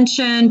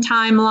dimension,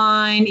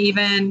 timeline,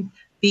 even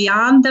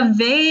beyond the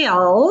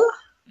veil.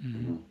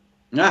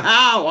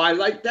 Oh, I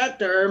like that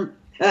term.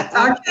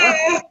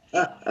 Okay.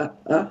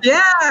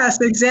 Yes,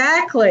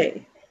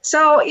 exactly.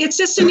 So it's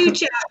just a new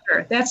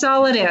chapter. That's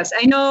all it is.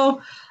 I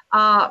know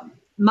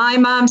my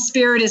mom's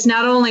spirit is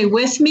not only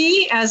with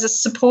me as a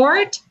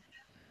support,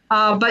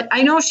 but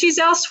I know she's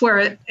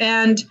elsewhere.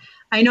 And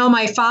I know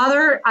my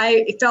father,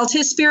 I felt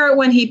his spirit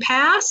when he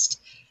passed,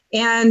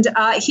 and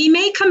he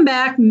may come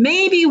back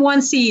maybe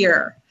once a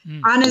year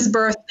on his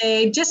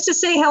birthday just to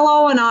say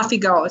hello, and off he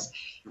goes.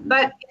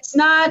 But it's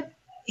not,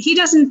 he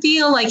doesn't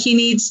feel like he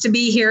needs to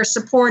be here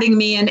supporting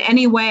me in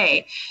any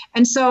way.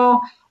 And so,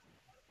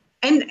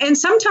 and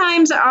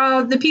sometimes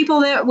the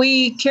people that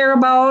we care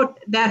about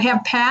that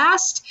have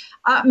passed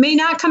may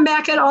not come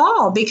back at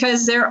all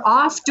because they're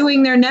off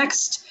doing their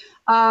next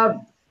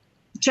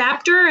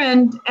chapter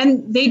and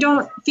they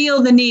don't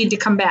feel the need to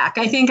come back.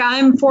 I think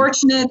I'm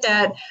fortunate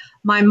that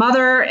my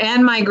mother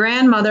and my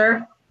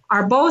grandmother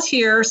are both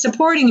here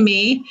supporting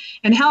me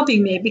and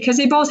helping me because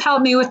they both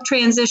help me with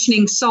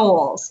transitioning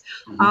souls.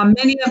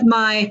 Many of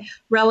my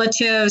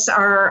relatives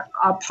are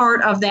a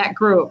part of that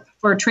group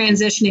for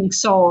transitioning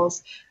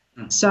souls.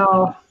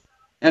 So,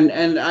 and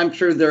I'm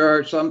sure there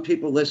are some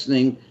people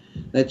listening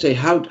that say,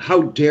 how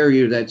dare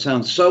you? That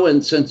sounds so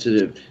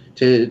insensitive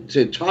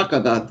to talk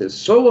about this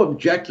so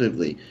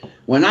objectively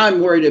when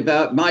I'm worried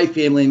about my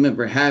family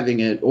member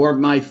having it or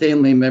my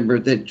family member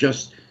that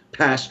just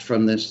passed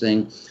from this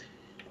thing.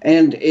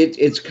 And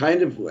it's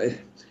kind of,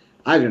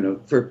 I don't know,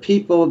 for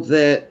people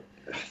that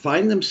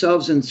find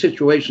themselves in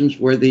situations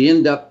where they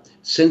end up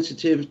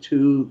sensitive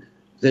to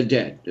the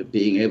dead, of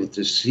being able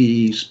to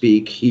see,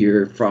 speak,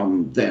 hear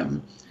from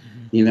them,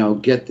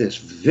 get this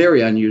very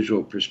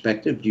unusual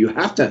perspective. You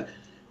have to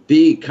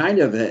be kind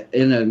of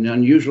in an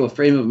unusual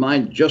frame of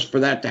mind just for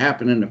that to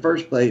happen in the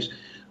first place.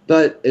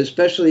 But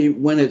especially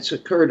when it's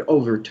occurred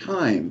over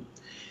time,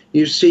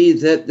 you see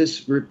that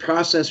this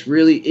process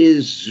really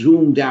is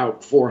zoomed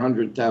out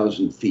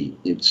 400,000 feet.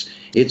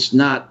 It's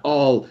not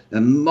all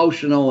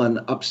emotional and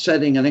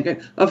upsetting.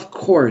 And of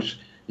course,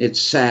 it's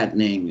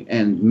saddening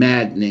and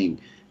maddening,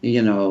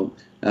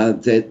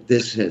 that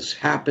this has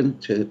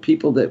happened to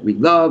people that we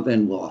love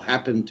and will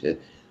happen to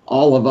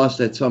all of us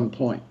at some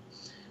point.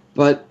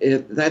 But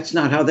that's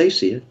not how they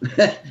see it,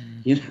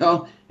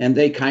 and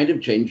they kind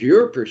of change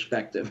your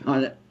perspective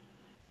on it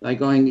by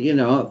going,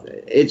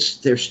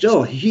 they're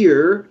still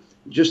here,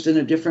 just in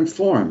a different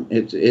form.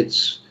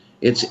 It's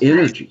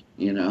energy,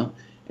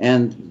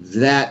 and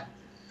that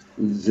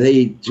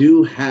they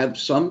do have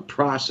some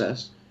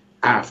process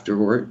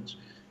afterwards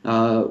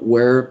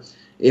where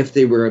if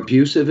they were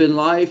abusive in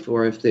life,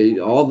 or if they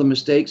all the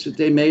mistakes that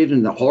they made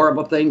and the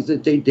horrible things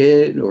that they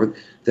did, or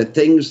the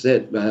things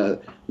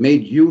that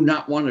made you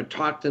not want to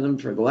talk to them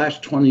for the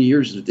last 20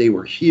 years that they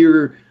were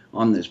here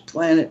on this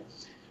planet.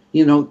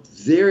 You know,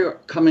 they're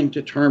coming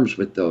to terms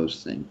with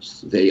those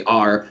things. They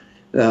are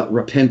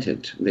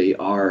repentant. They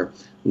are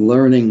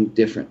learning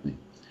differently.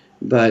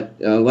 But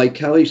like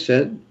Kelly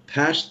said,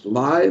 past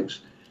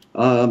lives,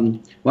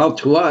 well,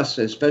 to us,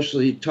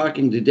 especially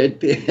talking to dead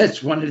people,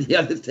 that's one of the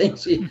other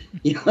things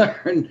you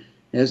learn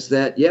is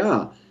that, you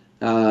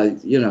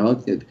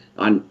know,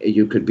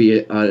 you could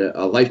be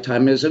a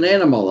lifetime as an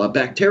animal, a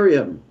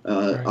bacterium,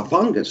 a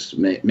fungus,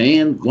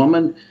 man,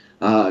 woman,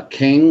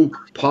 king,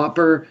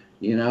 pauper,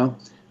 you know.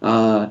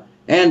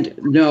 And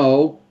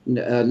no,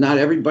 not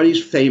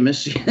everybody's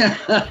famous.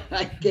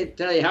 I can't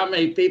tell you how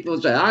many people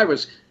say I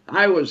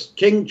was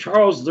King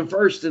Charles I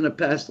in a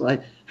past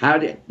life.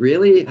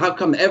 How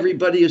come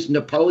everybody is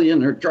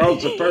Napoleon or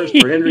Charles I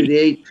or Henry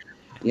VIII?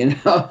 You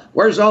know,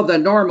 where's all the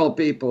normal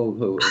people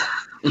who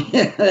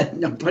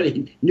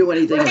nobody knew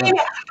anything about?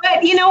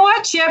 But you know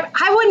what, Chip?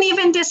 I wouldn't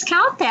even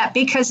discount that,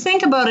 because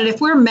think about it.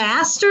 If we're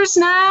masters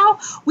now,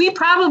 we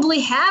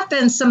probably have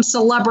been some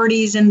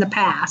celebrities in the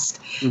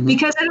past. Mm-hmm.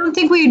 Because I don't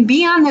think we'd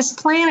be on this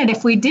planet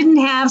if we didn't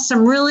have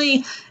some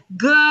really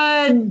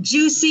good,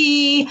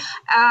 juicy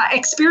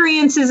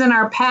experiences in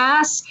our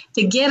past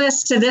to get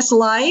us to this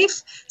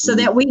life, so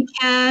that we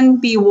can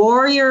be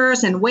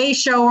warriors and way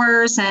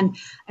showers and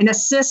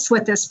assist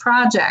with this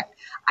project.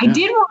 I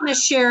did want to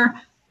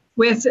share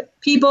with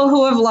people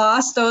who have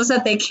lost, those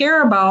that they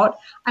care about.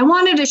 I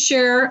wanted to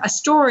share a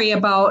story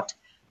about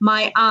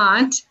my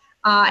aunt.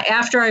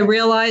 After I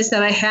realized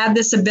that I had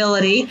this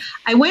ability,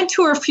 I went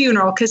to her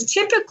funeral, because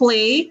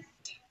typically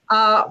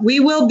we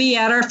will be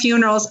at our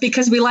funerals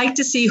because we like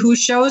to see who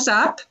shows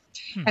up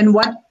and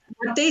what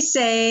they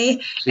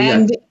say.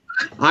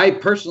 I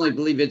personally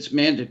believe it's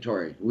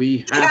mandatory.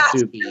 We have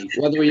to be,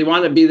 whether we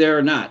want to be there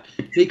or not,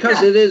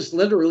 because it is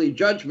literally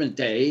Judgment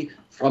Day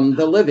from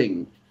the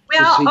living.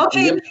 Well, to see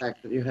okay. the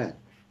impact that you had.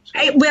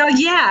 Well,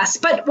 yes,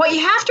 but what you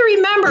have to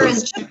remember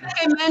is, just like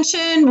I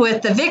mentioned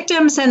with the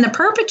victims and the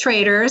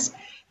perpetrators,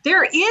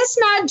 there is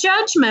not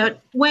judgment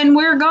when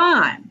we're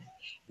gone.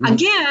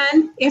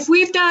 Again, if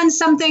we've done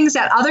some things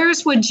that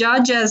others would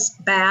judge as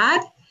bad,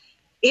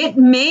 it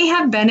may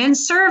have been in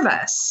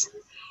service.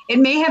 There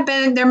may have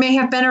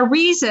been a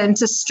reason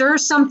to stir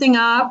something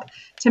up,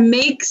 to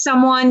make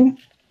someone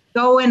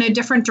go in a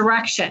different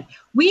direction.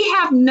 We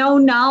have no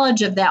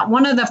knowledge of that.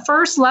 One of the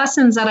first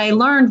lessons that I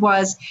learned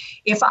was,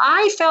 if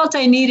I felt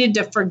I needed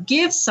to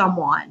forgive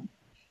someone,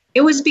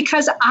 it was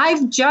because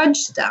I've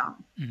judged them.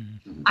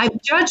 Mm-hmm.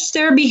 I've judged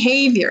their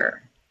behavior.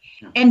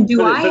 And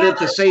but at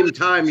the same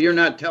time, you're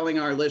not telling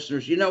our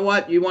listeners, you know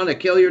what, you want to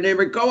kill your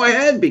neighbor, go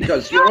ahead,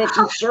 because you're in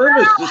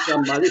service to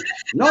somebody.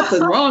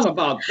 Nothing wrong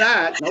about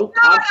that. No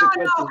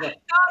consequences.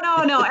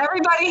 No.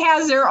 Everybody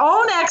has their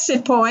own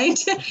exit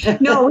point.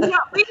 No,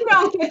 we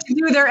don't get to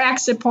do their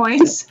exit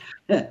points.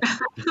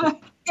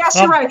 Yes,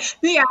 you're right.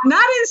 Yeah,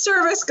 not in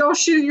service, go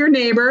shoot your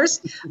neighbors.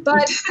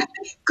 But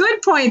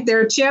good point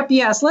there, Chip.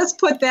 Yes, let's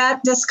put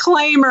that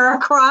disclaimer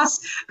across.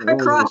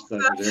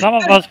 Some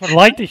of us would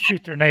like to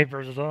shoot their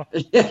neighbors, though.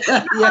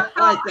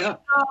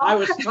 I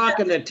was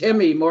talking to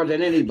Timmy more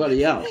than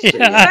anybody else.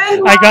 Yeah,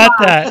 I got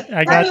that.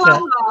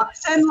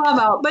 Send love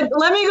out. But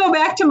let me go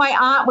back to my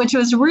aunt, which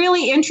was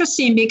really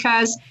interesting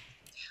because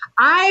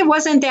I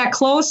wasn't that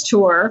close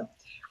to her.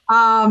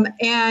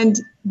 And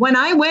when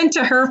I went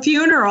to her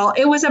funeral,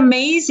 it was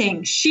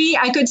amazing.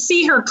 I could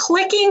see her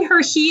clicking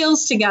her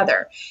heels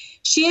together.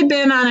 She had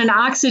been on an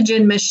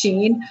oxygen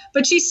machine,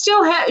 but she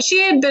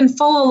had been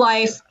full of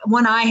life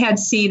when I had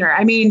seen her.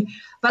 I mean,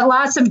 but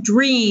lots of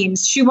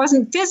dreams. She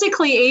wasn't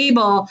physically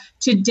able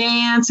to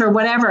dance or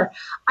whatever.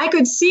 I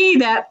could see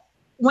that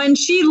when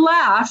she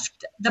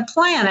left the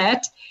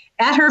planet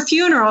at her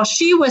funeral,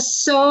 she was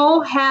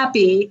so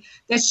happy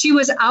that she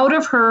was out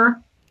of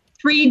her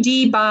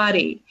 3D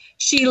body.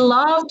 She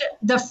loved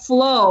the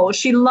flow.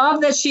 She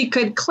loved that she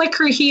could click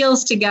her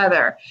heels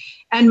together.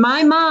 And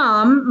my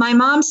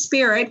mom's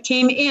spirit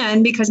came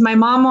in because my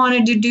mom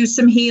wanted to do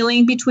some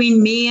healing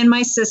between me and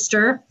my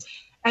sister.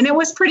 And it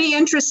was pretty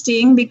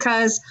interesting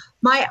because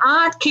my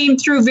aunt came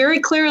through very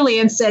clearly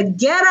and said,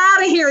 get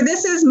out of here.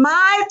 This is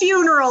my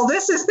funeral.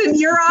 This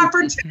is your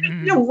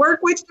opportunity to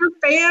work with your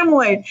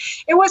family.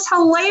 It was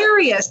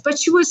hilarious, but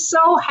she was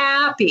so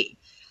happy.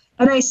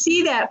 And I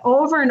see that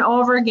over and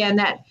over again,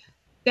 that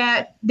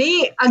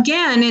they,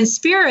 again, in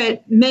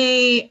spirit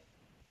may,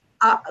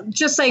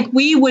 just like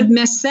we would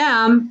miss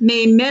them,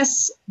 may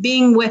miss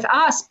being with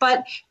us,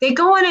 but they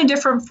go in a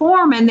different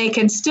form and they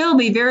can still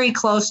be very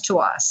close to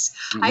us.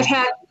 Mm-hmm. I've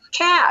had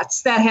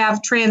cats that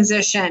have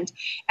transitioned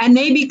and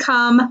they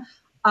become,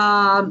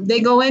 they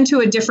go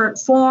into a different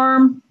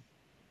form.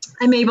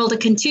 I'm able to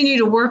continue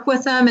to work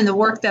with them in the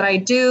work that I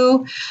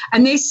do,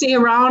 and they stay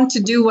around to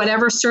do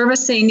whatever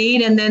service they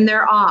need, and then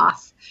they're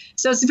off.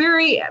 So it's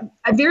very,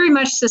 very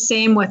much the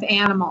same with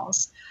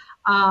animals.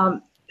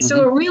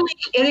 So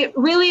it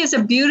really is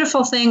a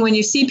beautiful thing when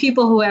you see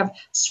people who have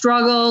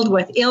struggled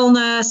with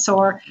illness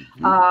or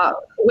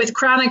with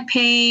chronic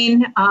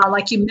pain,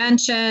 like you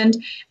mentioned.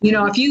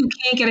 If you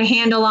can't get a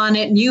handle on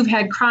it and you've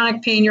had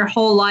chronic pain your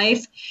whole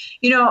life,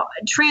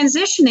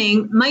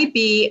 transitioning might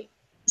be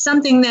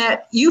something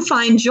that you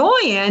find joy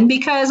in,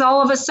 because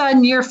all of a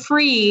sudden you're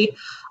free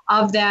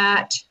of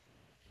that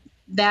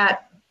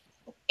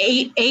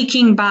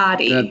aching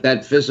body.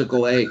 That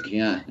physical ache,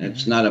 yeah.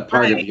 It's not a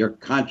part of your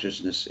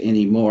consciousness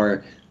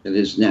anymore. It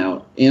is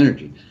now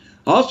energy.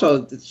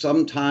 Also,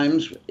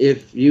 sometimes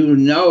if you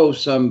know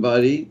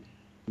somebody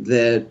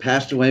that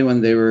passed away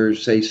when they were,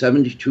 say,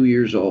 72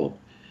 years old,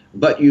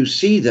 but you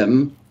see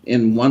them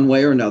in one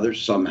way or another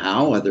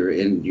somehow, whether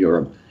in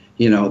your,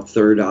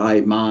 third eye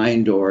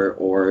mind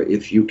or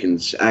if you can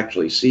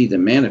actually see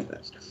them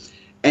manifest,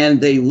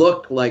 and they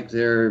look like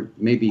they're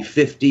maybe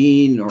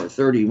 15 or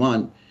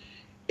 31,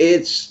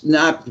 it's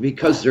not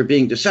because they're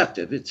being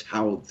deceptive. It's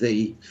how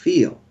they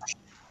feel,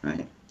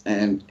 right?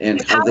 And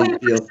how they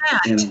feel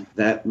in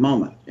that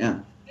moment. Yeah,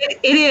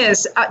 it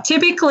is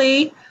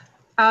typically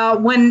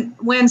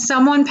when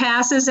someone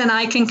passes and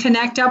I can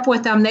connect up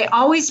with them, they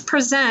always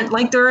present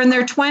like they're in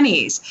their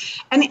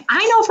 20s. And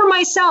I know for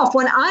myself,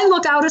 when I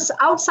look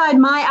outside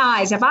my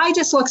eyes, if I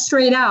just look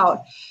straight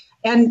out,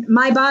 and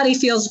my body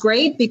feels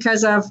great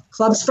because of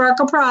Club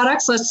Sparkle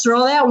products, let's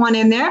throw that one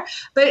in there,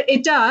 but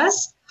it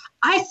does.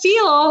 I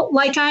feel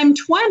like I'm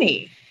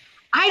 20.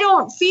 I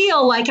don't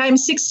feel like I'm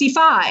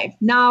 65.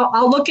 Now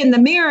I'll look in the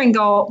mirror and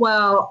go,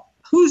 well,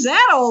 who's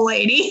that old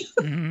lady?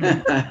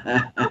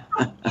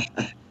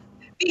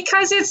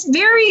 Because it's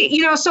very,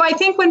 so I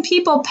think when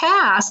people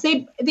pass,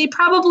 they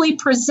probably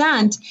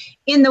present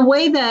in the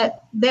way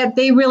that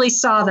they really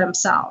saw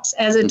themselves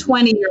as a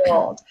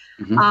 20-year-old.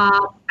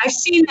 I've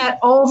seen that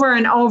over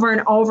and over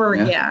and over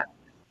again.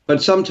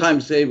 But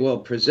sometimes they will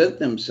present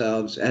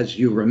themselves as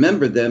you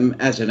remember them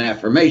as an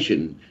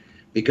affirmation,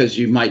 because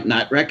you might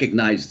not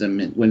recognize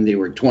them when they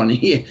were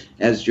 20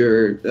 as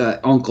your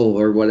uncle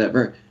or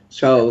whatever.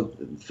 So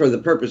for the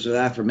purpose of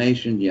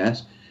affirmation,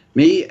 yes.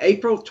 Me,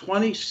 April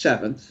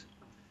 27th,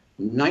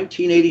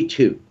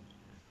 1982,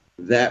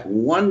 that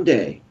one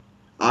day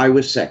I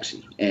was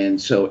sexy. And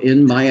so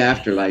in my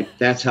afterlife,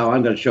 that's how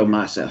I'm going to show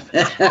myself.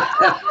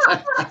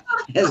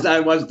 As I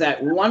was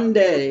that one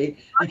day.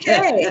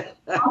 Okay.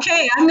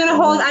 I'm going to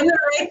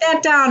write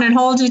that down and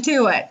hold you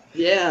to it.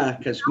 Yeah,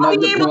 because I'll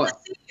be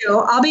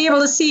able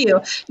to see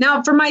you.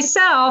 Now, for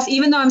myself,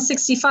 even though I'm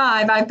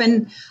 65, I've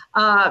been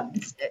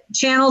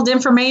channeled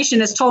information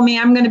has told me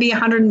I'm going to be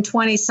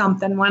 120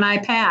 something when I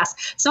pass.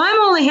 So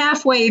I'm only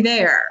halfway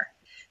there.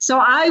 So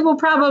I will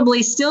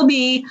probably still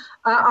be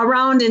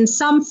around in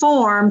some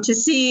form to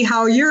see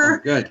how you're.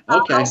 Good.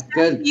 Okay.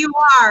 Good. You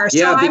are.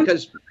 Yeah, so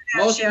because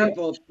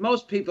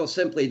most people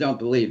simply don't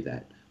believe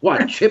that.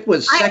 What, Chip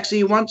was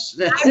sexy once?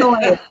 I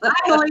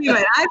believe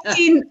it.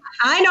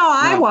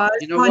 I was.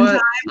 You know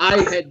what? I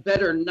had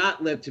better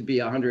not live to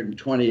be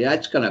 120.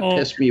 That's going to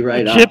piss me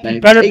right off. Chip,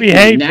 you better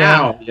behave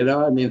now.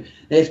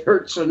 It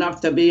hurts enough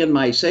to be in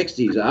my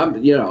 60s.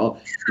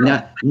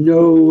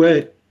 No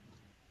way.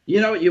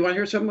 You want to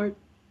hear something weird?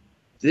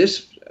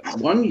 This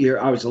one year,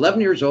 I was 11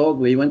 years old.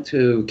 We went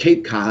to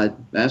Cape Cod,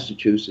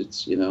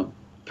 Massachusetts,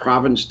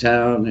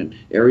 Provincetown and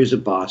areas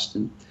of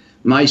Boston.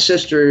 My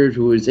sister,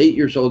 who was 8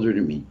 years older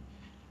than me,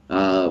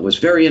 was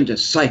very into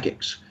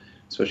psychics.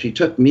 So she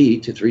took me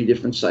to 3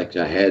 different psychics.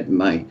 I had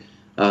my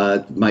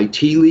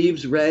tea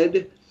leaves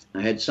read.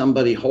 I had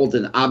somebody hold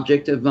an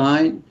object of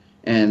mine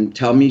and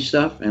tell me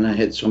stuff. And I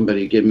had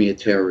somebody give me a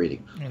tarot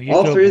reading.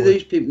 All 3 of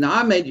these people. Now,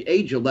 I'm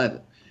age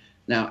 11.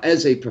 Now,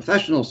 as a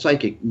professional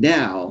psychic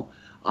now,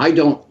 I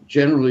don't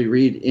generally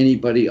read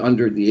anybody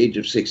under the age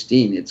of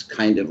 16. It's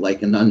kind of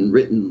like an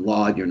unwritten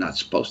law. You're not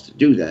supposed to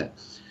do that.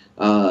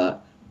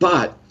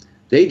 But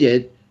they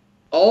did.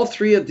 All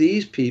 3 of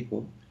these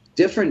people,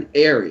 different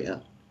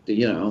area, they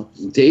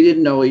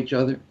didn't know each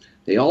other.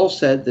 They all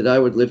said that I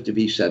would live to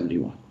be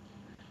 71.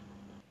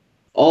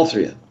 All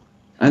 3 of them.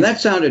 And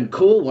that sounded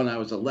cool when I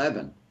was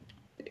 11.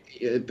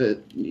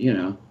 But,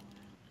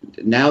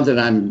 now that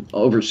I'm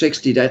over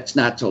 60, that's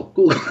not so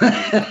cool.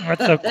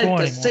 That's so cool. At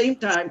the same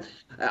time,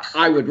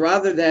 I would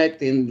rather that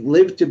than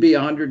live to be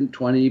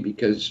 120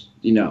 because,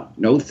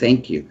 no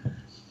thank you.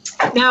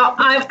 Now,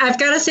 I've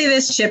got to say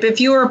this, Chip. If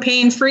you were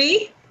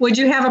pain-free, would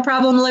you have a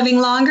problem living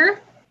longer?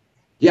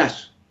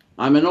 Yes.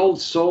 I'm an old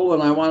soul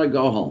and I want to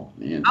go home.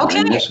 Man. Okay.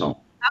 I miss home.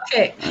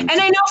 Okay. And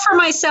I know for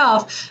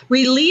myself,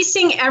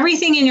 releasing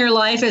everything in your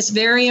life is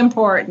very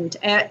important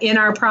in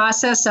our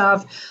process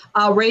of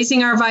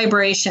raising our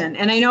vibration.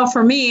 And I know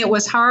for me, it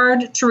was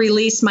hard to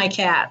release my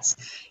cats,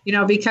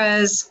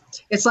 because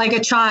it's like a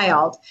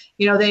child.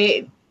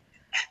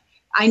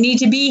 I need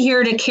to be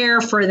here to care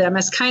for them.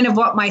 It's kind of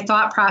what my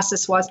thought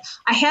process was.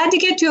 I had to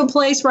get to a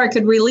place where I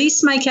could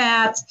release my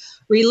cats,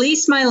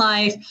 release my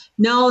life,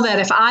 know that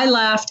if I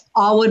left,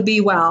 all would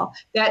be well.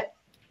 That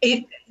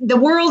the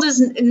world is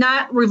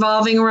not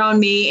revolving around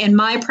me, and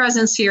my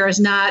presence here is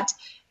not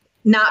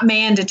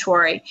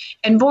mandatory.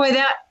 And boy,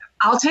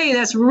 I'll tell you,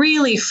 that's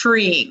really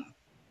freeing.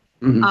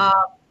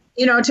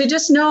 Mhm. To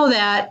just know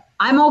that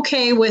I'm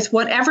okay with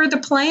whatever the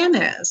plan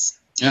is.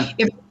 Yeah.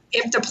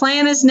 If the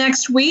plan is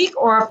next week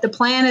or if the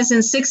plan is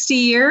in 60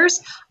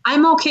 years,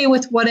 I'm okay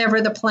with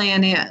whatever the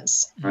plan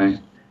is. Right.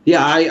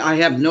 Yeah, I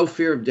have no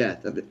fear of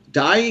death.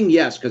 Dying,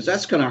 yes, because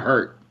that's going to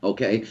hurt.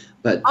 Okay,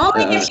 but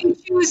Only if you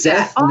choose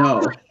death, that.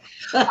 no.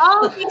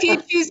 Only if you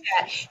choose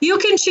that. You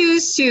can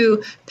choose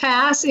to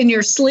pass in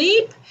your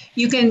sleep.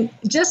 You can,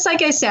 just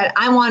like I said,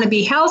 I want to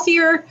be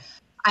healthier.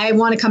 I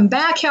want to come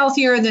back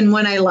healthier than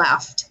when I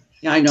left.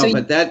 Yeah, I know, So-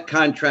 but that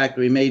contract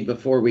we made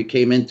before we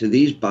came into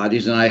these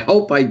bodies, and I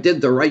hope I did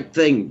the right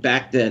thing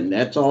back then.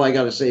 That's all I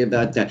got to say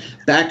about that.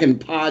 Back in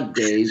pod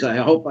days, I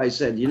hope I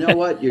said, you know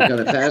what, you're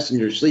going to pass in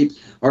your sleep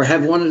or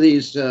have one of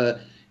these,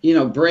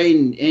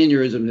 brain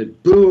aneurysm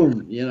that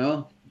boom,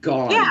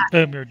 gone. Yeah.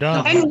 Boom, you're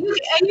done. And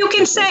you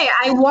can say,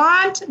 I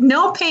want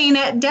no pain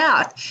at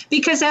death,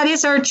 because that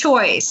is our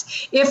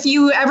choice. If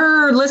you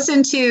ever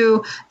listen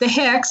to the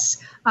Hicks,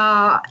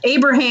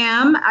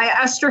 Abraham,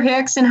 Esther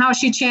Hicks, and how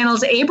she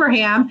channels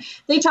Abraham,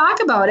 they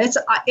talk about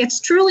it's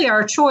truly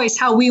our choice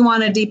how we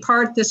want to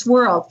depart this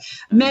world.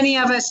 Many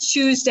of us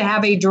choose to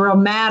have a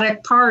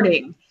dramatic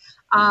parting.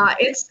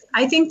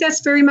 I think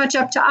that's very much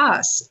up to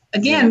us.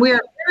 Again, we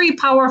are very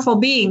powerful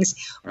beings.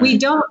 Right. We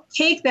don't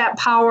take that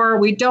power.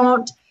 We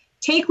don't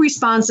take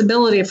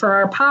responsibility for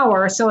our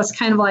power. So it's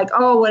kind of like,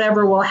 oh,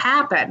 whatever will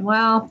happen.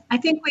 Well, I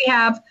think we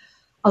have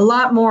a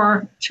lot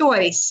more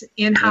choice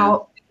in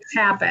how things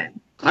happen.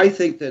 I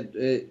think that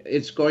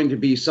it's going to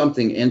be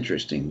something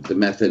interesting. The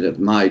method of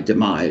my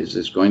demise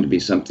is going to be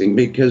something,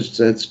 because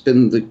that's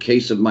been the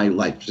case of my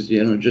life.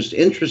 Just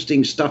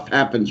interesting stuff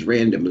happens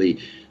randomly.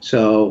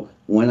 So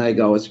when I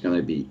go, it's going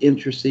to be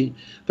interesting.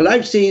 But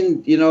I've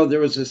seen, there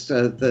was this,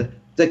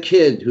 the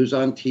kid who's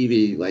on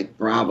TV, like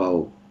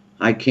Bravo.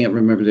 I can't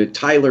remember the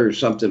Tyler or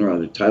something or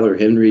other, Tyler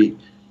Henry,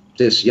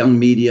 this young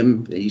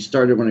medium. He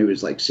started when he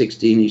was like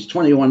 16. He's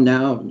 21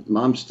 now.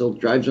 Mom still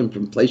drives him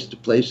from place to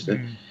place to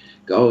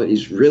go.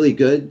 He's really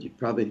good.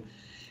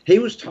 He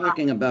was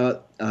talking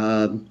about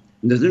the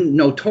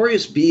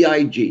notorious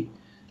B.I.G.,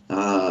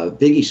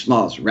 Biggie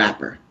Smalls,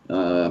 rapper.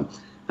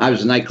 I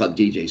was a nightclub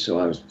DJ, so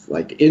I was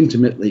like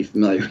intimately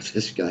familiar with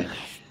this guy.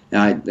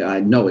 I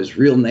know his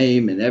real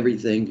name and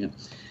everything.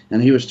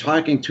 And he was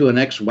talking to an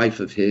ex-wife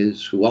of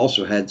his who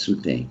also had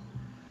some pain.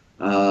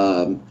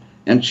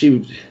 And she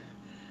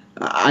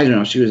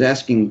was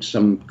asking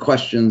some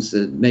questions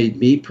that made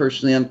me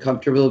personally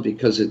uncomfortable,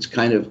 because it's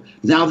kind of,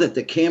 now that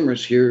the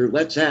camera's here,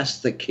 let's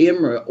ask the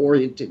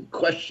camera-oriented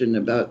question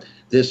about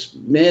this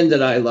man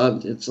that I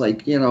loved. It's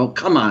like,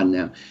 come on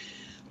now.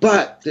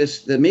 But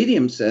the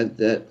medium said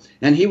that,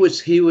 and he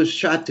was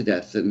shot to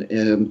death.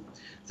 And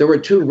there were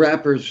two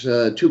rappers,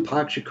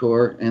 Tupac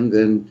Shakur and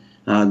then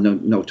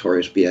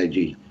Notorious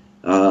B.I.G.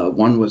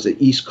 One was the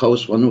East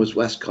Coast, one was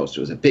West Coast. It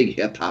was a big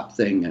hip-hop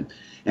thing.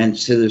 And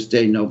to this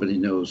day, nobody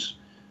knows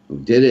who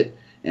did it.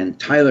 And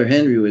Tyler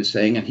Henry was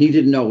saying, and he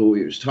didn't know who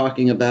he was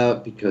talking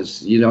about,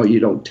 because, you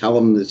don't tell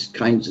him these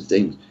kinds of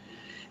things.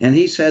 And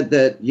he said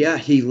that,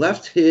 he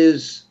left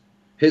his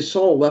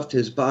soul left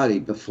his body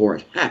before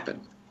it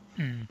happened,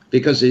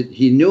 because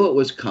he knew it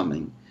was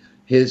coming.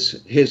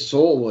 His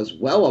soul was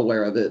well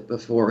aware of it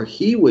before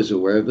he was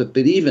aware of it.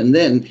 But even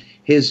then,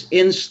 his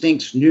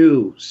instincts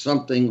knew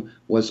something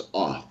was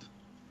off.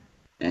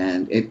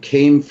 And it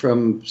came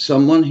from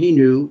someone he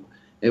knew.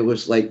 It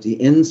was like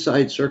the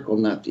inside circle,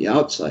 not the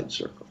outside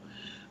circle.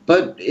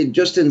 But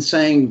just in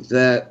saying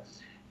that,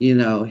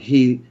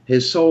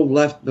 his soul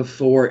left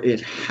before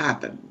it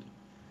happened.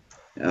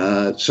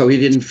 So he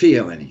didn't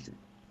feel anything,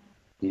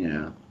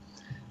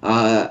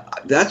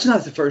 That's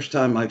not the first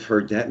time I've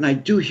heard that. And I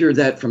do hear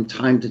that from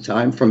time to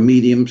time from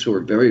mediums who are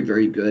very,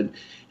 very good.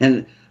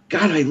 And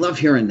God, I love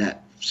hearing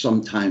that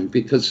sometimes,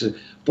 because,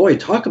 boy,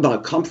 talk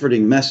about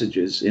comforting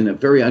messages in a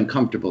very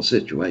uncomfortable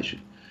situation.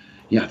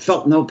 I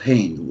felt no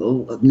pain,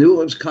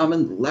 knew it was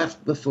coming,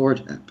 left before it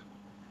happened.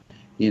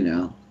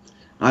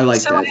 I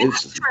like that.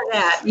 Ask for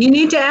that. You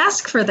need to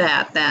ask for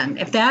that then.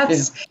 If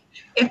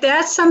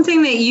that's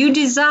something that you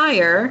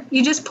desire,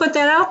 you just put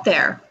that out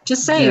there.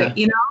 Just say,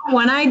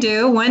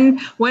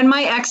 when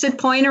my exit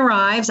point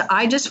arrives,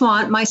 I just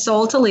want my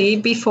soul to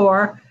leave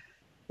before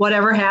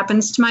whatever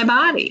happens to my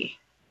body.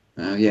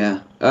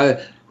 You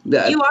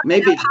are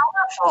maybe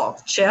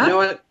powerful, Chip. You know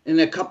what? In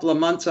a couple of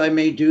months, I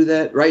may do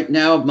that. Right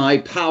now, my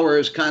power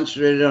is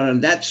concentrated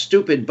on that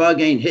stupid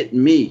bug ain't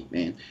hitting me,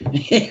 man.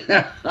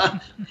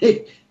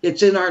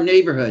 It's in our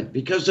neighborhood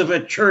because of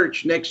a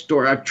church next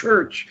door.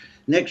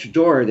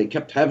 They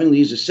kept having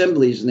these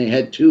assemblies, and they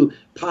had 2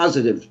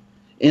 positive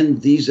in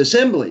these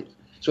assemblies.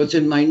 So it's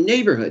in my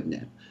neighborhood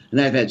now. And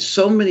I've had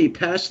so many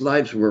past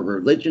lives where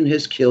religion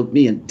has killed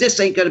me, and this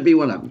ain't going to be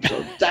one of them.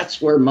 So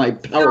that's where my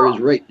power is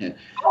right now.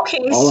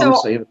 Okay,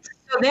 so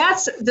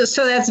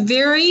that's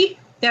very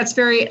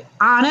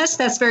honest.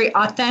 That's very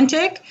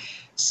authentic.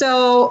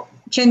 So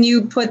can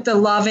you put the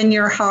love in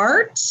your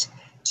heart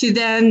to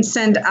then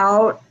send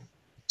out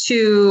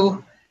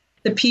to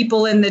the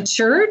people in the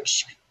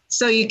church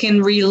so you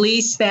can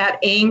release that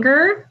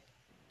anger?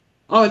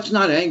 Oh, it's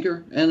not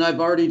anger, and I've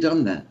already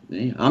done that.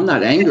 I'm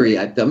not angry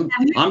at them.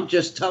 I'm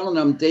just telling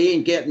them they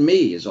ain't getting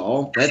me is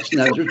all. There's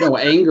no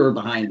anger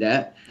behind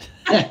that.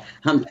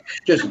 I'm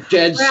just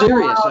dead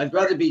serious. I'd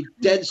rather be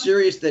dead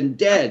serious than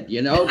dead.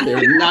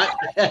 They're not.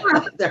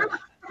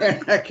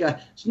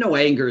 There's no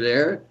anger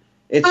there.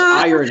 It's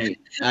irony.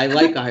 I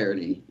like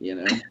irony.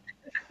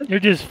 You're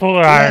just full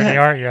of irony,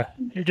 aren't you?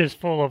 You're just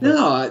full of it.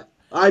 No,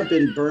 I've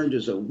been burned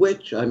as a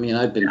witch. I mean,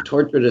 I've been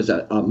tortured as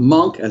a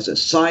monk, as a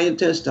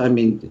scientist. I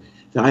mean,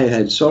 I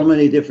had so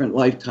many different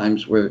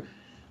lifetimes where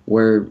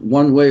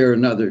one way or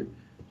another,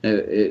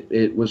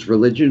 it was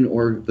religion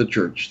or the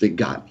church that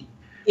got me.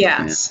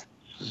 Yes.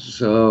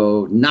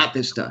 So not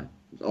this time.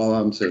 That's all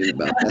I'm saying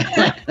about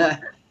that.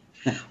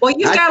 Well,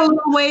 you've got a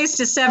little ways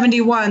to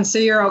 71, so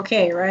you're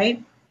okay,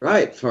 right?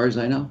 Right, as far as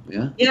I know,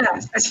 yeah.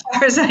 Yes, as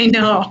far as I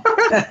know.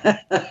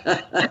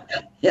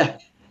 Yeah.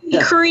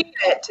 Decree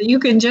it. You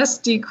can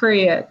just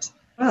decree it.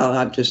 Well,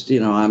 I'm just,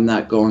 I'm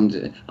not going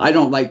to, I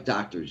don't like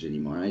doctors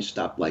anymore. I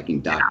stopped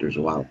liking doctors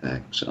a while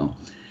back. So,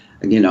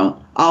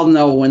 I'll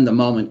know when the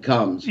moment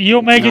comes.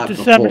 You'll make it to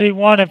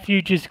 71 if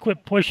you just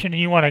quit pushing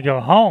and you want to go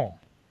home.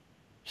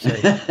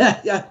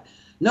 Yeah.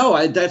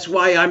 No, that's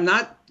why I'm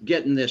not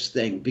getting this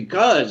thing,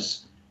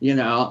 because,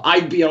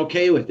 I'd be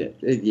okay with it.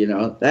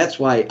 That's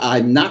why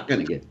I'm not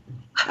going to get it.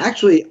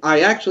 I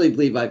actually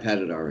believe I've had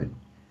it already.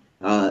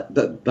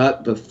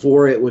 But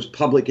before it was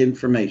public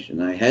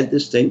information, I had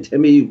this thing.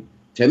 Timmy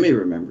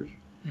remembers.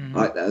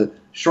 Mm-hmm.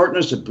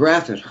 Shortness of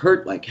breath. It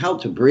hurt like hell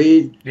to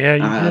breathe. Yeah,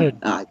 you did.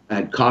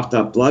 I'd coughed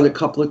up blood a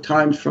couple of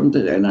times from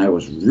it, and I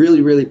was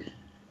really, really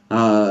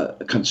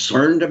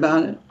concerned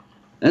about it.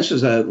 This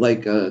was at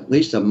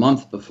least a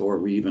month before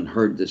we even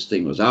heard this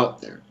thing was out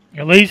there.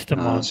 At least a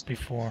month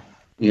before.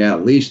 Yeah,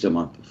 at least a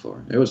month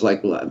before. It was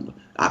like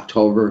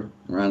October,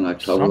 around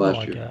October Something last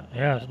like year. That.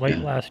 Yeah, it was late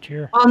last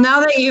year. Well,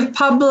 now that you've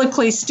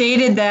publicly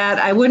stated that,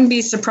 I wouldn't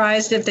be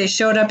surprised if they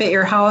showed up at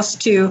your house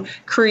to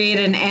create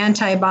an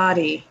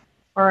antibody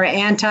or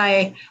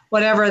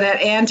whatever that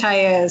anti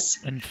is.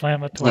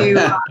 Inflammatory.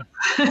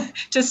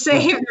 To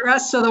save the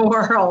rest of the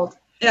world.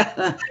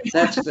 Yeah,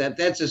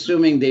 that's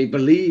assuming they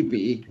believe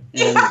me,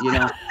 and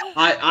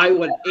I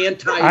would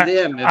anti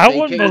them. If I they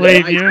wouldn't came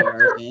believe to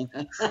you.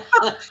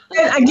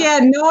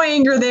 Again, no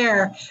anger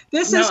there.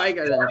 This is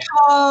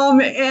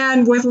calm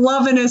and with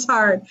love in his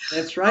heart.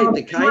 That's right,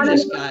 the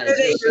kindness guy.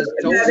 Says,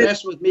 don't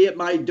mess with me at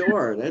my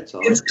door. That's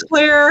all. It's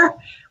clear.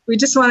 We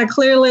just want to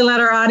clearly let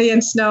our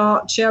audience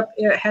know, Chip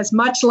has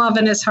much love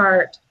in his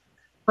heart.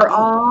 For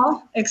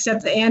all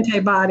except the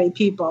antibody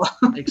people.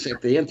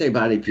 Except the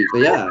antibody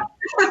people, yeah.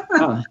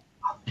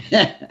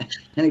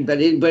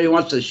 Anybody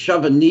wants to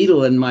shove a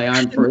needle in my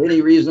arm for any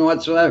reason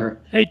whatsoever.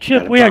 Hey,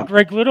 Chip, we had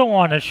Greg Little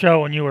on the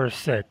show when you were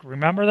sick.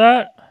 Remember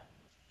that?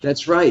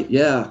 That's right,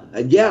 yeah.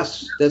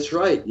 Yes, that's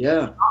right,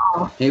 yeah.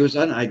 He was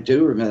on, I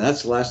do remember.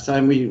 That's the last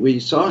time we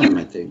saw him,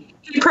 I think.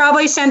 He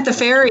probably sent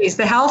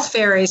the health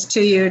fairies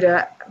to you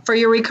for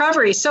your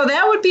recovery. So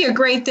that would be a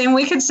great thing.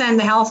 We could send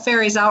the health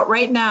fairies out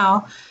right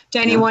now to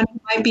anyone who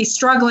might be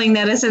struggling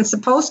that isn't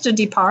supposed to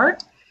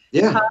depart,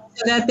 so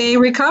that they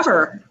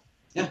recover.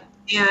 Yeah.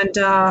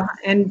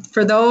 And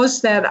for those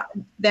that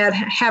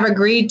have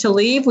agreed to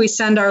leave, we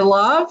send our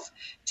love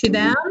to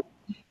them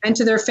and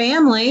to their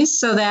families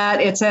so that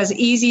it's as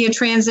easy a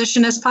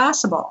transition as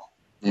possible.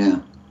 Yeah.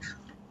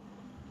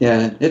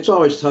 Yeah, it's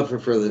always tougher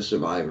for the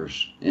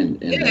survivors in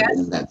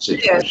that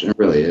situation. It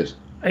really is.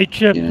 Hey,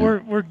 Chip,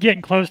 we're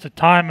getting close to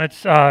time.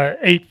 It's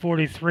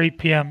 8:43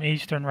 p.m.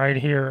 Eastern right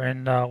here,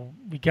 and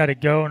we got to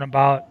go in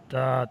about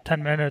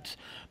 10 minutes.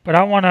 But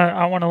I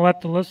wanna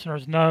let the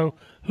listeners know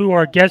who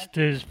our guest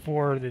is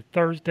for the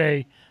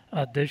Thursday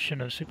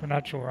edition of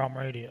Supernatural Realm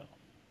Radio.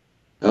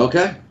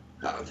 Okay.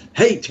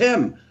 Hey,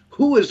 Tim,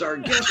 who is our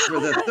guest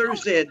for the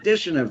Thursday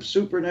edition of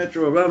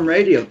Supernatural Realm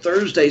Radio?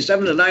 Thursday,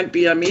 7 to 9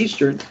 p.m.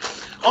 Eastern.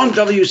 On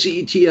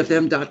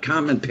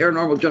WCETFM.com and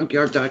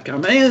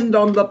ParanormalJunkyard.com and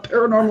on the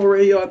Paranormal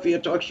Radio app via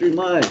TalkStream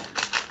Live.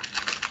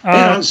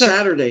 And on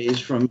Saturdays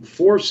from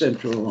 4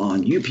 Central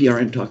on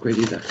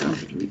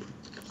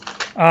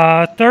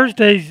UPRNTalkRadio.com.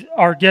 Thursdays,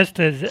 our guest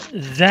is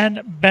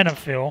Zen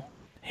Benefiel.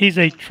 He's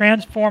a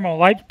transformer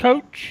life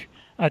coach,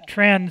 a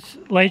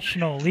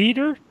translational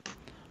leader.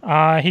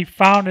 He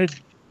founded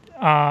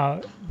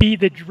Be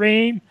the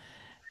Dream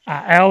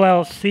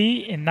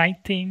LLC in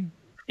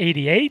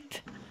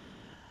 1988.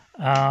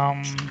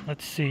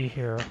 Let's see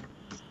here.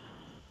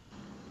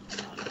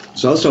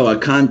 He's also a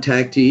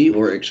contactee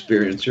or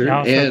experiencer,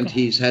 and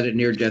he's had a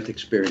near-death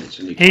experience.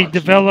 And he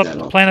developed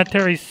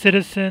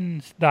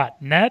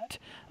PlanetaryCitizens.net.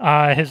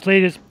 His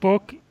latest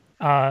book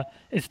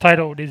is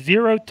titled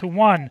 0 to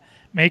 1,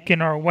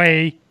 Making Our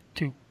Way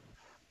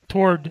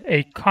Toward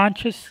a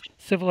Conscious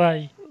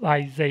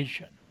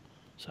Civilization.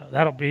 So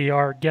that'll be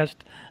our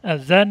guest,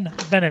 Zen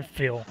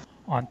Benefiel,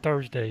 on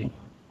Thursday,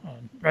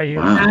 right here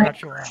in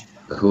Natural Realm.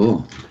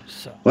 Cool.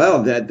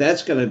 Well,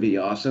 that's going to be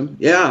awesome.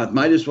 Yeah,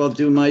 might as well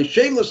do my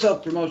shameless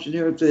self-promotion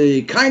here at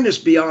the Kindness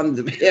Beyond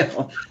the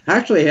Veil. I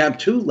actually have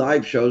 2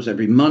 live shows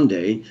every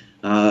Monday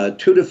 2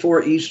 to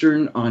 4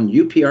 Eastern on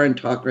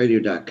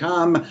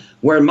uprntalkradio.com,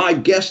 where my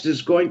guest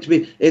is going to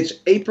be. It's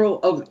April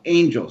of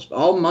Angels.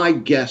 All my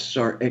guests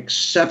are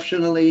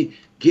exceptionally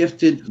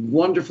gifted,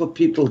 wonderful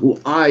people who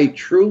I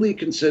truly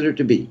consider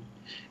to be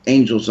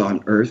angels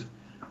on earth.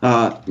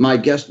 My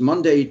guest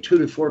Monday, 2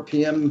 to 4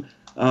 p.m.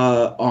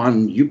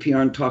 On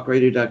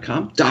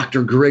uprntalkradio.com,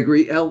 Dr.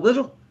 Gregory L.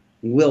 Little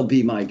will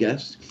be my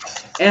guest.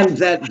 And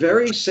that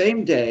very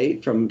same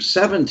day, from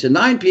 7 to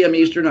 9 p.m.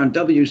 Eastern on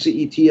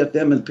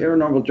WCET-FM and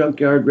Paranormal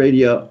Junkyard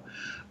Radio,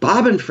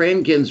 Bob and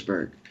Fran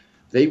Ginsberg,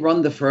 they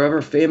run the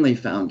Forever Family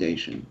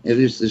Foundation. It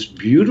is this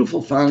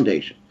beautiful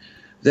foundation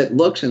that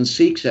looks and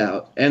seeks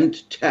out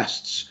and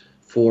tests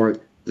for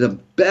the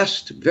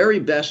best, very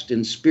best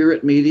in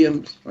spirit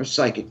mediums or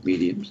psychic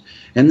mediums,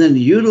 and then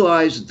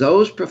utilize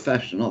those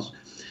professionals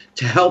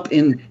to help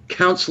in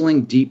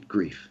counseling deep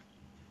grief.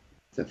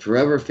 The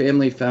Forever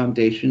Family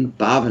Foundation,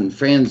 Bob and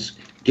Franz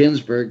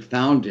Ginsberg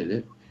founded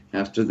it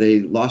after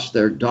they lost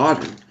their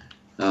daughter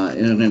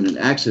in an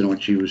accident when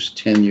she was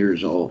 10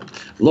 years old.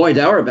 Lloyd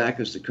Auerbach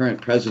is the current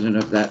president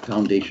of that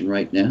foundation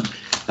right now.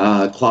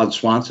 Claude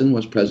Swanson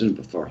was president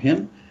before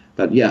him.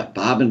 But yeah,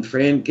 Bob and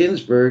Fran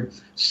Ginsberg,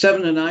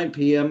 7 to 9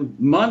 p.m.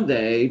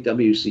 Monday,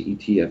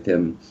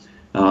 WCET-FM.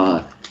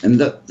 And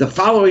the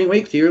following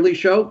week, the early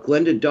show,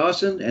 Glenda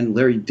Dawson and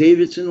Larry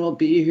Davidson will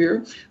be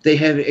here. They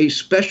have a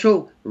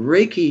special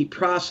Reiki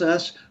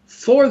process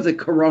for the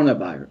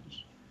coronavirus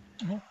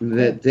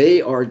that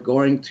they are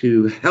going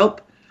to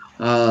help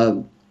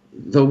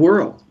the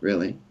world,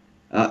 really,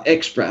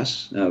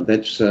 express.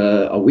 That's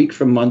a week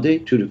from Monday,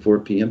 2 to 4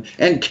 p.m.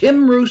 And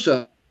Kim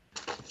Russo,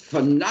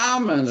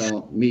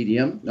 phenomenal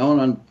medium, known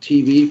on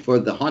TV for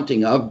The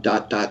Haunting of ...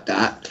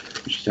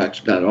 She talks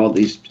about all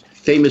these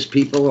famous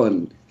people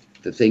and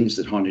the things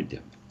that haunted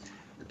them.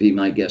 Be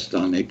my guest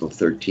on April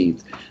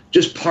 13th.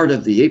 Just part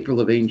of the April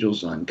of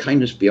Angels on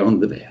Kindness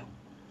Beyond the Veil.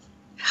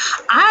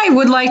 I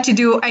would like to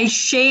do a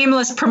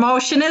shameless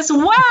promotion as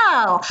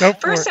well.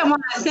 First, I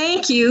want to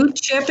thank you,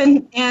 Chip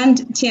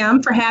and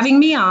Tim, for having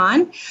me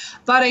on.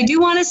 But I do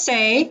want to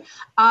say,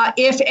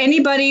 if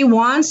anybody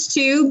wants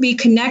to be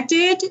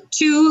connected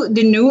to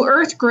the New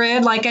Earth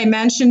Grid, like I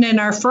mentioned in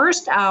our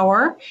first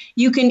hour,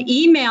 you can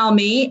email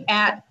me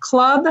at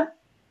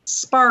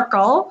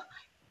clubsparkle,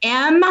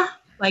 M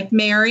like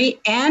Mary,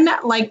 N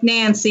like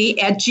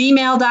Nancy, at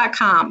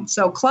gmail.com.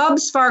 So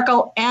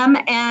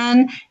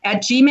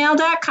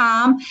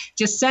clubsparklemn@gmail.com.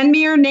 Just send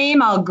me your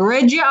name. I'll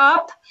grid you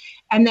up.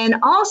 And then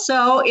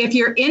also, if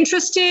you're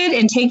interested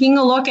in taking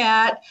a look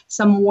at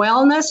some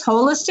wellness,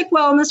 holistic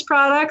wellness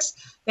products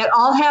that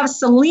all have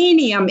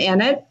selenium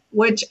in it,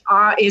 which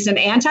is an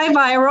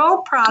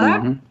antiviral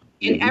product, and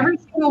every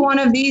single one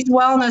of these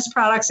wellness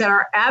products that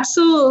are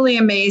absolutely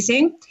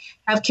amazing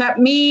have kept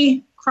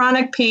me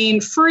chronic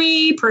pain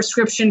free,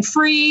 prescription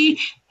free,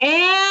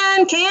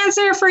 and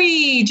cancer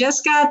free.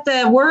 Just got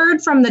the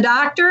word from the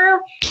doctor.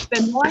 It's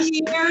been 1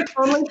 year,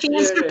 totally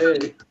cancer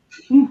free.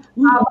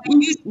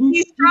 Using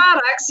these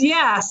products,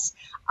 yes.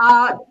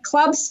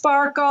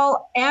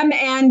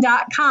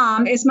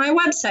 Clubsparklemn.com is my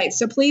website,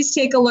 so please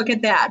take a look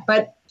at that.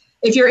 But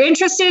if you're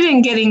interested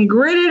in getting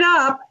gridded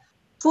up,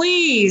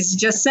 please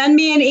just send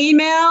me an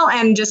email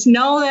and just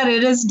know that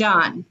it is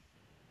done.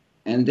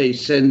 And they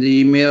send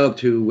the email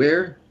to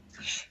where?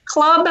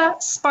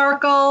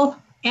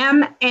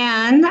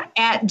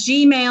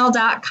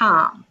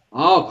 clubsparklemn@gmail.com.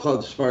 Oh,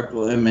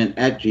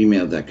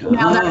 clubsparklemn@gmail.com.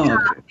 Okay.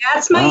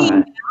 That's my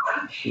email.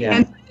 Yeah.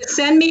 And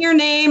send me your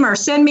name or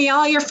send me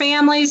all your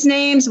family's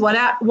names,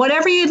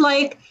 whatever you'd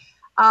like.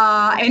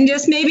 And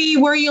just maybe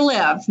where you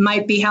live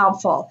might be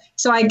helpful.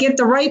 So I get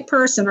the right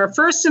person, or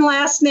first and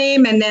last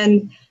name, and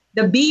then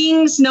the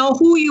beings know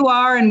who you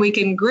are, and we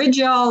can grid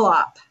you all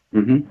up.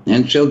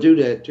 And she'll do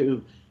that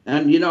too.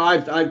 And, you know,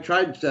 I've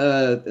tried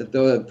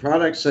the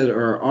products that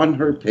are on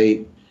her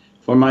page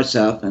for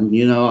myself. And,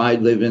 you know, I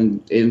live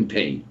in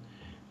pain.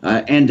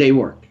 And they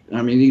work.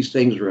 I mean, these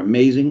things are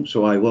amazing.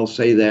 So I will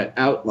say that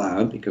out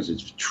loud because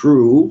it's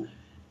true.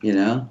 You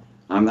know,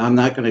 I'm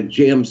not going to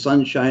jam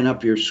sunshine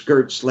up your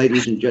skirts,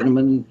 ladies and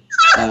gentlemen.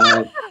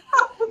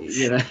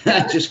 You know,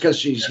 just because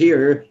she's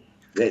here.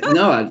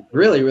 No, it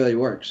really, really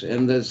works.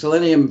 And the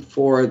selenium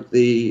for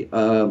the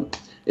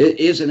it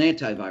is an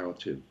antiviral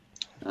too.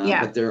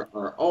 But there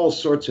are all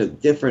sorts of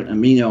different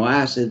amino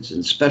acids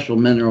and special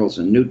minerals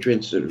and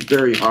nutrients that are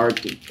very hard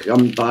to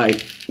come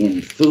by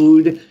in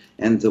food.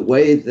 And the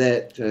way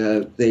that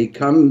they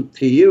come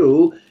to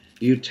you,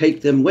 you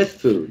take them with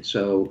food.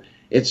 So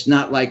it's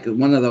not like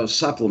one of those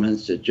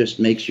supplements that just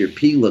makes your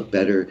pee look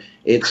better.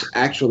 It's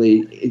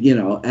actually, you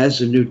know,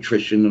 as a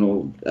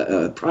nutritional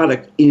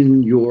product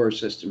in your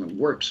system. It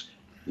works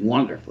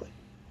wonderfully.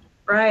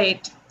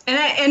 Right.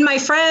 And my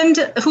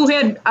friend who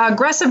had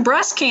aggressive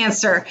breast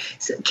cancer,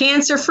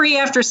 cancer-free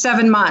after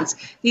 7 months.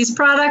 These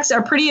products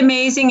are pretty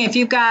amazing if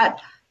you've got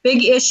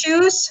big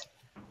issues,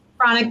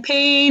 chronic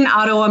pain,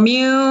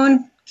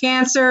 autoimmune,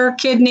 cancer,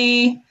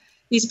 kidney.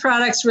 These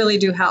products really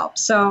do help.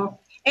 So,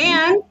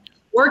 and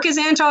work as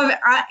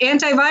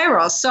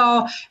antivirals.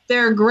 So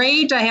they're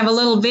great. I have a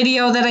little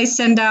video that I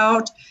send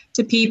out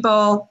to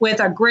people with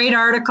a great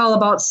article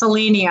about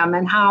selenium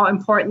and how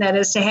important that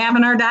is to have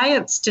in our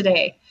diets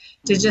today,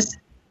 to just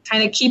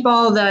kind of keep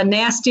all the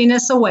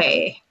nastiness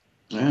away.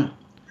 Yeah.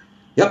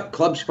 Yep,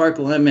 Club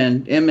Sparkle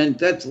MN. MN,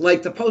 that's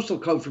like the postal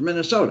code for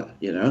Minnesota,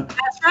 you know?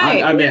 That's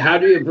right. I mean, how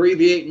do you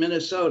abbreviate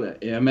Minnesota?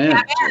 MN.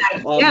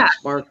 Club Yeah.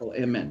 Sparkle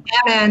MN.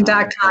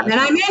 MN.com. And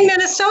I'm in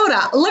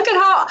Minnesota. Look at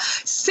how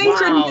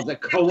synchronous. Wow, the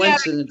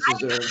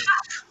coincidences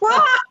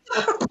Wow.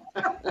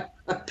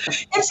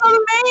 It's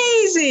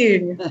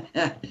amazing.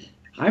 are.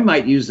 I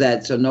might use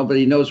that so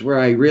nobody knows where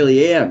I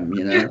really am,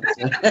 you know?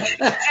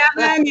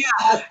 MN, yeah.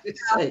 I'll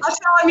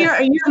tell them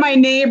you're my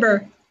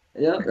neighbor.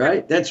 Yeah,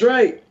 right. That's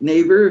right,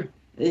 neighbor.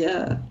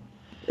 Yeah.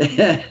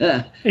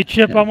 Hey,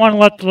 Chip, I want to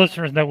let the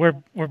listeners know we're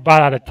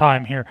about out of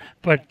time here.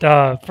 But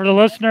for the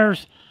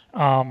listeners,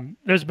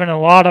 there's been a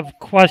lot of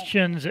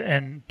questions,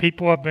 and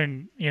people have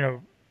been,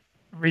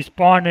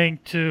 responding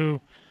to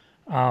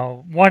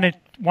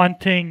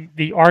wanting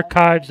the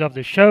archives of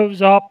the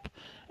shows up.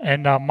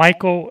 And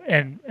Michael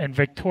and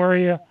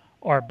Victoria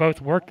are both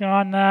working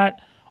on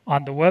that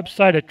on the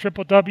website at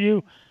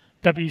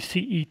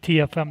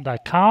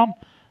www.wcetfm.com.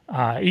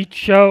 Each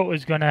show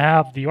is going to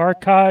have the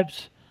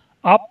archives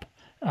up.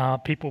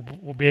 People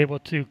will be able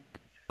to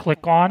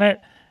click on it,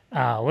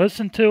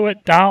 listen to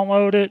it,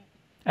 download it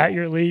at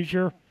your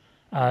leisure.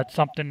 It's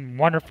something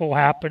wonderful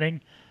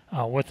happening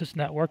with this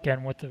network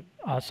and with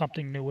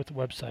something new with the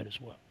website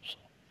as well. So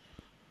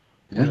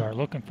we are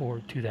looking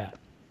forward to that.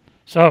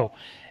 So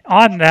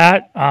on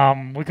that,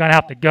 we're going to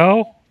have to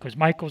go because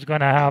Michael's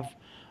going to have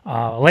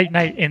late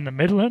night in the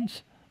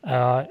Midlands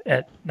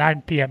at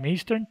 9 p.m.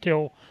 Eastern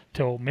till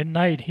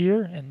midnight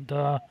here. And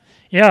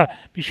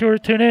be sure to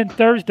tune in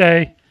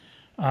Thursday,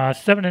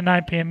 7 to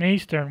 9 p.m.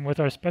 Eastern with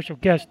our special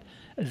guest,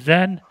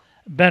 Zen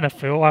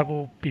Benefil. I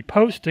will be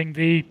posting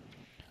the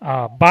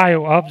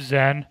bio of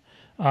Zen,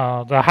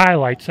 the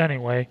highlights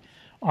anyway,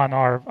 on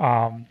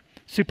our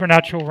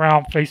Supernatural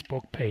Realm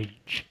Facebook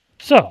page.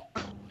 So,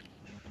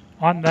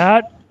 on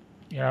that,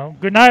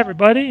 good night,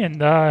 everybody,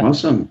 and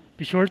Awesome.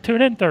 Be sure to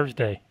tune in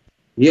Thursday.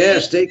 Yeah,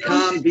 stay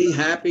calm, be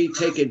happy,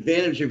 take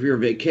advantage of your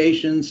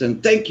vacations,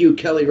 and thank you,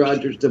 Kelly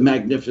Rodgers, the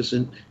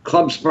magnificent,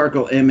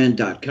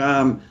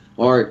 clubsparklemn.com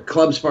or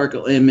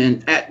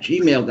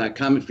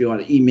clubsparklemn@gmail.com if you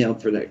want to email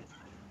for that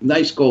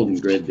nice golden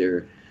grid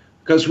there,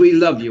 because we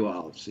love you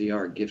all. See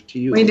our gift to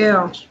you. We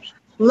do.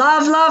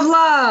 Love, love,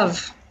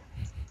 love.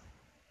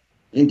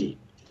 Indeed.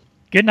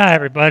 Good night,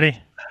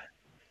 everybody.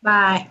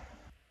 Bye.